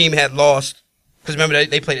like a team had lost. Because remember,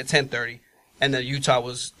 they played at 10:30, and then Utah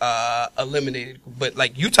was eliminated. But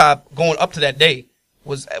like Utah going up to that day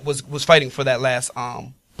was fighting for that last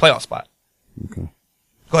playoff spot. Okay.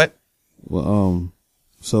 Go ahead. Well,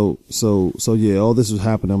 so yeah, all this was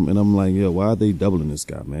happening, and I'm like, why are they doubling this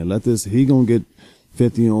guy, man? He gonna get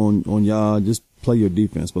 50 on y'all. Just play your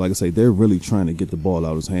defense. But like I say, they're really trying to get the ball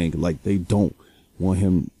out of his hand. Like they don't want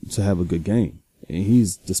him to have a good game. And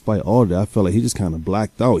despite all that, I felt like he just kind of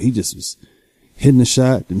blacked out. He just was hitting the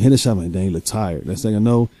shot, then hit a shot, and then he looked tired. Next thing I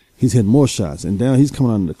know, he's hitting more shots, and now he's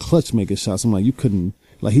coming on the clutch making shots. I'm like, you couldn't,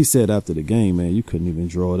 like he said after the game, man, you couldn't even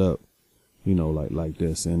draw it up, like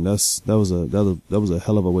this. And that was a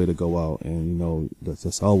hell of a way to go out. And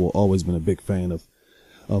that's always been a big fan of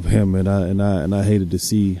him. And I hated to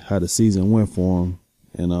see how the season went for him.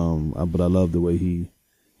 And but I love the way he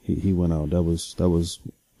went out. That was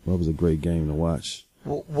a great game to watch.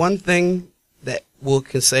 Well, one thing that Will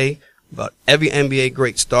can say about every NBA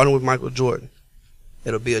great, starting with Michael Jordan,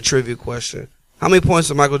 it'll be a trivia question. How many points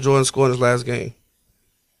did Michael Jordan score in his last game?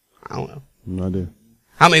 I don't know. No idea.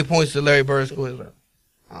 How many points did Larry Bird score in his last?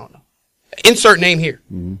 I don't know. Insert name here.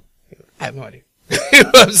 Mm-hmm. I have no idea. You know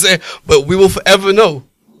what I'm saying? But we will forever know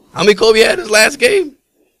how many Kobe had in his last game.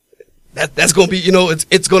 That's gonna be,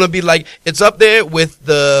 it's gonna be like, it's up there with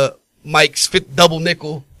the Mike's fifth double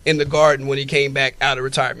nickel in the Garden when he came back out of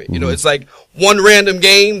retirement. Mm-hmm. It's like one random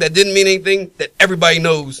game that didn't mean anything that everybody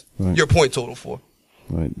knows your point total for.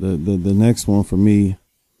 Right. The next one for me,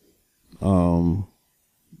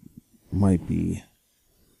 might be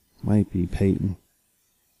Peyton.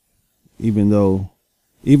 Even though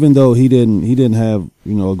he didn't have,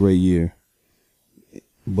 a great year,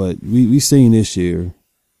 but we seen this year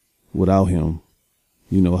without him,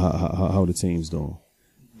 how the team's doing.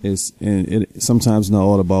 It sometimes not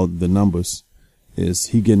all about the numbers. Is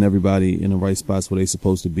he getting everybody in the right spots where they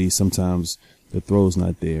supposed to be? Sometimes the throw's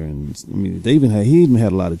not there, and I mean he even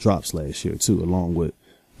had a lot of drops last year too, along with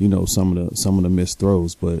some of the missed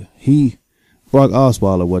throws. But Brock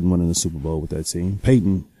Osweiler wasn't winning the Super Bowl with that team.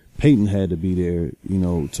 Peyton had to be there,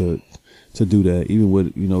 to do that, even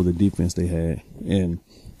with the defense they had, and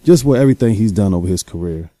just with everything he's done over his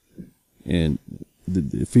career. And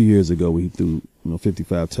a few years ago, he threw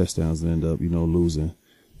 55 touchdowns and ended up losing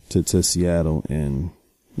to Seattle. And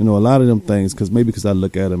a lot of them things, because I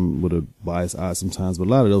look at him with a biased eye sometimes, but a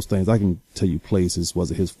lot of those things I can tell you places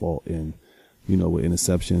wasn't his fault, and with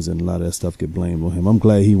interceptions and a lot of that stuff get blamed on him. I'm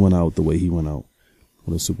glad he went out the way he went out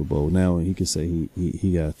on the Super Bowl. Now he can say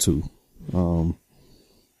he got two. What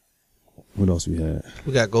else we had?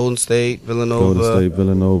 We got Golden State,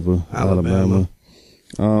 Villanova, Alabama.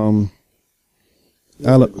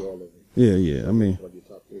 Yeah. I mean,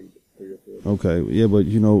 okay, yeah, but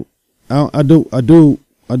I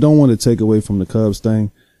don't want to take away from the Cubs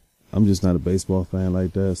thing. I'm just not a baseball fan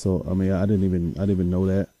like that, so I mean, I didn't even know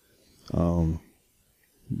that.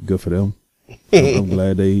 Good for them. I'm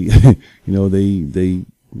glad they,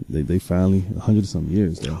 they finally 100-something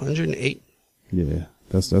years. Though. 108. Yeah,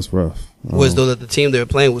 that's rough. Was though that the team they were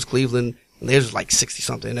playing was Cleveland, and theirs was like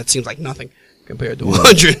 60-something. That seems like nothing compared to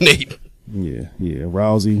 108. Yeah.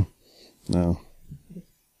 Rousey. No.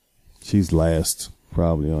 she's last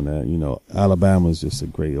probably on that. You know, Alabama is just a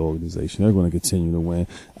great organization. They're going to continue to win.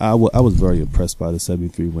 I was very impressed by the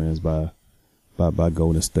 73 wins by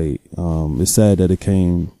Golden State. It's sad that it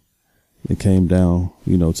came down,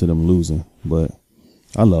 you know, to them losing, but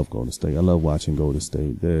I love Golden State. I love watching Golden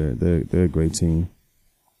State. They're a great team.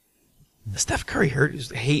 The Steph Curry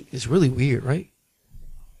hate is really weird, right?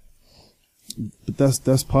 But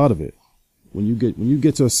that's part of it. When you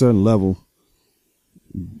get to a certain level,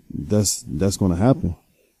 that's going to happen.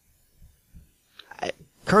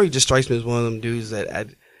 Curry just strikes me as one of them dudes that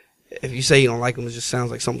if you say you don't like him, it just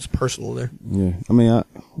sounds like something's personal there. Yeah, I mean,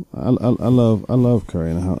 I love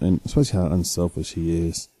Curry and especially how unselfish he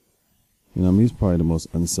is. You know, I mean, he's probably the most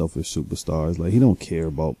unselfish superstar. It's like he don't care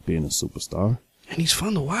about being a superstar, and he's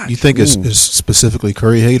fun to watch. You think it's specifically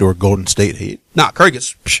Curry hate or Golden State hate? Nah, Curry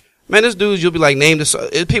gets. Man, this dude, you'll be like, name this.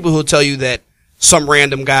 People who'll tell you that some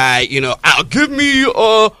random guy, you know, I'll give me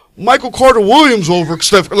Michael Carter Williams over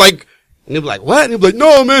Steph. Like, and he'll be like, what? And he'll be like,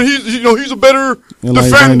 no, man, he's a better defender.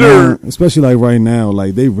 Like right now, especially like right now,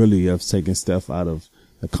 like they really have taken Steph out of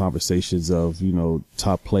the conversations of, you know,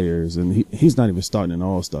 top players, and he's not even starting an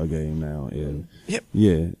All-Star game now. And yep.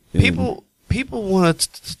 Yeah. People want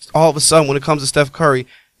to all of a sudden when it comes to Steph Curry,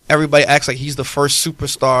 everybody acts like he's the first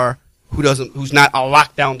superstar who's not a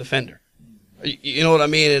lockdown defender. You know what I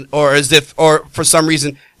mean? Or for some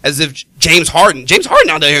reason, as if James Harden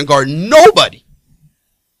out there and guard nobody.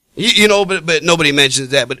 You know, but nobody mentions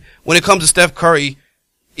that. But when it comes to Steph Curry,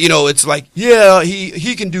 you know, it's like, yeah,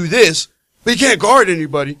 he can do this, but he can't guard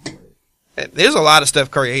anybody. There's a lot of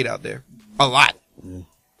Steph Curry hate out there. A lot. Yeah.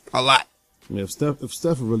 A lot. Yeah, if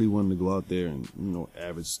Steph really wanted to go out there and, you know,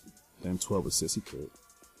 average 12 assists, he could.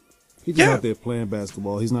 He's just out there playing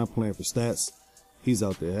basketball. He's not playing for stats. He's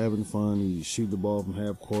out there having fun. He's shooting the ball from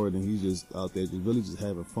half court, and he's just out there just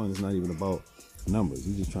having fun. It's not even about numbers.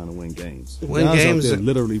 He's just trying to win games. Guys out there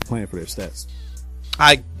literally playing for their stats.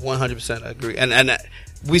 I 100% agree. And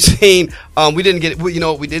we've seen, we didn't get, you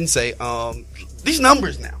know what we didn't say? These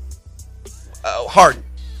numbers now. Harden,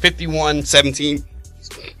 51, 17.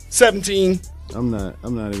 I'm not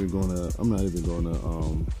even gonna,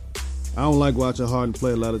 I don't like watching Harden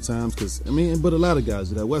play a lot of times but a lot of guys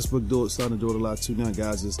do that. Westbrook starting to do it a lot too now.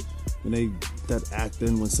 Guys just, when that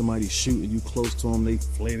acting, when somebody's shooting you close to them, they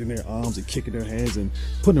flailing their arms and kicking their hands and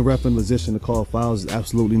putting the ref in position to call fouls is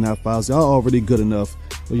absolutely not fouls. Y'all already good enough,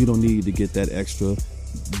 but you don't need to get that extra.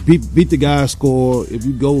 Beat the guy, score. If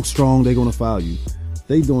you go strong, they're gonna foul you.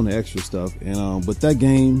 They doing the extra stuff, and but that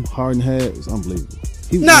game Harden had was unbelievable.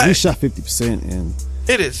 He shot 50%, and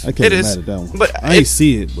it is. I can't be mad at that one. But I ain't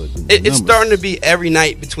see it, but it's starting to be every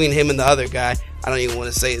night between him and the other guy. I don't even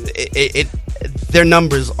want to say it. Their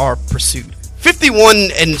numbers are pursued. 51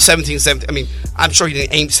 and 17. I mean, I'm sure he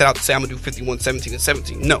didn't aim set out to say I'm gonna do 51, 17, and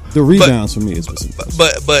 17. No, the rebounds for me is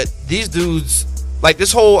but these dudes, like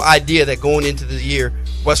this whole idea that going into the year,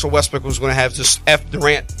 Westbrook was going to have this F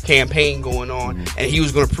Durant campaign going on, and he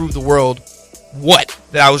was going to prove the world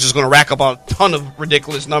that I was just going to rack up a ton of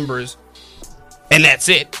ridiculous numbers, and that's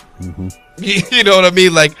it. Mm-hmm. You know what I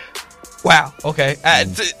mean? Like, wow, okay.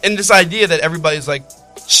 And this idea that everybody's like,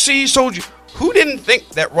 see, told you. Who didn't think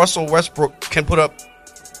that Russell Westbrook can put up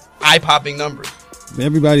eye-popping numbers?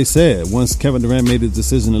 Everybody said once Kevin Durant made his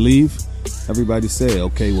decision to leave, everybody said,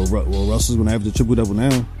 okay, well Russell's going to have the triple-double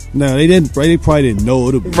now. No, they didn't. Right? They probably didn't know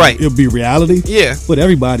it'll be reality. Yeah, but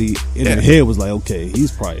everybody in their head was like, okay,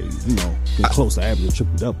 he's probably getting close to average a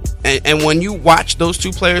triple-double. And when you watch those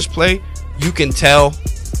two players play, you can tell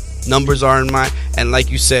numbers are in mind. And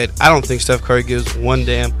like you said, I don't think Steph Curry gives one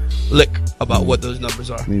damn lick about what those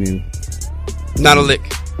numbers are. Me neither. Not a lick.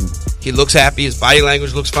 He looks happy. His body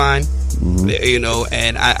language looks fine. Mm-hmm. You know,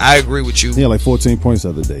 and I agree with you. He had like 14 points the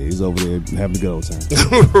other day. He's over there having a good old time.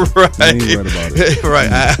 Right. He ain't right about it. Right.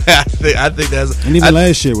 I think that's... And even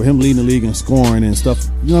last year with him leading the league and scoring and stuff,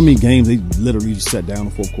 you know what I mean, games, they literally just sat down in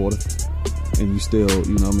the fourth quarter. And you still,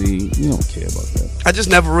 you know what I mean, you don't care about that. I just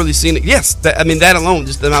never really seen it. Yes, that alone,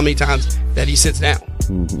 just how many times that he sits down.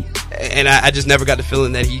 Mm-hmm. And I just never got the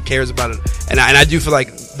feeling that he cares about it. And I do feel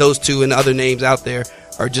like those two and the other names out there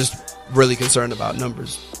are just really concerned about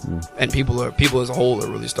numbers. And people as a whole are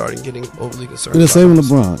really getting overly concerned. And the same with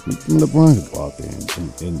LeBron. LeBron could go out there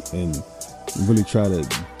and really try to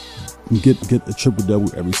get a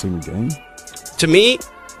triple-double every single game. To me,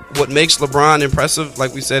 what makes LeBron impressive,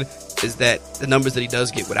 like we said, is that the numbers that he does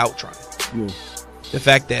get without trying. Yeah. The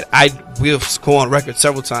fact that we've gone on record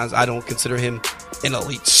several times, I don't consider him an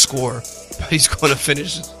elite scorer, but he's going to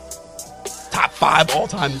finish top 5 all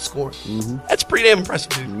time in scoring. Mm-hmm. That's pretty damn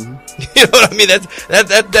impressive, dude. Mm-hmm. You know what I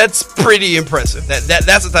mean? That's pretty impressive. That's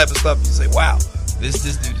the type of stuff you say, wow, this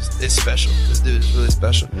dude is is special. This dude is really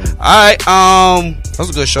special. All right, that was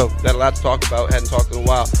a good show. Got a lot to talk about. Hadn't talked in a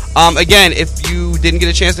while. Again, if you didn't get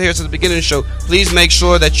a chance to hear us at the beginning of the show, please make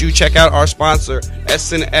sure that you check out our sponsor,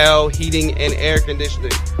 SNL Heating and Air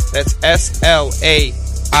Conditioning. That's SLAIR.org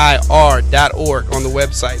on the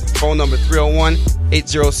website. Phone number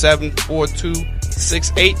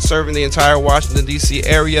 301-807-4268, serving the entire Washington, D.C.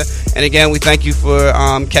 area. And again, we thank you for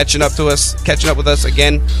catching up with us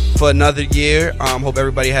again for another year. Hope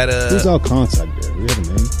everybody had a... Who's our contact there? Do we have a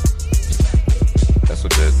name? That's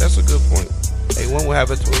a good point. Hey, one will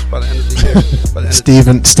have it to us by the end of the year.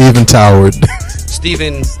 Stephen Toward.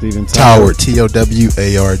 Stephen Toward.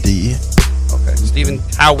 T-O-W-A-R-D. Okay, Stephen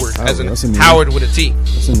Howard, as in Howard with a T.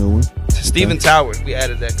 That's a new one. Stephen Toward. We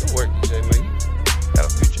added that. Good work, DJ, man. You got a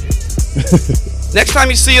future here. Next time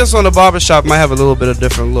you see us on the Barbershop, might have a little bit of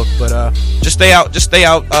different look, but just stay out.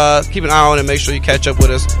 Keep an eye on it and make sure you catch up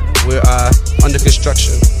with us. We're under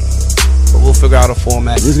construction, but we'll figure out a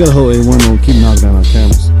format. We just got a whole A1 on keep knocking down our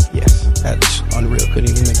cameras. Yes, that's unreal. Couldn't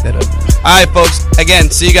even make that up. All right, folks.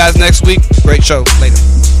 Again, see you guys next week. Great show. Later.